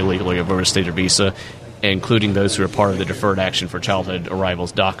 country illegally or have overstayed their visa, including those who are part of the Deferred Action for Childhood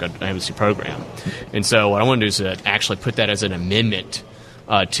Arrivals DACA amnesty program. And so what I want to do is actually put that as an amendment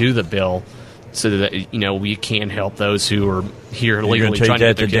to the bill so that, we can help those who are here legally. You're going to take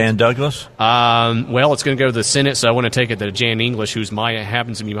that to Dan Douglas? Well, it's going to go to the Senate, so I want to take it to Jan English, who's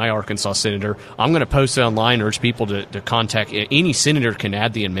happens to be my Arkansas senator. I'm going to post it online, urge people to contact. Any senator can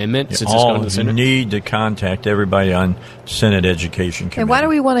add the amendment since it's going to the Senate. You need to contact everybody on Senate Education Committee. And why do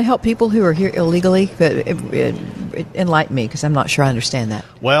we want to help people who are here illegally? Enlighten me, because I'm not sure I understand that.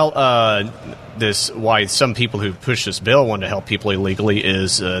 Well, why some people who push this bill want to help people illegally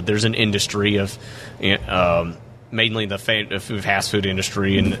is there's an industry of mainly the fast food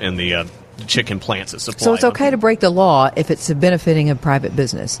industry and the chicken plants that supply. So it's okay to break the law if it's benefiting a private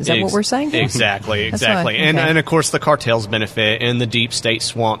business. Is that what we're saying? Exactly. And of course the cartels benefit, and the deep state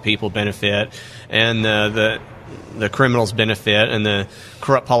swamp people benefit, and the criminals benefit, and the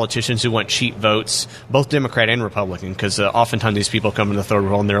corrupt politicians who want cheap votes, both Democrat and Republican, because oftentimes these people come in the third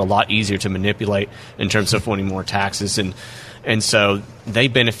world and they're a lot easier to manipulate in terms of wanting more taxes, and so they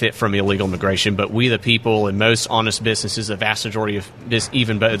benefit from illegal immigration. But we, the people, and most honest businesses, a vast majority of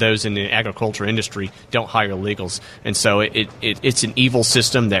even those in the agriculture industry, don't hire illegals. And so it's an evil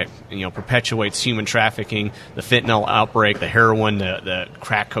system that perpetuates human trafficking, the fentanyl outbreak, the heroin, the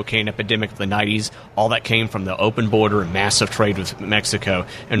crack cocaine epidemic of the 90s. All that came from the open border and massive trade with Mexico.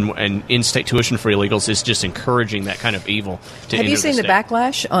 And in-state tuition for illegals is just encouraging that kind of evil to Have you seen the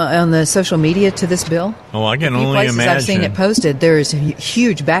backlash on the social media to this bill? Oh, I can only imagine. I've seen it posted. There is a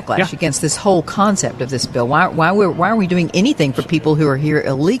huge backlash against this whole concept of this bill. Why are we doing anything for people who are here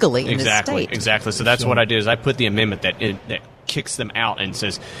illegally in this state? Exactly. So that's what I did is I put the amendment that kicks them out and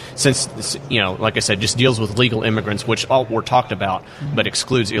says, since this, like I said, just deals with legal immigrants, which all were talked about, but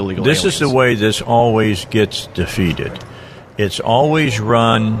excludes illegal aliens. This is the way this always gets defeated. It's always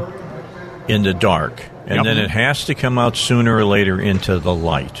run in the dark, and then it has to come out sooner or later into the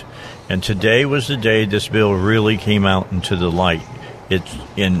light. And today was the day this bill really came out into the light. It's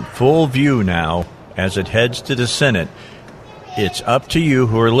in full view now as it heads to the Senate. It's up to you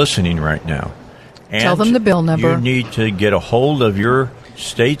who are listening right now. And tell them the bill number. You need to get a hold of your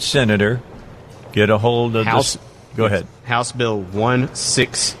state senator. Get a hold of House. Go ahead. House Bill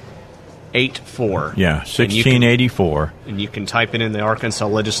 1684. Yeah, 1684. And you can type it in the Arkansas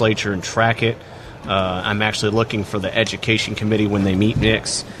legislature and track it. I'm actually looking for the Education Committee when they meet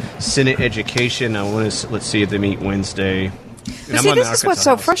next. Senate Education. Let's see if they meet Wednesday. See, this is what's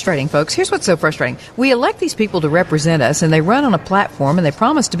so frustrating, folks. Here's what's so frustrating. We elect these people to represent us, and they run on a platform, and they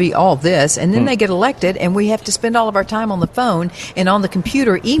promise to be all this, and then they get elected, and we have to spend all of our time on the phone and on the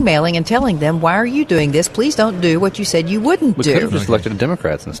computer emailing and telling them, why are you doing this? Please don't do what you said you wouldn't do. We could have just elected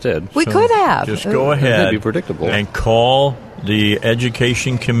Democrats instead. We could have. Just go ahead. That'd be predictable. And call the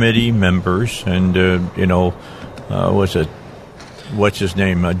Education Committee members, and, what's his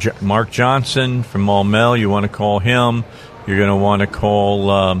name? Mark Johnson from Maumelle. You want to call him. You're going to want to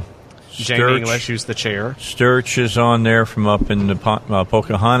call Jamie English, who's the chair. Sturch is on there from up in the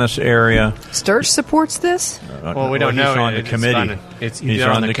Pocahontas area. Sturch supports this? Well, we don't know. He's on the committee. He's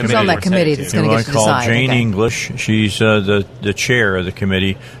on the committee. He's on that committee that's going to get to decide. You want to call Jane English. She's the chair of the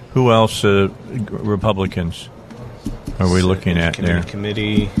committee. Who else? Republicans are we looking at there?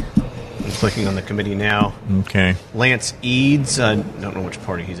 Committee. I'm clicking on the committee now. Okay. Lance Eads. I don't know which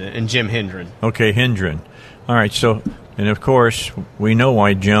party he's in. And Jim Hendren. Okay, Hendren. All right, so... And, of course, we know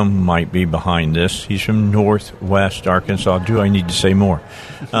why Jim might be behind this. He's from Northwest Arkansas. Do I need to say more?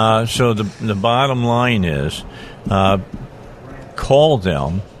 So the bottom line is call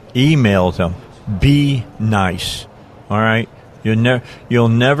them, email them, be nice, all right? You'll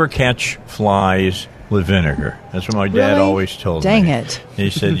never catch flies with vinegar. That's what my dad Really? always told Dang me. it. He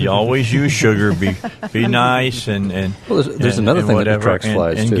said, you always use sugar. Be nice and Well, there's another thing that attracts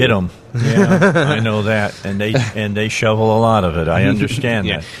flies, and too. get them. Yeah, I know that. And they shovel a lot of it. I understand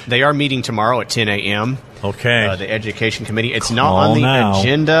that. They are meeting tomorrow at 10 a.m. Okay. The Education Committee. It's not on the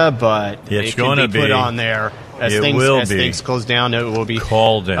agenda, but it's it going can to be put on there. As things close down, it will be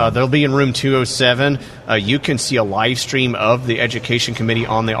called in. They'll be in room 207. You can see a live stream of the Education Committee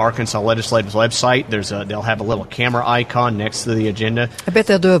on the Arkansas Legislative's website. They'll have a little camera icon next to the agenda. I bet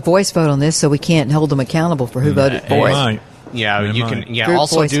they'll do a voice vote on this, so we can't hold them accountable for who voted for it. Right. Yeah, you can. Yeah, Group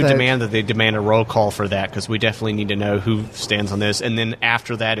also voice do vote. demand that they demand a roll call for that, because we definitely need to know who stands on this. And then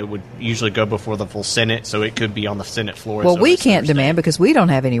after that, it would usually go before the full Senate, so it could be on the Senate floor. Well, so we it's can't Thursday. demand because we don't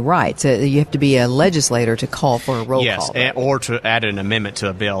have any rights. You have to be a legislator to call for a roll call. Yes, or to add an amendment to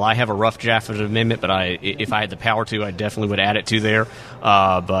a bill. I have a rough draft of an amendment, but if I had the power to, I definitely would add it to there.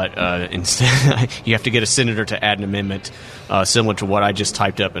 But instead, you have to get a senator to add an amendment similar to what I just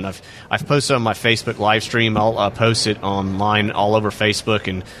typed up. And I've posted on my Facebook live stream. I'll post it online all over Facebook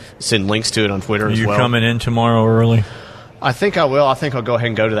and send links to it on Twitter as well. Are you coming in tomorrow early? I think I will. I think I'll go ahead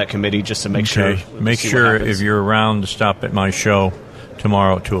and go to that committee just to make sure. Make see sure what happens. if you're around to stop at my show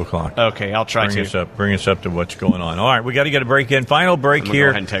tomorrow at 2 o'clock. Okay, I'll try Bring us up to what's going on. All right, we got to get a break in. Final break I'm gonna here go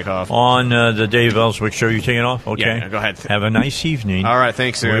ahead and take off. on the Dave Elswick Show. You taking off? Okay. Yeah, go ahead. Have a nice evening. All right,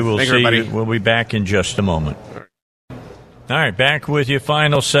 thanks, sir. We will Thank see everybody. you. We'll be back in just a moment. All right, back with your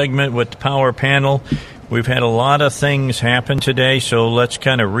final segment with the Power Panel. We've had a lot of things happen today, so let's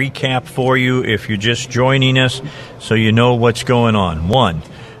kind of recap for you if you're just joining us so you know what's going on. One,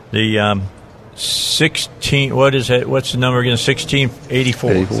 the 16, what is it? What's the number again?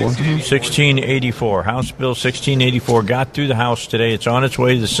 1684. 1684. House Bill 1684 got through the House today. It's on its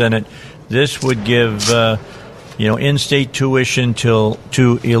way to the Senate. This would give, in-state tuition to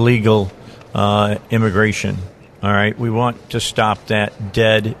illegal immigration. All right, we want to stop that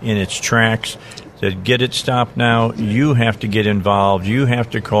dead in its tracks. To get it stopped now, you have to get involved. You have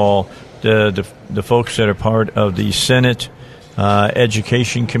to call the folks that are part of the Senate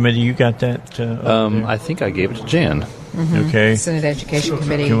Education Committee. You got that? I think I gave it to Jan. Mm-hmm. Okay. Senate Education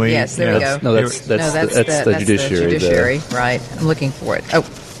Committee. Can we- Yes, there we go. No, that's the judiciary. Judiciary, right. I'm looking for it. Oh,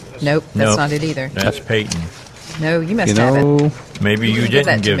 nope, that's not it either. That's Peyton. No, you must have it. Maybe you Give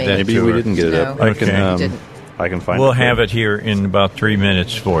that didn't to give me. that Maybe to we her. didn't get it up. No. I can, You didn't. I can find We'll it. have it here in about 3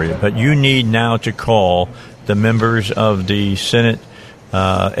 minutes for you. But you need now to call the members of the Senate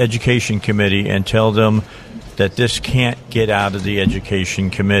Education Committee and tell them that this can't get out of the Education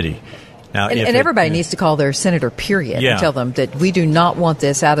Committee. Now, And everybody needs to call their senator, period, Yeah. and tell them that we do not want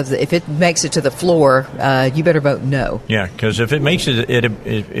this out of the. If it makes it to the floor, you better vote no. Yeah, because if it makes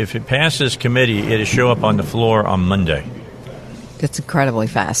if it passes committee, it'll show up on the floor on Monday. That's incredibly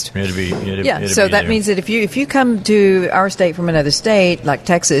fast. It'll be So that there. means that if you come to our state from another state, like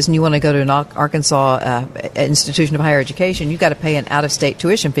Texas, and you want to go to an Arkansas institution of higher education, you've got to pay an out-of-state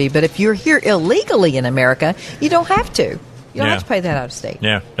tuition fee. But if you're here illegally in America, you don't have to. You don't have to pay that out-of-state.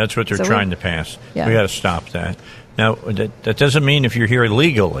 Yeah, that's what they're So trying to pass. Yeah. We got to stop that. Now, that doesn't mean if you're here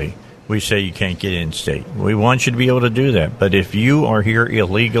illegally, we say you can't get in state. We want you to be able to do that. But if you are here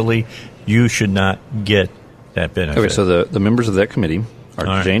illegally, you should not get that benefit. Okay, so the members of that committee are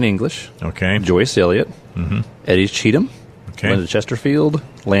All right. Jane English, Okay. Joyce Elliott, Eddie Cheatham, Okay. Linda Chesterfield,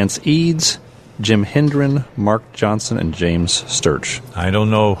 Lance Eads, Jim Hendren, Mark Johnson, and James Sturch. I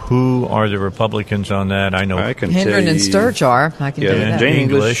don't know who are the Republicans on that. I know I can Hendren tell and you- Sturch are. I can Yeah, tell you and that. Jane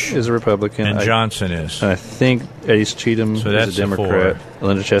English English is a Republican. and I- Johnson is. I think Eddie Cheatham So is that's a the Democrat.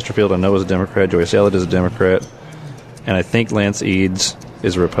 Linda Chesterfield, I know, is a Democrat. Joyce Elliott is a Democrat. And I think Lance Eads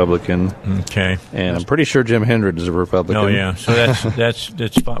is a Republican. Okay. And I'm pretty sure Jim Hendren is a Republican. Oh, yeah. So that's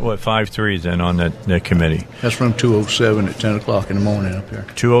 5-3 then on that committee. That's from 207 at 10 o'clock in the morning up here.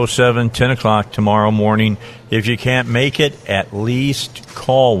 207, 10 o'clock tomorrow morning. If you can't make it, at least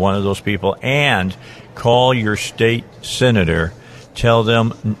call one of those people and call your state senator. Tell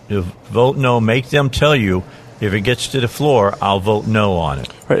them to vote no. Make them tell you if it gets to the floor, I'll vote no on it.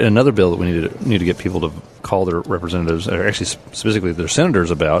 Right, and another bill that we need to get people to call their representatives, or actually specifically their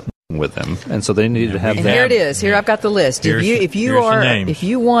senators, about with them, and so they need to have And that. here it is. Here I've got the list. Here's If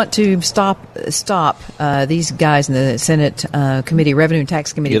you want to stop these guys in the Senate Committee, Revenue and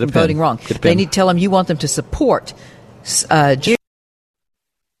Tax Committee, Get a from pen. voting wrong, Get a they pen. need to tell them you want them to support.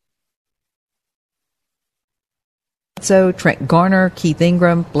 So Trent Garner, Keith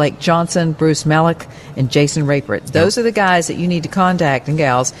Ingram, Blake Johnson, Bruce Malek, and Jason Rapert. Those are the guys that you need to contact, and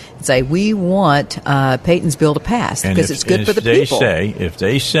gals, and say, we want Peyton's bill to pass And because if- it's good and for the if they people. If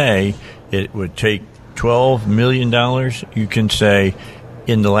they say it would take $12 million, you can say,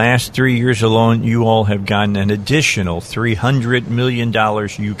 in the last 3 years alone, you all have gotten an additional $300 million.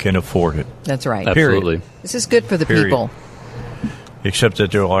 You can afford it. That's right. Absolutely. Period. This is good for the people. Except that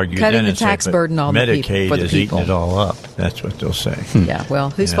they'll argue cutting then the and tax say, burden on Medicaid the people. For the is people. eating it all up. That's what they'll say. Yeah,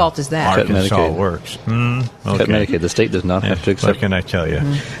 well, whose fault is that? Arkansas Medicaid. works. Cut Okay. Medicaid. The state does not have to accept. What can I tell you?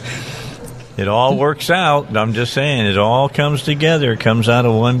 It all works out. I'm just saying, it all comes together. It comes out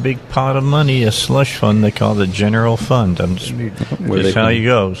of one big pot of money, a slush fund they call the general fund. That's how it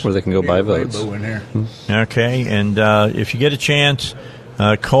goes. Where they can go buy votes. In here. Okay, and if you get a chance,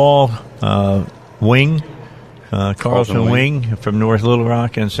 call Wing, Carlton Wing from North Little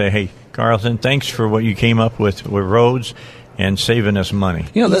Rock, and say, hey, Carlton, thanks for what you came up with roads and saving us money.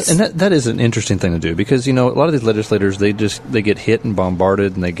 You know, that is an interesting thing to do because, you know, a lot of these legislators, they get hit and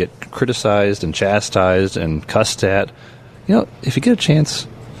bombarded and they get criticized and chastised and cussed at. You know, if you get a chance,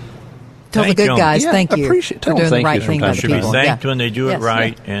 tell the good guys, Yeah, thank you tell for them doing the thank right you thing from by time the to Should be people. thanked when they do it Yes,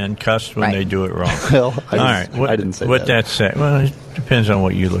 right and cussed when Right. they do it wrong. Well, all right. I didn't say what that. Said. Well, it depends on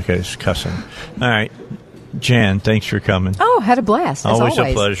what you look at as cussing. All right. Jan, thanks for coming. Oh, had a blast. As Always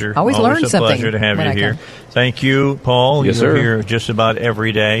a pleasure. Always learn a something. pleasure to have when you I here. come. Thank you, Paul. Yes, You're sir. here just about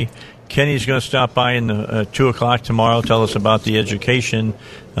every day. Kenny's going to stop by in the 2 o'clock tomorrow, tell us about the education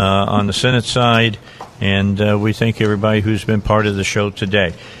on the Senate side, and we thank everybody who's been part of the show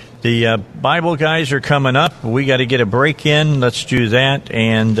today. The Bible guys are coming up. We got to get a break in. Let's do that,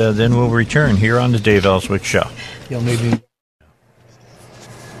 and then we'll return here on the Dave Elswick Show. Y'all need me.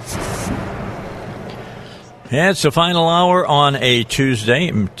 Yeah, it's the final hour on a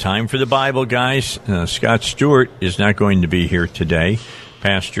Tuesday. Time for the Bible guys. Scott Stewart is not going to be here today,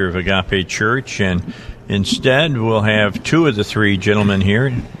 pastor of Agape Church, and instead we'll have two of the three gentlemen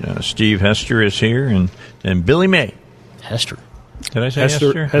here. Steve Hester is here, and Billy May. Hester. Did I say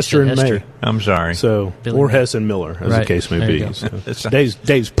Hester? Hester and Hester. May. I'm sorry. So, Billy or May. Hess and Miller, as the case may There be. you go. So,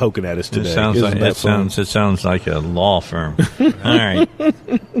 Dave's poking at us It today. sounds Isn't like that fun? it sounds like a law firm. All right.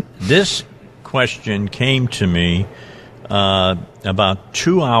 This question came to me about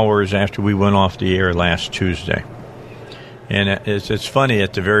 2 hours after we went off the air last Tuesday, and it's funny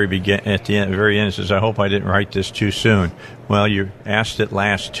at the very very end. It says, "I hope I didn't write this too soon." Well, you asked it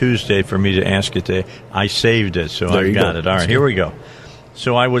last Tuesday for me to ask it today. I saved it, so I got it. All right, here we go.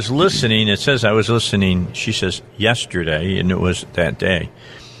 So I was listening. It says I was listening. She says yesterday, and it was that day,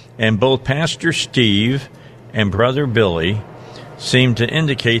 and both Pastor Steve and Brother Billy seemed to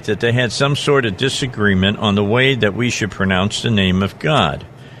indicate that they had some sort of disagreement on the way that we should pronounce the name of God.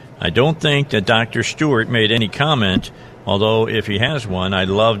 I don't think that Dr. Stewart made any comment, although if he has one, I'd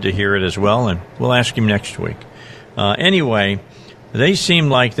love to hear it as well, and we'll ask him next week. Anyway, they seemed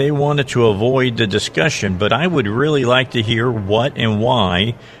like they wanted to avoid the discussion, but I would really like to hear what and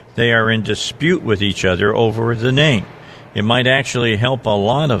why they are in dispute with each other over the name. It might actually help a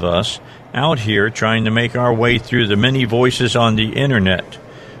lot of us out here trying to make our way through the many voices on the internet.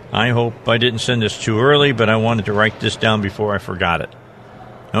 I hope I didn't send this too early, but I wanted to write this down before I forgot it.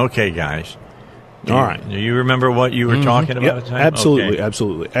 Okay, guys. All right. Do you remember what you were talking about at the time? Absolutely, Okay.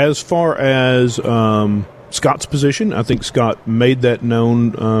 absolutely. As far as Scott's position, I think Scott made that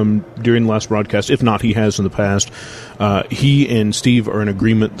known during the last broadcast. If not, he has in the past. He and Steve are in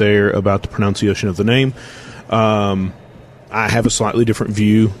agreement there about the pronunciation of the name. I have a slightly different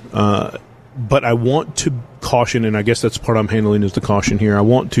view, but I want to caution, and I guess that's the part I'm handling is the caution here. I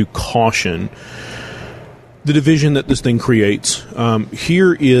want to caution the division that this thing creates.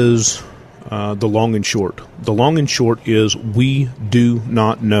 Here is the long and short. The long and short is we do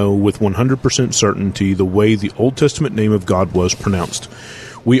not know with 100% certainty the way the Old Testament name of God was pronounced.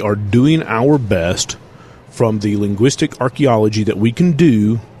 We are doing our best from the linguistic archaeology that we can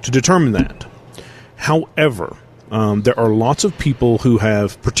do to determine that. However, there are lots of people who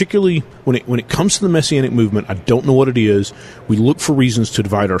have, particularly when it comes to the Messianic movement, I don't know what it is, we look for reasons to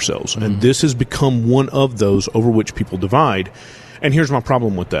divide ourselves. Mm-hmm. And this has become one of those over which people divide. And here's my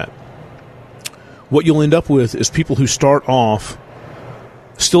problem with that. What you'll end up with is people who start off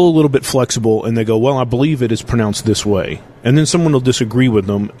still a little bit flexible, and they go, well, I believe it is pronounced this way. And then someone will disagree with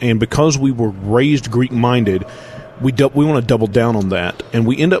them, and because we were raised Greek-minded, we want to double down on that, and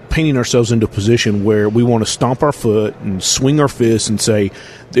we end up painting ourselves into a position where we want to stomp our foot and swing our fists and say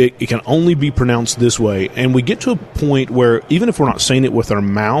it can only be pronounced this way. And we get to a point where even if we're not saying it with our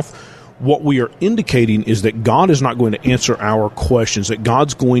mouth, what we are indicating is that God is not going to answer our questions, that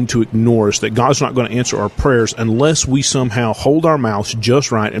God's going to ignore us, that God's not going to answer our prayers unless we somehow hold our mouths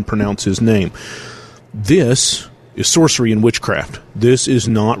just right and pronounce His name. This is sorcery and witchcraft. This is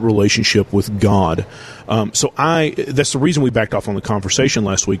not relationship with God. That's the reason we backed off on the conversation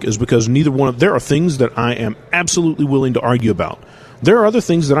last week, is because there are things that I am absolutely willing to argue about. There are other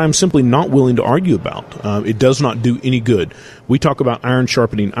things that I'm simply not willing to argue about. It does not do any good. We talk about iron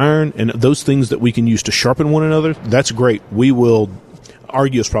sharpening iron, and those things that we can use to sharpen one another, that's great. We will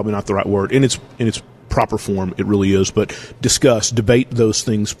argue is probably not the right word. In its proper form, it really is, but debate those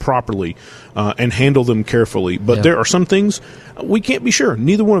things properly, and handle them carefully. But there are some things we can't be sure.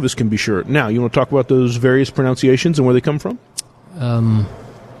 Neither one of us can be sure. Now, you want to talk about those various pronunciations and where they come from?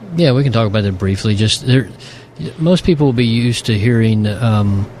 Yeah, we can talk about it briefly. Most people will be used to hearing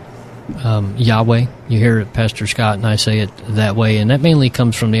Yahweh. You hear Pastor Scott and I say it that way, and that mainly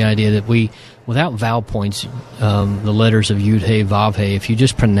comes from the idea that without vowel points, the letters of Yud He Vav He, if you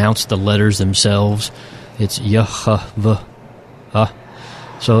just pronounce the letters themselves, it's Yahvah.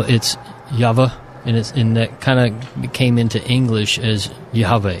 So it's Yahvah, and that kind of came into English as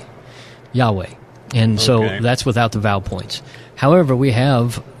Yahweh, and so that's without the vowel points. However, we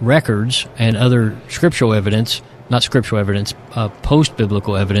have records and other scriptural evidence, not scriptural evidence,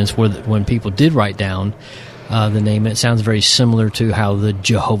 post-biblical evidence, when people did write down the name. It sounds very similar to how the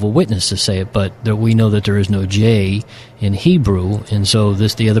Jehovah Witnesses say it, but we know that there is no J in Hebrew, and so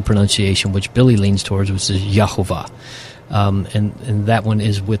the other pronunciation, which Billy leans towards, which is Yahovah, and that one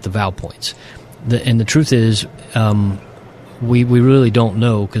is with the vowel points. And the truth is, we really don't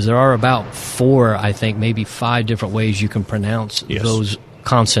know, because there are about 4, I think, maybe 5 different ways you can pronounce those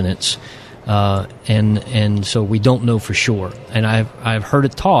consonants, and so we don't know for sure. And I've heard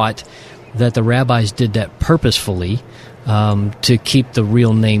it taught that the rabbis did that purposefully, to keep the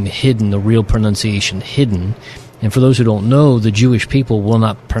real name hidden, the real pronunciation hidden. And for those who don't know, the Jewish people will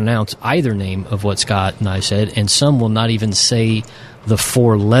not pronounce either name of what Scott and I said, and some will not even say the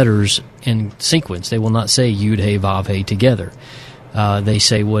 4 letters in sequence. They will not say Yud He Vav He together. They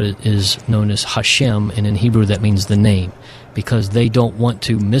say what is known as Hashem, and in Hebrew that means the name, because they don't want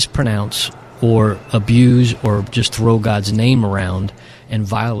to mispronounce or abuse or just throw God's name around and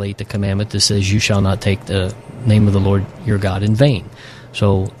violate the commandment that says you shall not take the name of the Lord your God in vain.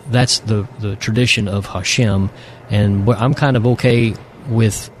 So that's the tradition of Hashem, and I'm kind of okay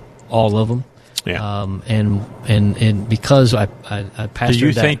with all of them. Yeah. And because I pastored. Do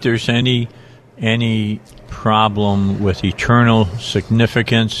you think there's any problem with eternal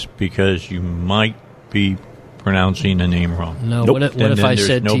significance because you might be pronouncing a name wrong? No. Nope. What if I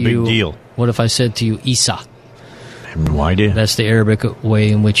said to you? Big deal. What if I said to you Isa? No idea. That's the Arabic way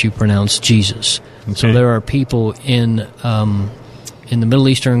in which you pronounce Jesus. Okay. So there are people in the Middle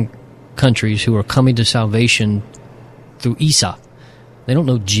Eastern countries who are coming to salvation through Isa. They don't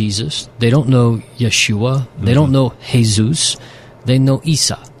know Jesus. They don't know Yeshua. They don't know Jesus. They know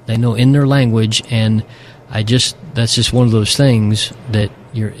Isa. They know in their language, and that's just one of those things that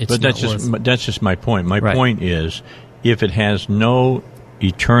that's just my point. My point is, if it has no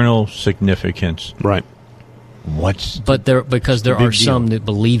eternal significance, right? Because there are some that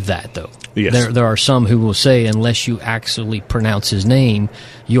believe that, though. Yes. There are some who will say, unless you actually pronounce his name,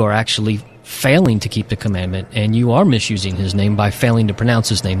 you are actually failing to keep the commandment, and you are misusing his name by failing to pronounce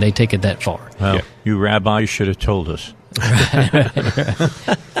his name. They take it that far. Well, you rabbis should have told us.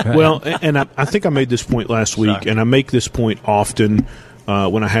 Well, and I think I made this point last week, and I make this point often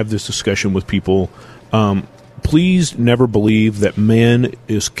when I have this discussion with people. Please never believe that man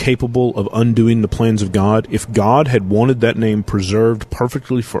is capable of undoing the plans of God. If God had wanted that name preserved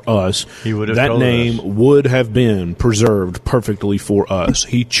perfectly for us, that name would have been preserved perfectly for us.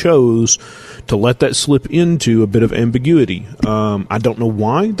 He chose to let that slip into a bit of ambiguity. I don't know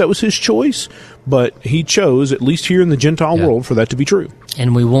why that was his choice, but he chose, at least here in the Gentile world, for that to be true.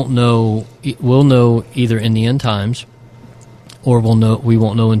 And we won't know. We'll know either in the end times, or we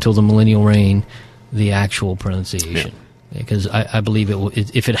won't know until the millennial reign the actual pronunciation. Because I believe it will.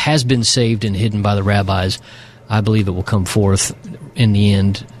 If it has been saved and hidden by the rabbis, I believe it will come forth in the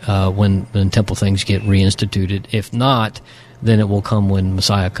end when temple things get reinstituted. If not, then it will come when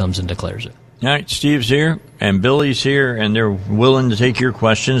Messiah comes and declares it. All right, Steve's here and Billy's here, and they're willing to take your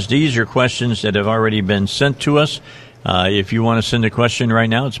questions. These are questions that have already been sent to us. If you want to send a question right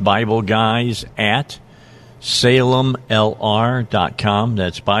now, it's BibleGuys@SalemLR.com.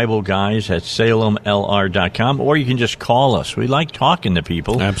 That's BibleGuys@SalemLR.com. Or you can just call us. We like talking to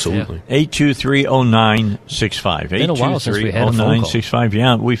people. Absolutely. 823-0965. It's been a while since we had a phone call. 823-0965.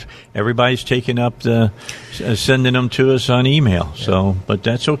 Yeah, everybody's taken up sending them to us on email. Yeah. So, but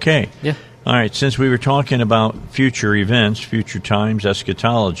that's okay. Yeah. All right, since we were talking about future events, future times,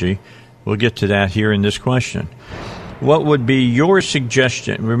 eschatology, we'll get to that here in this question. what would be your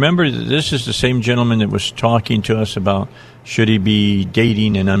suggestion? Remember, this is the same gentleman that was talking to us about should he be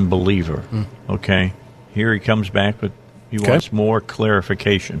dating an unbeliever. Okay, here he comes back with he wants more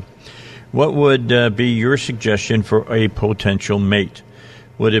clarification. What would be your suggestion for a potential mate?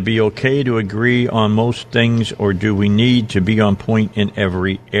 Would it be okay to agree on most things, or do we need to be on point in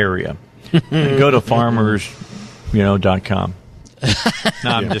every area? Go to farmers.com.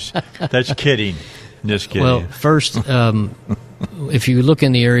 No, that's kidding. Just kidding. Well, first, if you look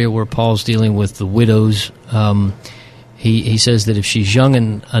in the area where Paul's dealing with the widows, he says that if she's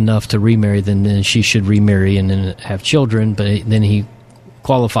young enough to remarry, then she should remarry and then have children. But then he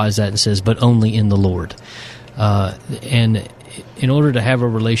qualifies that and says, but only in the Lord. And in order to have a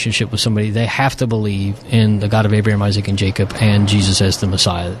relationship with somebody, they have to believe in the God of Abraham, Isaac, and Jacob, and Jesus as the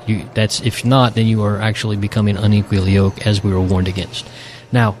Messiah. If not, then you are actually becoming unequally yoked, as we were warned against.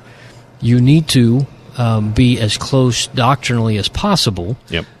 Now, you need to be as close doctrinally as possible,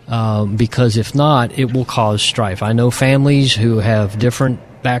 because if not, it will cause strife. I know families who have different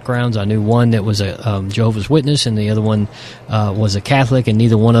backgrounds. I knew one that was a Jehovah's Witness, and the other one was a Catholic, and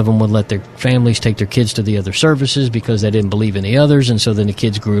neither one of them would let their families take their kids to the other services because they didn't believe in the others, and so then the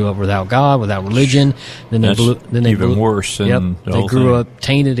kids grew up without God, without religion. Then That's even worse than the they whole grew thing. up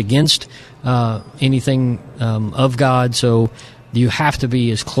tainted against anything of God. So you have to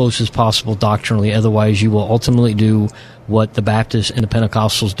be as close as possible doctrinally, otherwise you will ultimately do what the Baptists and the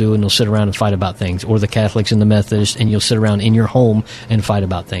Pentecostals do, and they'll sit around and fight about things, or the Catholics and the Methodists, and you'll sit around in your home and fight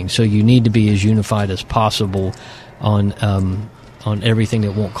about things. So you need to be as unified as possible on everything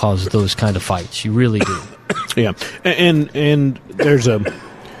that won't cause those kind of fights. You really do. Yeah, and there's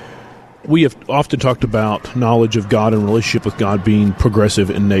we have often talked about knowledge of God and relationship with God being progressive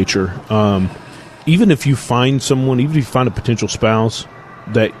in nature. Even if you find someone, even if you find a potential spouse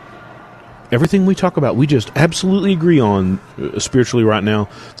that everything we talk about, we just absolutely agree on spiritually right now,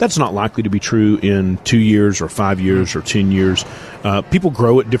 that's not likely to be true in 2 years or 5 years or 10 years. People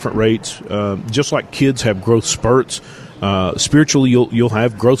grow at different rates. Just like kids have growth spurts, spiritually you'll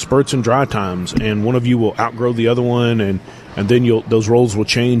have growth spurts and dry times, and one of you will outgrow the other one, and then those roles will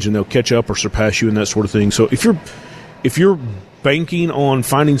change and they'll catch up or surpass you and that sort of thing. So if you're banking on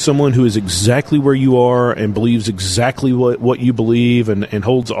finding someone who is exactly where you are and believes exactly what you believe and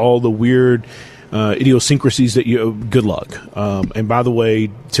holds all the weird idiosyncrasies that good luck. And by the way,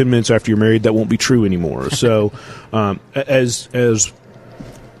 10 minutes after you're married, that won't be true anymore. So as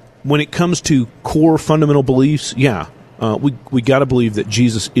when it comes to core fundamental beliefs, we got to believe that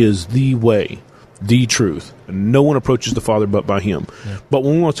Jesus is the way, the truth. No one approaches the Father but by Him. Yeah. But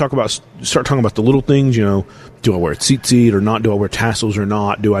when we want to start talking about the little things, do I wear a tzitzit or not? Do I wear tassels or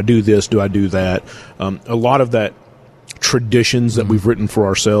not? Do I do this? Do I do that? A lot of that traditions that we've written for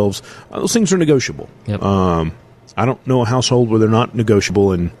ourselves, those things are negotiable. Yep. I don't know a household where they're not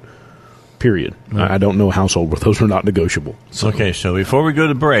negotiable, and period. Right. I don't know a household where those are not negotiable. So. Okay, so before we go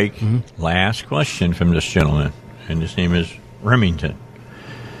to break, last question from this gentleman, and his name is Remington.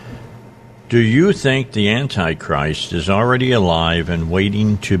 Do you think the Antichrist is already alive and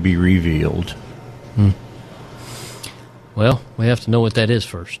waiting to be revealed? Well, we have to know what that is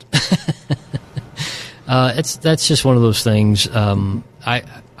first. That's just one of those things.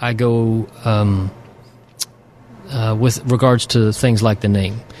 I go with regards to things like the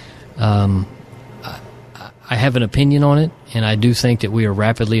name. I have an opinion on it, and I do think that we are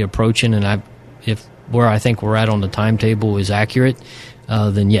rapidly approaching. And if where I think we're at on the timetable is accurate,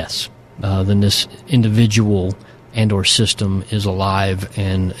 then yes. Then this individual and or system is alive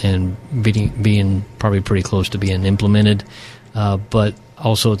and being probably pretty close to being implemented. But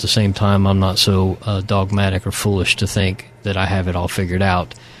also at the same time, I'm not so dogmatic or foolish to think that I have it all figured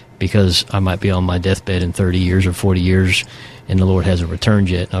out, because I might be on my deathbed in 30 years or 40 years and the Lord hasn't returned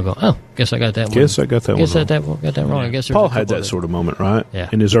yet. And I'll go, guess I got that one. I got that wrong. I guess Paul had that sort of moment, right? Yeah.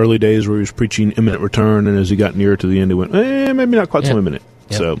 In his early days where he was preaching imminent return, and as he got nearer to the end, he went, maybe not quite so imminent.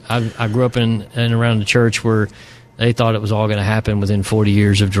 Yep. So I grew up in and around the church where they thought it was all going to happen within 40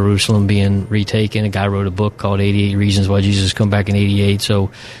 years of Jerusalem being retaken. A guy wrote a book called 88 Reasons Why Jesus Come Back in 88.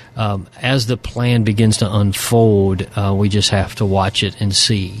 So as the plan begins to unfold, we just have to watch it and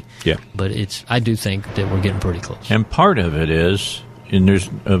see. Yeah. But I do think that we're getting pretty close. And part of it is, and there's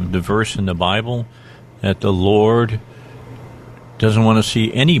the verse in the Bible, that the Lord doesn't want to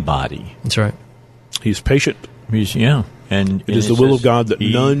see anybody. That's right. He's patient. And it is the will of God that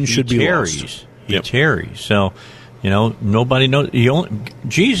none should be lost. He tarries. So, nobody knows.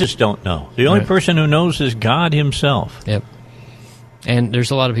 Jesus don't know. The only person who knows is God Himself. Yep. And there's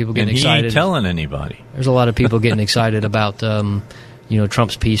a lot of people getting excited. He ain't telling anybody. There's a lot of people getting excited about,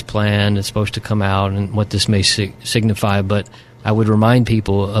 Trump's peace plan is supposed to come out and what this may signify, but I would remind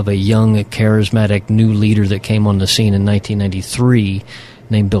people of a young, charismatic new leader that came on the scene in 1993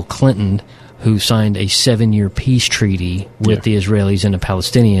 named Bill Clinton, who signed a 7-year peace treaty with the Israelis and the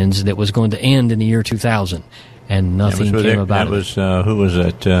Palestinians that was going to end in the year 2000, and nothing came about it. Who was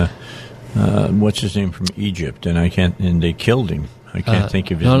that? What's his name from Egypt? And they killed him. I can't think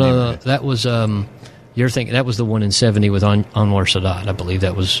of his name. No, that was you're thinking that was the one in 70 with Anwar Sadat. I believe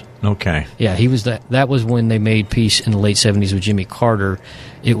that was okay. Yeah, he was that. That was when they made peace in the late 70s with Jimmy Carter.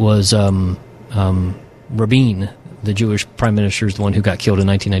 It was Rabin, the Jewish prime minister, is the one who got killed in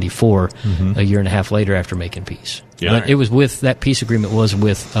 1994, a year and a half later after making peace. Yeah. But it was with that peace agreement was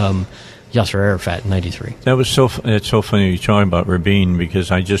with Yasser Arafat in 93. That was it's so funny you're talking about Rabin,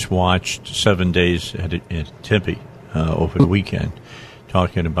 because I just watched 7 Days at Tempe over the weekend,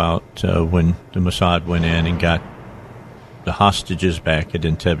 talking about when the Mossad went in and got the hostages back at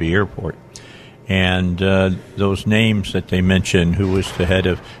Entebbe Airport. And those names that they mentioned, who was the head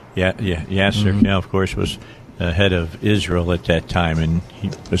of Yasser, of course, was the head of Israel at that time. And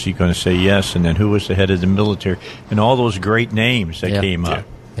was he going to say yes? And then who was the head of the military? And all those great names that came up.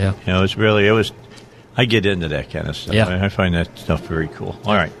 Yeah. I get into that kind of stuff. Yeah. I find that stuff very cool.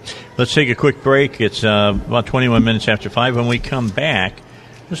 All right. Let's take a quick break. It's about 21 minutes after 5. When we come back,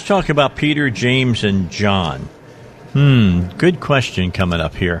 let's talk about Peter, James, and John. Good question coming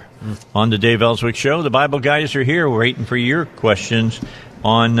up here. On the Dave Elswick Show, the Bible guys are here waiting for your questions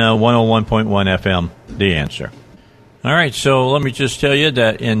on 101.1 FM, The Answer. All right, so let me just tell you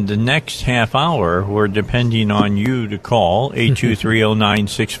that in the next half hour, we're depending on you to call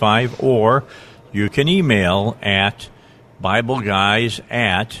 823-0965, or you can email at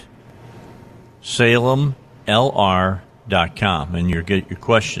BibleGuys@SalemLR.com, and you'll get your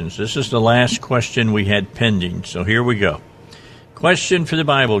questions. This is the last question we had pending, so here we go. Question for the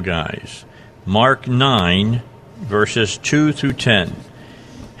Bible guys. Mark 9, verses 2 through 10.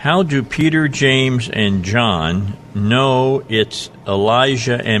 How do Peter, James, and John know it's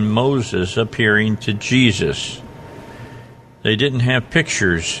Elijah and Moses appearing to Jesus? They didn't have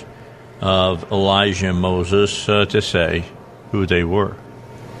pictures of Elijah and Moses to say who they were.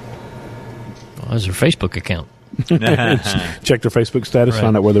 Well, there's their Facebook account. Check their Facebook status,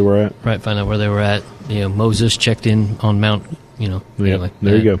 find out where they were at. Right, find out where they were at. Moses checked in on Mount, anyway.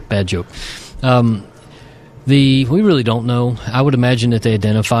 There you go. Bad joke. We really don't know. I would imagine that they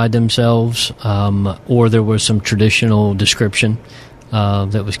identified themselves, or there was some traditional description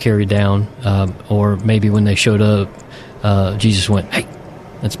that was carried down, or maybe when they showed up, Jesus went, "Hey,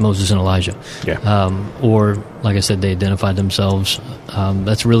 that's Moses and Elijah." Yeah. Or, like I said, they identified themselves.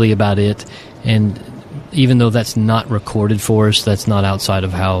 That's really about it. And even though that's not recorded for us, that's not outside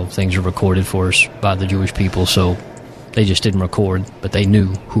of how things are recorded for us by the Jewish people. So they just didn't record, but they knew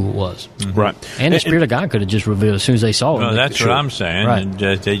who it was. Mm-hmm. Right. And the Spirit of God could have just revealed as soon as they saw it. Well, that's what I'm saying. Right. And,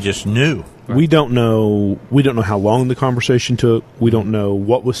 they just knew. Right. We don't know how long the conversation took. We don't know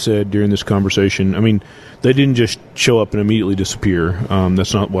what was said during this conversation. I mean, they didn't just show up and immediately disappear.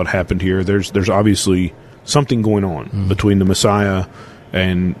 That's not what happened here. There's obviously something going on between the Messiah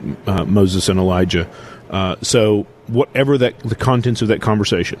and Moses and Elijah. So whatever the contents of that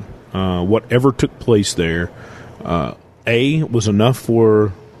conversation, whatever took place there, A, was enough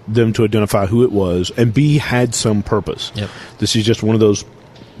for them to identify who it was, and B, had some purpose. Yep. This is just one of those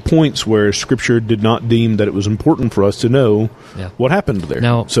points where Scripture did not deem that it was important for us to know what happened there.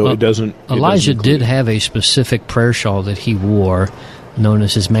 Now, so it doesn't. Elijah did have a specific prayer shawl that he wore, known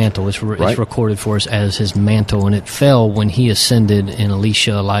as his mantle. It's recorded for us as his mantle, and it fell when he ascended, and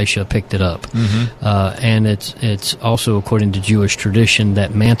Elisha picked it up. And it's also, according to Jewish tradition,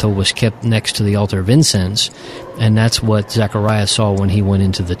 that mantle was kept next to the altar of incense, and that's what Zechariah saw when he went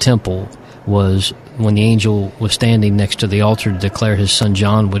into the temple, was when the angel was standing next to the altar to declare his son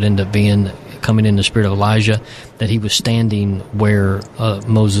John would end up coming in the spirit of Elijah, that he was standing where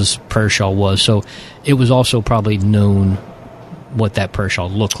Moses' prayer shawl was. So it was also probably known what that prayer shawl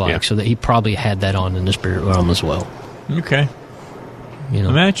looked like, so that he probably had that on in the spirit realm as well. Okay.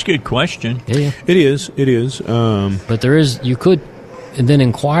 That's a good question. Yeah. It is. But you could then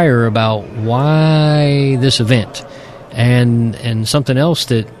inquire about why this event, and something else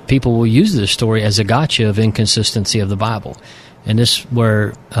that people will use this story as a gotcha of inconsistency of the Bible. And this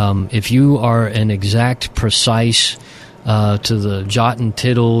where if you are an exact, precise, to the jot and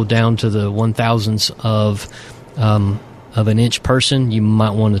tittle, down to the 1,000th of an inch person, you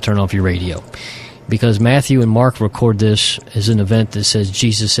might want to turn off your radio, because Matthew and Mark record this as an event that says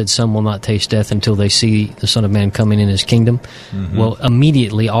Jesus said some will not taste death until they see the Son of Man coming in his kingdom. Mm-hmm. Well,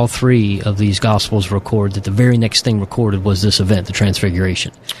 immediately all three of these Gospels record that the very next thing recorded was this event, the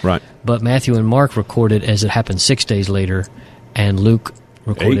Transfiguration. Right. But Matthew and Mark recorded as it happened 6 days later, and Luke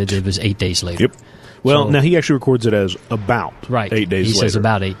recorded it was 8 days later. Yep. Well, So- now he actually records it as about 8 days later. He says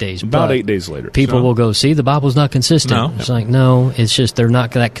about 8 days. About but 8 days later. People will go, see, the Bible's not consistent. No. It's like, no, it's just they're not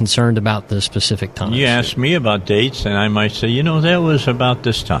that concerned about the specific times. You ask me about dates, and I might say, that was about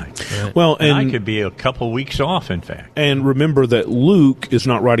this time. Right. Well, and I could be a couple weeks off, in fact. And remember that Luke is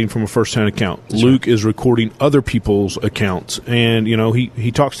not writing from a first-hand account. That's Luke is recording other people's accounts. And,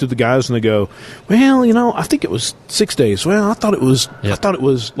 he talks to the guys, and they go, well, I think it was 6 days. Well, I thought it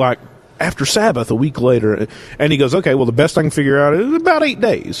was like after Sabbath, a week later. And he goes, okay, well, the best I can figure out is about 8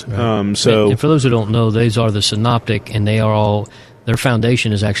 days. Right. And for those who don't know, these are the synoptic, and they are all, their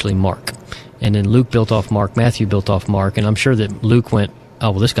foundation is actually Mark. And then Luke built off Mark, Matthew built off Mark, and I'm sure that Luke went, oh,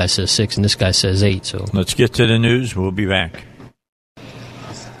 well, this guy says 6 and this guy says 8. So let's get to the news. We'll be back.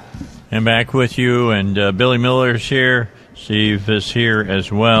 And back with you, and Billy Miller's here. Steve is here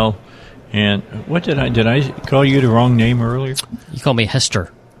as well. And what did I call you the wrong name earlier? You called me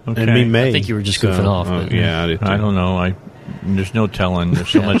Hester. Okay. And me, May. I think you were just goofing off. But, yeah, I did too. I don't know. There's no telling. There's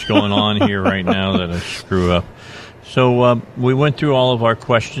so much going on here right now that I screw up. So we went through all of our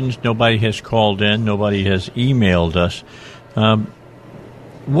questions. Nobody has called in. Nobody has emailed us.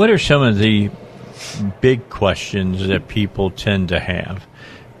 What are some of the big questions that people tend to have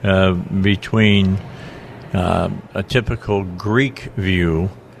between a typical Greek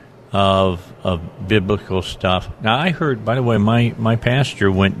view of biblical stuff? Now, I heard, by the way, my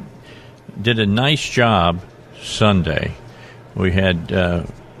pastor did a nice job Sunday. We had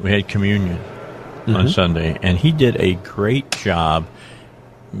communion on Sunday, and he did a great job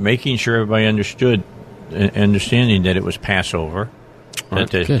making sure everybody understanding that it was Passover, that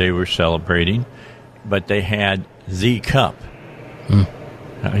they were celebrating, but they had the cup.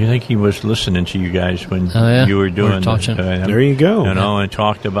 I think he was listening to you guys when you were doing there you go. And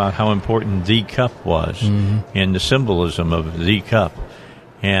talked about how important the cup was and the symbolism of the cup,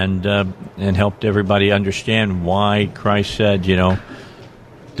 and helped everybody understand why Christ said,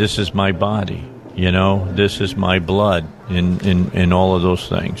 this is my body, this is my blood, and all of those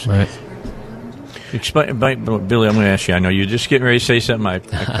things. Right. Explain, Billy, I'm going to ask you. I know you're just getting ready to say something. I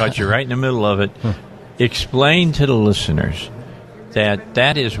caught you right in the middle of it. Explain to the listeners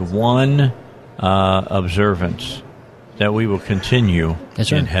that is one observance that we will continue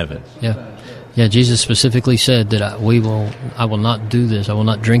in heaven. Yeah. Jesus specifically said that I will not do this. I will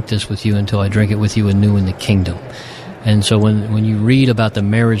not drink this with you until I drink it with you anew in the kingdom. And so when you read about the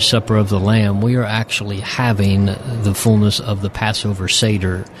marriage supper of the Lamb, we are actually having the fullness of the Passover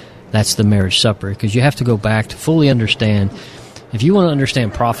Seder. That's the marriage supper, because you have to go back to fully understand. If you want to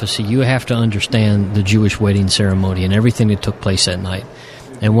understand prophecy, you have to understand the Jewish wedding ceremony and everything that took place that night.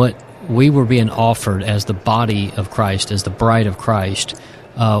 And what we were being offered as the body of Christ, as the bride of Christ,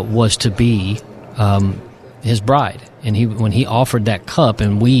 was to be his bride. And when he offered that cup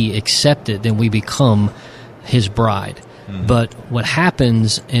and we accept it, then we become his bride. But what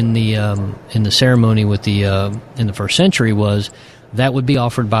happens in the ceremony with in the first century was that would be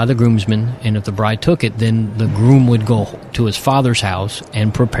offered by the groomsmen, and if the bride took it, then the groom would go to his father's house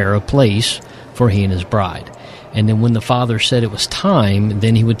and prepare a place for he and his bride. And then when the father said it was time,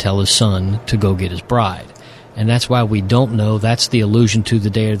 then he would tell his son to go get his bride. And that's why we don't know. That's the allusion to the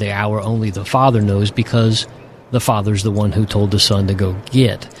day or the hour only the father knows, because the father's the one who told the son to go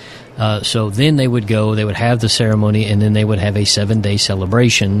get. So then they would go, they would have the ceremony, and then they would have a 7-day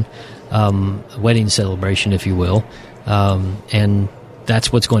celebration, wedding celebration, if you will. And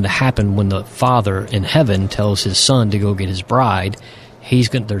that's what's going to happen when the Father in heaven tells his Son to go get his bride.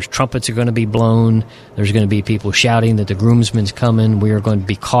 There's trumpets are going to be blown. There's going to be people shouting that the groomsman's coming. We are going to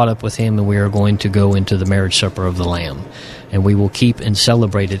be caught up with him, and we are going to go into the marriage supper of the Lamb. And we will keep and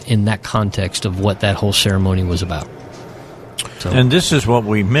celebrate it in that context of what that whole ceremony was about. So. And this is what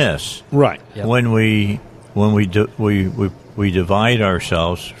we miss, right? Yep. When we divide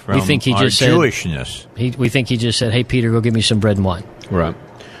ourselves from our Jewishness. We think he just said, "Hey, Peter, go get me some bread and wine." Right,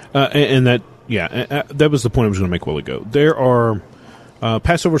 and that that was the point I was going to make a while ago. There are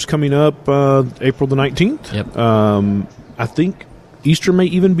Passover's coming up April the 19th. Yep. I think Easter may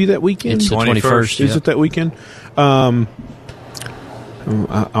even be that weekend. It's the 21st. Is it that weekend?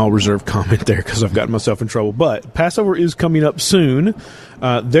 I'll reserve comment there because I've gotten myself in trouble. But Passover is coming up soon.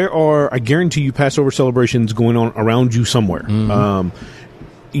 There are, I guarantee you, Passover celebrations going on around you somewhere.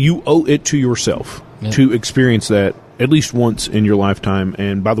 You owe it to yourself to experience that at least once in your lifetime.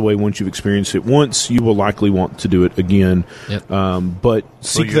 And by the way, once you've experienced it once, you will likely want to do it again. Yep. But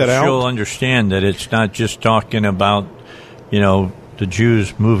seek that out. You'll understand that it's not just talking about, the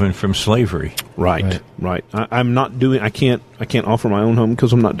Jews moving from slavery. Right. I'm not doing. I can't offer my own home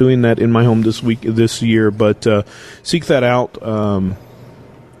because I'm not doing that in my home this year. But seek that out.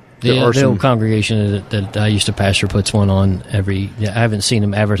 The old congregation that I used to pastor puts one on I haven't seen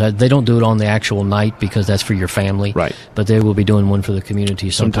them advertise. They don't do it on the actual night because that's for your family. Right. But they will be doing one for the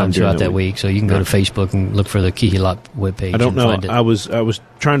community sometime throughout that week. So you can go to Facebook and look for the Kihilot webpage. I don't know. Find it. I was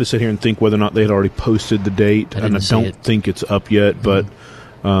trying to sit here and think whether or not they had already posted the date, and I don't think it's up yet. But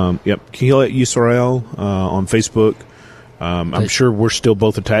yep, Kihilot Yisrael on Facebook. I'm sure we're still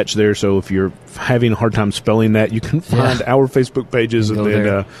both attached there, so if you're having a hard time spelling that, you can find our Facebook pages and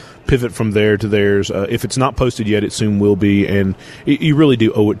then pivot from there to theirs. If it's not posted yet, it soon will be, and you really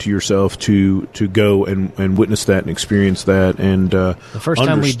do owe it to yourself to go and witness that and experience that. And the first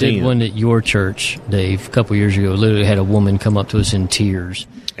time we did one at your church, Dave, a couple years ago, literally had a woman come up to us in tears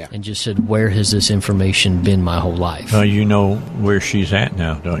and just said, "Where has this information been my whole life?" You know where she's at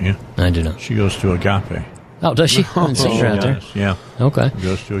now, don't you? I do not. She goes to Agape. Oh, does she? I haven't seen her out there. Yeah. Okay.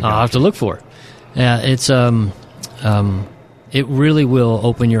 Goes to Agape. I'll have to look for her. Yeah, it's it really will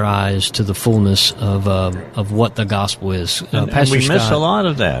open your eyes to the fullness of what the gospel is. And we miss a lot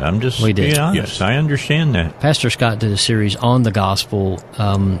of that. I'm just being honest. Yes. I understand that. Pastor Scott did a series on the gospel,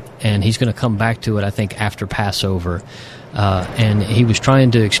 and he's going to come back to it, I think, after Passover. And he was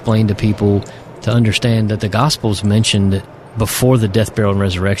trying to explain to people to understand that the gospel is mentioned before the death, burial, and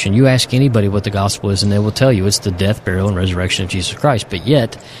resurrection. You ask anybody what the gospel is, and they will tell you it's the death, burial, and resurrection of Jesus Christ. But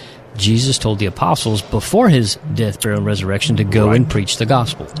yet, Jesus told the apostles before his death, burial, and resurrection to go and preach the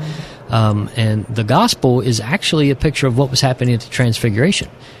gospel. And the gospel is actually a picture of what was happening at the Transfiguration.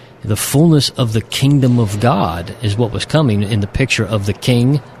 The fullness of the kingdom of God is what was coming in the picture of the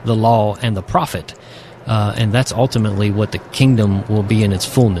king, the law, and the prophet. And that's ultimately what the kingdom will be in its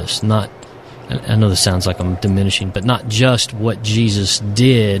fullness. I know this sounds like I'm diminishing, but not just what Jesus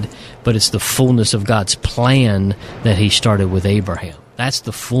did, but it's the fullness of God's plan that he started with Abraham. That's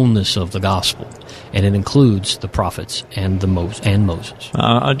the fullness of the gospel, and it includes the prophets and Moses.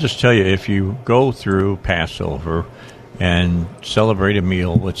 I'll just tell you, if you go through Passover and celebrate a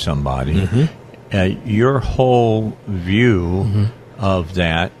meal with somebody, your whole view of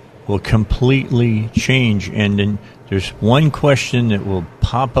that will completely change. And then there's one question that will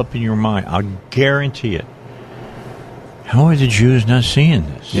pop up in your mind. I'll guarantee it. How are the Jews not seeing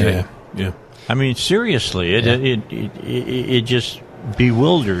this? Yeah. I mean, seriously, it just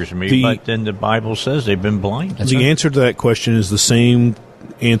bewilders me. But then the Bible says they've been blind. The answer to that question is the same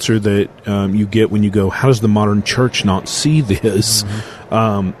answer that you get when you go, how does the modern church not see this?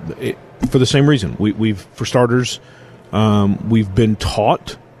 For the same reason. For starters, we've been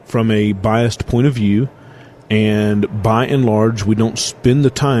taught from a biased point of view, and by and large, we don't spend the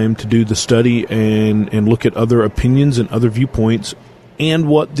time to do the study and look at other opinions and other viewpoints and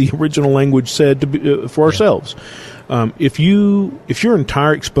what the original language said for ourselves. If your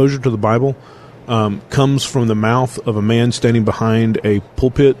entire exposure to the Bible comes from the mouth of a man standing behind a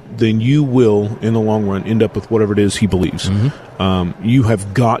pulpit, then you will, in the long run, end up with whatever it is he believes. You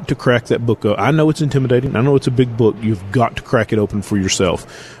have got to crack that book open. I know it's intimidating. I know it's a big book. You've got to crack it open for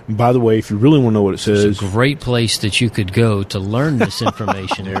yourself. And by the way, if you really want to know what it says... It's a great place that you could go to learn this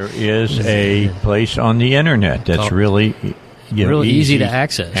information. There is a place on the Internet that's really... really easy to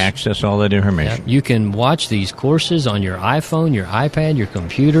access. Access all that information. Yeah. You can watch these courses on your iPhone, your iPad, your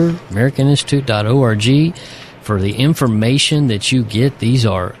computer, AmericanInstitute.org. For the information that you get, these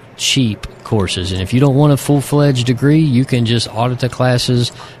are cheap courses. And if you don't want a full-fledged degree, you can just audit the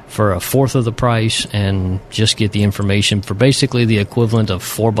classes for a fourth of the price and just get the information for basically the equivalent of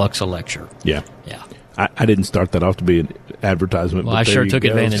 $4 a lecture. Yeah. I didn't start that off to be an advertisement. Well, but I sure took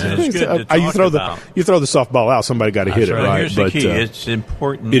advantage of it. You throw the softball out, somebody got to hit it, right? Here's the key. It's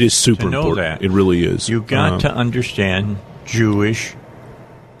important. It is super important. That. It really is. You've got to understand Jewish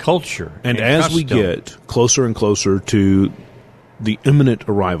culture. And as custom. we get closer and closer to the imminent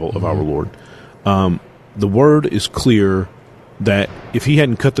arrival of our Lord, the word is clear that if he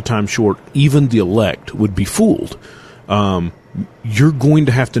hadn't cut the time short, even the elect would be fooled. You're going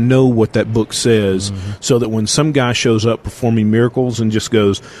to have to know what that book says so that when some guy shows up performing miracles and just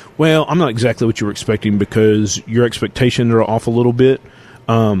goes, well, I'm not exactly what you were expecting because your expectations are off a little bit.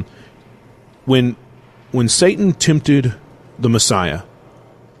 When Satan tempted the Messiah,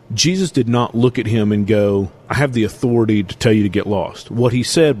 Jesus did not look at him and go, I have the authority to tell you to get lost. What he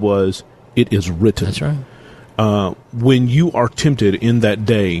said was, it is written. That's right. when you are tempted in that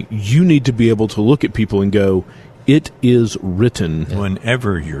day, you need to be able to look at people and go, it is written.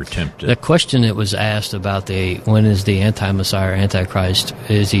 Whenever you're tempted. The question that was asked about when is the anti-Messiah or Antichrist,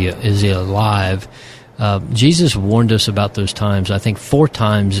 is he alive? Jesus warned us about those times, I think 4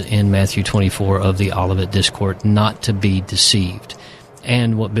 times in Matthew 24 of the Olivet Discourse, not to be deceived.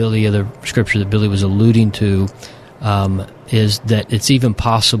 And what the other scripture that Billy was alluding to is that it's even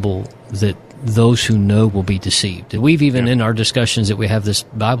possible that those who know will be deceived. We've even, in our discussions that we have this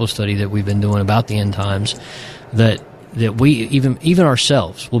Bible study that we've been doing about the end times, that we even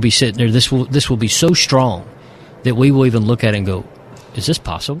ourselves will be sitting there. This will be so strong that we will even look at it and go, "Is this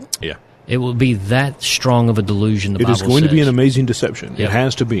possible?" Yeah, it will be that strong of a delusion. It is going to be an amazing deception. Yep. It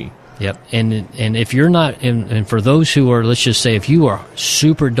has to be. Yep, and if you're not, and for those who are, let's just say, if you are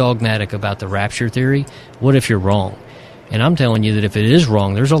super dogmatic about the rapture theory, what if you're wrong? And I'm telling you that if it is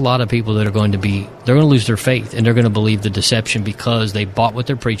wrong, there's a lot of people that are going to lose their faith, and they're going to believe the deception because they bought what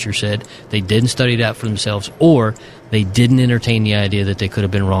their preacher said, they didn't study it out for themselves, or they didn't entertain the idea that they could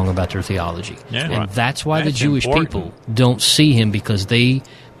have been wrong about their theology. Yeah, and that's why the Jewish people don't see him, because they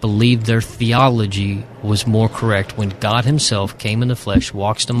believed their theology was more correct when God himself came in the flesh,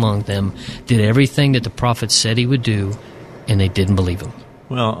 walked among them, did everything that the prophets said he would do, and they didn't believe him.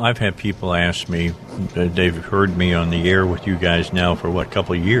 Well, I've had people ask me, they've heard me on the air with you guys now for, a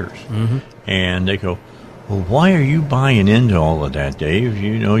couple of years. Mm-hmm. And they go, well, why are you buying into all of that, Dave?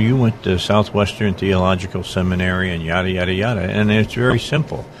 You went to Southwestern Theological Seminary and yada, yada, yada. And it's very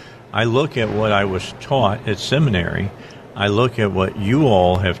simple. I look at what I was taught at seminary. I look at what you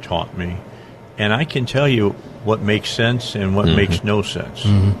all have taught me. And I can tell you what makes sense and what makes no sense.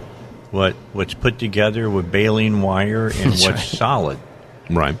 Mm-hmm. What's put together with baling wire and what's solid.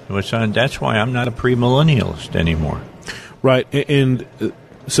 Right. That's why I'm not a premillennialist anymore. Right. And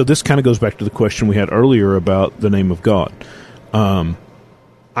so this kind of goes back to the question we had earlier about the name of God.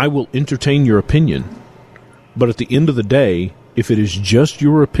 I will entertain your opinion, but at the end of the day, if it is just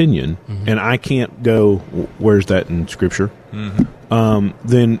your opinion, and I can't go, where's that in Scripture,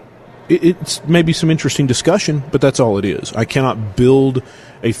 then it's maybe some interesting discussion, but that's all it is. I cannot build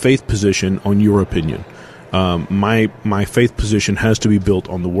a faith position on your opinion. My faith position has to be built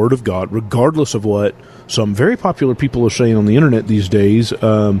on the Word of God, regardless of what some very popular people are saying on the internet these days.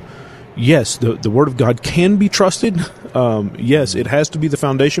 Yes, the Word of God can be trusted. Yes, it has to be the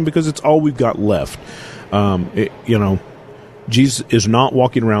foundation because it's all we've got left. Jesus is not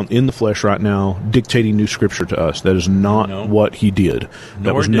walking around in the flesh right now dictating new Scripture to us. That is not what he did.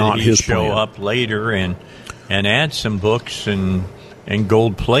 That was not his plan. Nor did he show up later and add some books and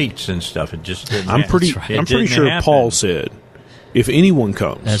gold plates and stuff. It just didn't I'm pretty sure happen. Paul said, if anyone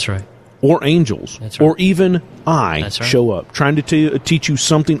comes, that's right, or angels, that's right, or even I show up trying to teach you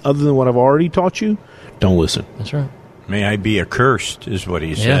something other than what I've already taught you, don't listen. That's right. May I be accursed, is what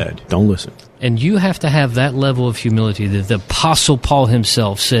he said. Don't listen. And you have to have that level of humility that the Apostle Paul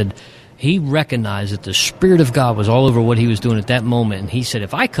himself said. He recognized that the Spirit of God was all over what he was doing at that moment. And he said,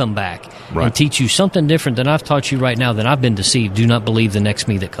 if I come back and teach you something different than I've taught you right now, then I've been deceived. Do not believe the next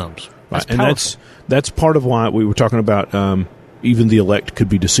me that comes. That's and that's part of why we were talking about even the elect could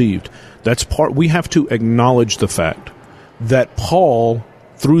be deceived. We have to acknowledge the fact that Paul,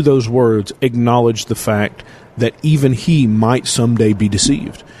 through those words, acknowledged the fact that even he might someday be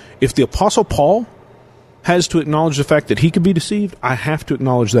deceived. If the Apostle Paul has to acknowledge the fact that he could be deceived, I have to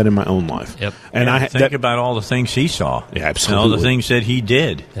acknowledge that in my own life. Yep. And I think about all the things he saw. Yeah, absolutely. And all the things that he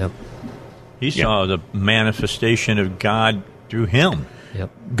did. Yep. He saw the manifestation of God through him. Yep.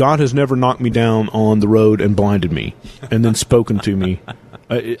 God has never knocked me down on the road and blinded me and then spoken to me.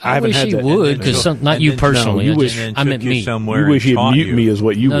 I wish he would, because not you personally. I meant me. You wish he'd mute me is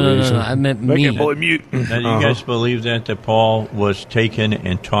what you wish. No, I meant me. Boy, mute. Now, do you guys believe that Paul was taken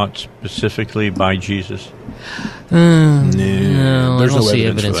and taught specifically by Jesus? No, I don't see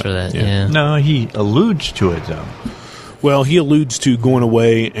evidence for that. Yeah. No, he alludes to it, though. Well, he alludes to going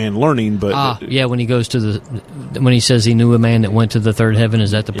away and learning, but when he goes to when he says he knew a man that went to the third heaven.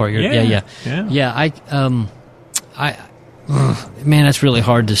 Is that the part? Man, that's really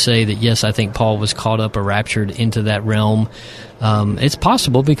hard to say that, yes, I think Paul was caught up or raptured into that realm. It's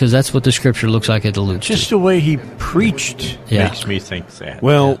possible because that's what the Scripture looks like it alludes to. Just the way he preached makes me think that.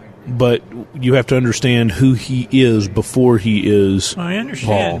 Well, but you have to understand who he is before he is I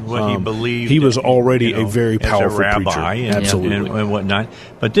understand Paul. What he believed. He was already a very powerful as a rabbi preacher. Absolutely. And whatnot.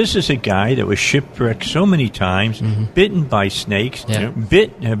 But this is a guy that was shipwrecked so many times, bitten by snakes,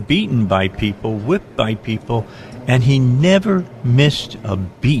 beaten by people, whipped by people, and he never missed a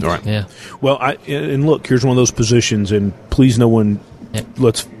beat. Right. Yeah. Well, and look, here's one of those positions, and please no one,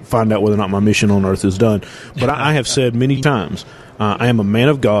 let's find out whether or not my mission on earth is done. But I have said many times, I am a man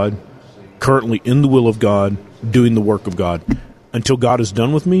of God, currently in the will of God, doing the work of God. Until God is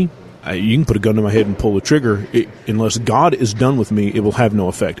done with me, you can put a gun to my head and pull the trigger. Unless God is done with me, it will have no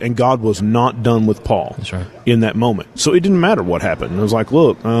effect. And God was not done with Paul in that moment. So it didn't matter what happened. It was like,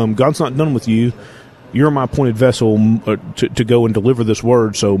 look, God's not done with you. You're my appointed vessel to go and deliver this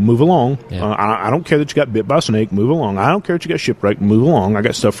word, so move along. Yeah. I don't care that you got bit by a snake. Move along. I don't care that you got shipwrecked. Move along. I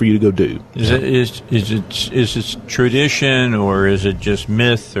got stuff for you to go do. Is it tradition or is it just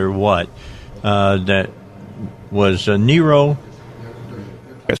myth or what? That was Nero,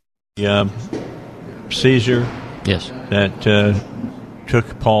 Caesar, yes, that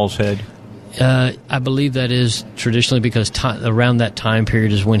took Paul's head. I believe that is traditionally because around that time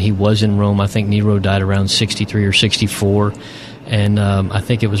period is when he was in Rome. I think Nero died around 63 or 64, and I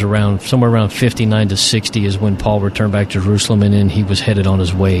think it was somewhere around 59 to 60 is when Paul returned back to Jerusalem, and then he was headed on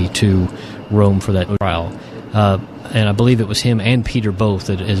his way to Rome for that trial. And I believe it was him and Peter both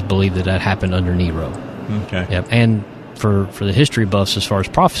that is believed that happened under Nero. Okay. Yep. And for the history buffs, as far as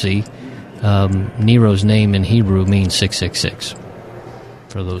prophecy, Nero's name in Hebrew means 666.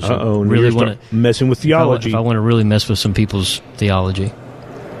 For those who really want to messing with theology, if I want to really mess with some people's theology,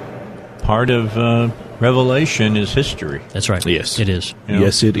 part of Revelation is history. That's right. Yes, it is.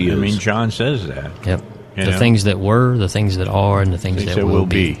 Yes, it is. I mean, John says that. Yep. The things that were, the things that are, and the things that will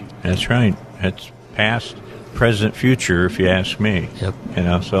be. That's right. That's past, present, future. If you ask me.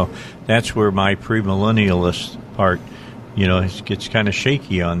 Yep. So that's where my premillennialist part, it gets kind of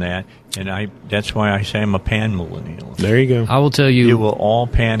shaky on that. And that's why I say I'm a pan-millennialist. There you go. I will tell you. It will all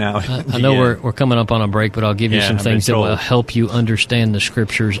pan out. I know we're coming up on a break, but I'll give you some things that will help you understand the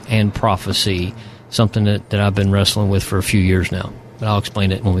Scriptures and prophecy, something that I've been wrestling with for a few years now. But I'll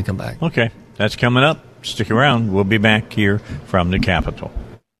explain it when we come back. Okay. That's coming up. Stick around. We'll be back here from the Capitol.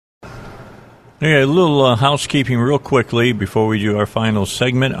 Okay, a little housekeeping real quickly before we do our final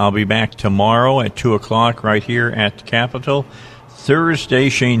segment. I'll be back tomorrow at 2 o'clock right here at the Capitol. Thursday,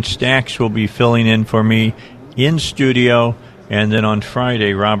 Shane Stacks will be filling in for me in studio. And then on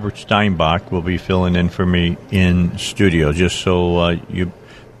Friday, Robert Steinbach will be filling in for me in studio, just so you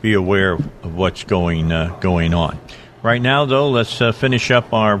be aware of what's going on. Right now, though, let's finish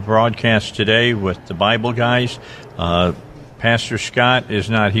up our broadcast today with the Bible guys. Pastor Scott is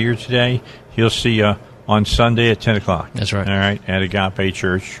not here today. He'll see you on Sunday at 10 o'clock. That's right. All right, at Agape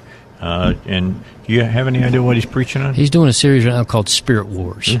Church. And do you have any idea what he's preaching on? He's doing a series right now called Spirit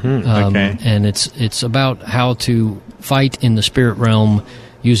Wars. Mm-hmm. Okay. And it's about how to fight in the spirit realm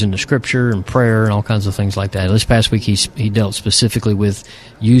using the Scripture and prayer and all kinds of things like that. This past week he dealt specifically with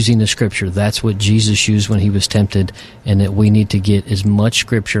using the Scripture. That's what Jesus used when he was tempted, and that we need to get as much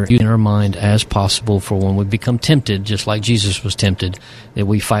Scripture in our mind as possible for when we become tempted, just like Jesus was tempted, that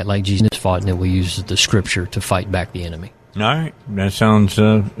we fight like Jesus fought, and that we use the Scripture to fight back the enemy. All right. That sounds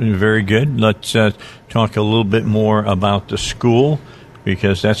very good. Let's talk a little bit more about the school,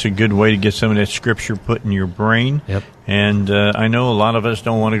 because that's a good way to get some of that Scripture put in your brain. Yep. And I know a lot of us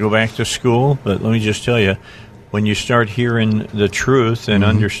don't want to go back to school, but let me just tell you, when you start hearing the truth and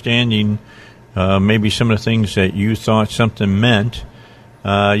understanding maybe some of the things that you thought something meant,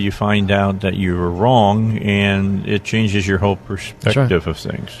 you find out that you were wrong, and it changes your whole perspective of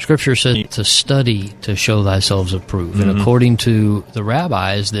things. Scripture says to study to show thyself approved. And according to the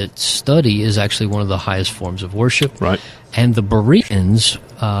rabbis, that study is actually one of the highest forms of worship. Right. And the Bereans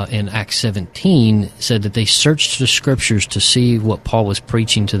in Acts 17 said that they searched the Scriptures to see what Paul was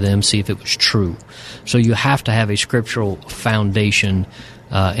preaching to them, see if it was true. So you have to have a scriptural foundation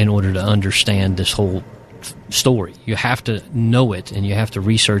in order to understand this whole story. You have to know it, and you have to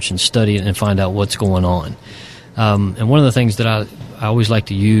research and study it and find out what's going on. And one of the things that I always like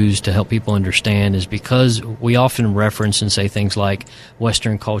to use to help people understand is because we often reference and say things like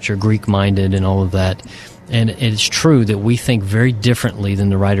Western culture, Greek-minded, and all of that. And it's true that we think very differently than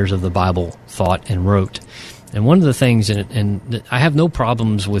the writers of the Bible thought and wrote. And one of the things, and I have no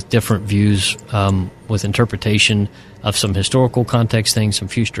problems with different views with interpretation of some historical context things, some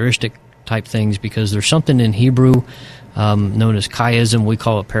futuristic type things, because there's something in Hebrew known as chiasm. We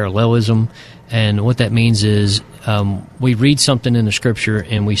call it parallelism. And what that means is we read something in the Scripture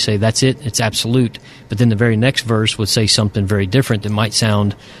and we say, that's it, it's absolute. But then the very next verse would say something very different that might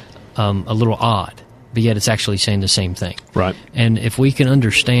sound a little odd, but yet it's actually saying the same thing. Right. And if we can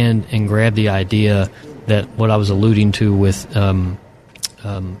understand and grab the idea that what I was alluding to with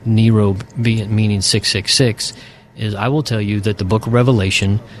Nero meaning 666, is I will tell you that the book of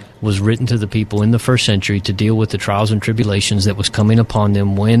Revelation was written to the people in the first century to deal with the trials and tribulations that was coming upon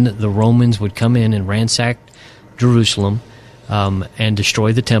them when the Romans would come in and ransack Jerusalem, and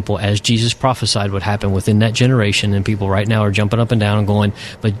destroy the temple, as Jesus prophesied would happen within that generation. And people right now are jumping up and down and going,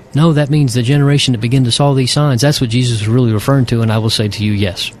 but no, that means the generation that begin to saw these signs. That's what Jesus was really referring to. And I will say to you,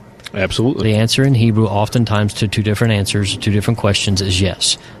 yes. Absolutely. The answer in Hebrew oftentimes to two different answers, two different questions is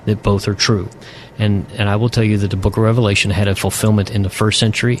yes, that both are true. And I will tell you that the book of Revelation had a fulfillment in the first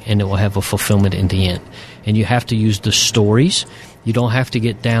century, and it will have a fulfillment in the end. And you have to use the stories. You don't have to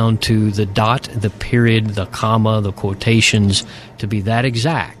get down to the dot, the period, the comma, the quotations to be that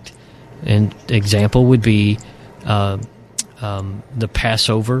exact. An example would be the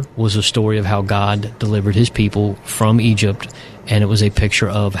Passover was a story of how God delivered his people from Egypt, and it was a picture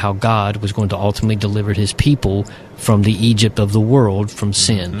of how God was going to ultimately deliver his people from the Egypt of the world, from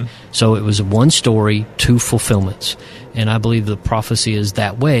sin. Mm-hmm. So it was one story, two fulfillments. And I believe the prophecy is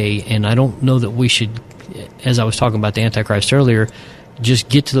that way, and I don't know that we should, as I was talking about the Antichrist earlier, just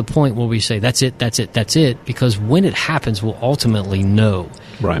get to the point where we say, that's it, that's it, that's it, because when it happens, we'll ultimately know.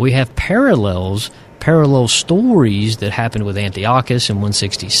 Right. We have parallel stories that happened with Antiochus in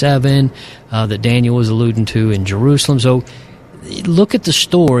 167 that Daniel was alluding to in Jerusalem. So look at the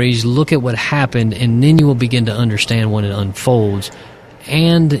stories, look at what happened, and then you will begin to understand when it unfolds.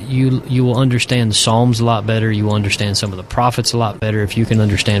 And you will understand the Psalms a lot better. You will understand some of the prophets a lot better if you can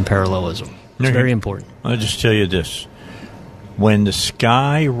understand parallelism. It's very important. I'll just tell you this. When the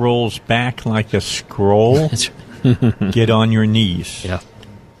sky rolls back like a scroll, get on your knees. Yeah.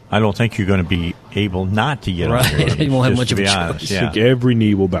 I don't think you're going to be able not to get on your knees. You won't have much of a choice. I think every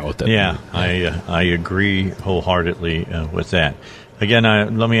knee will bow at that. Yeah, I agree wholeheartedly with that. Again,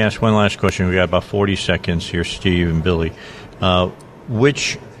 let me ask one last question. We got about 40 seconds here, Steve and Billy.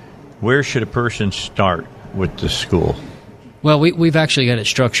 Where should a person start with the school? Well, we've actually got it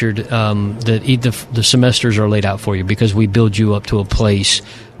structured that the semesters are laid out for you, because we build you up to a place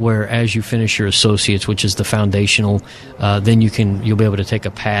where, as you finish your associates, which is the foundational, then you'll be able to take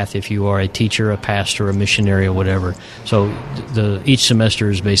a path if you are a teacher, a pastor, a missionary, or whatever. So each semester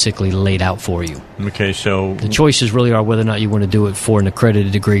is basically laid out for you. Okay, so the choices really are whether or not you want to do it for an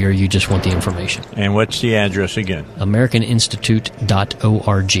accredited degree or you just want the information. And what's the address again?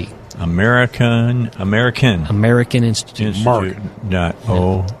 AmericanInstitute.org. American Institute.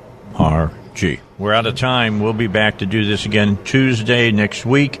 .org. We're out of time. We'll be back to do this again Tuesday next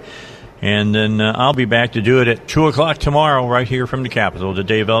week. And then I'll be back to do it at 2 o'clock tomorrow right here from the Capitol, the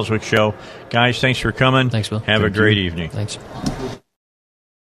Dave Elswick Show. Guys, thanks for coming. Thanks, Bill. Have a great evening. Thanks.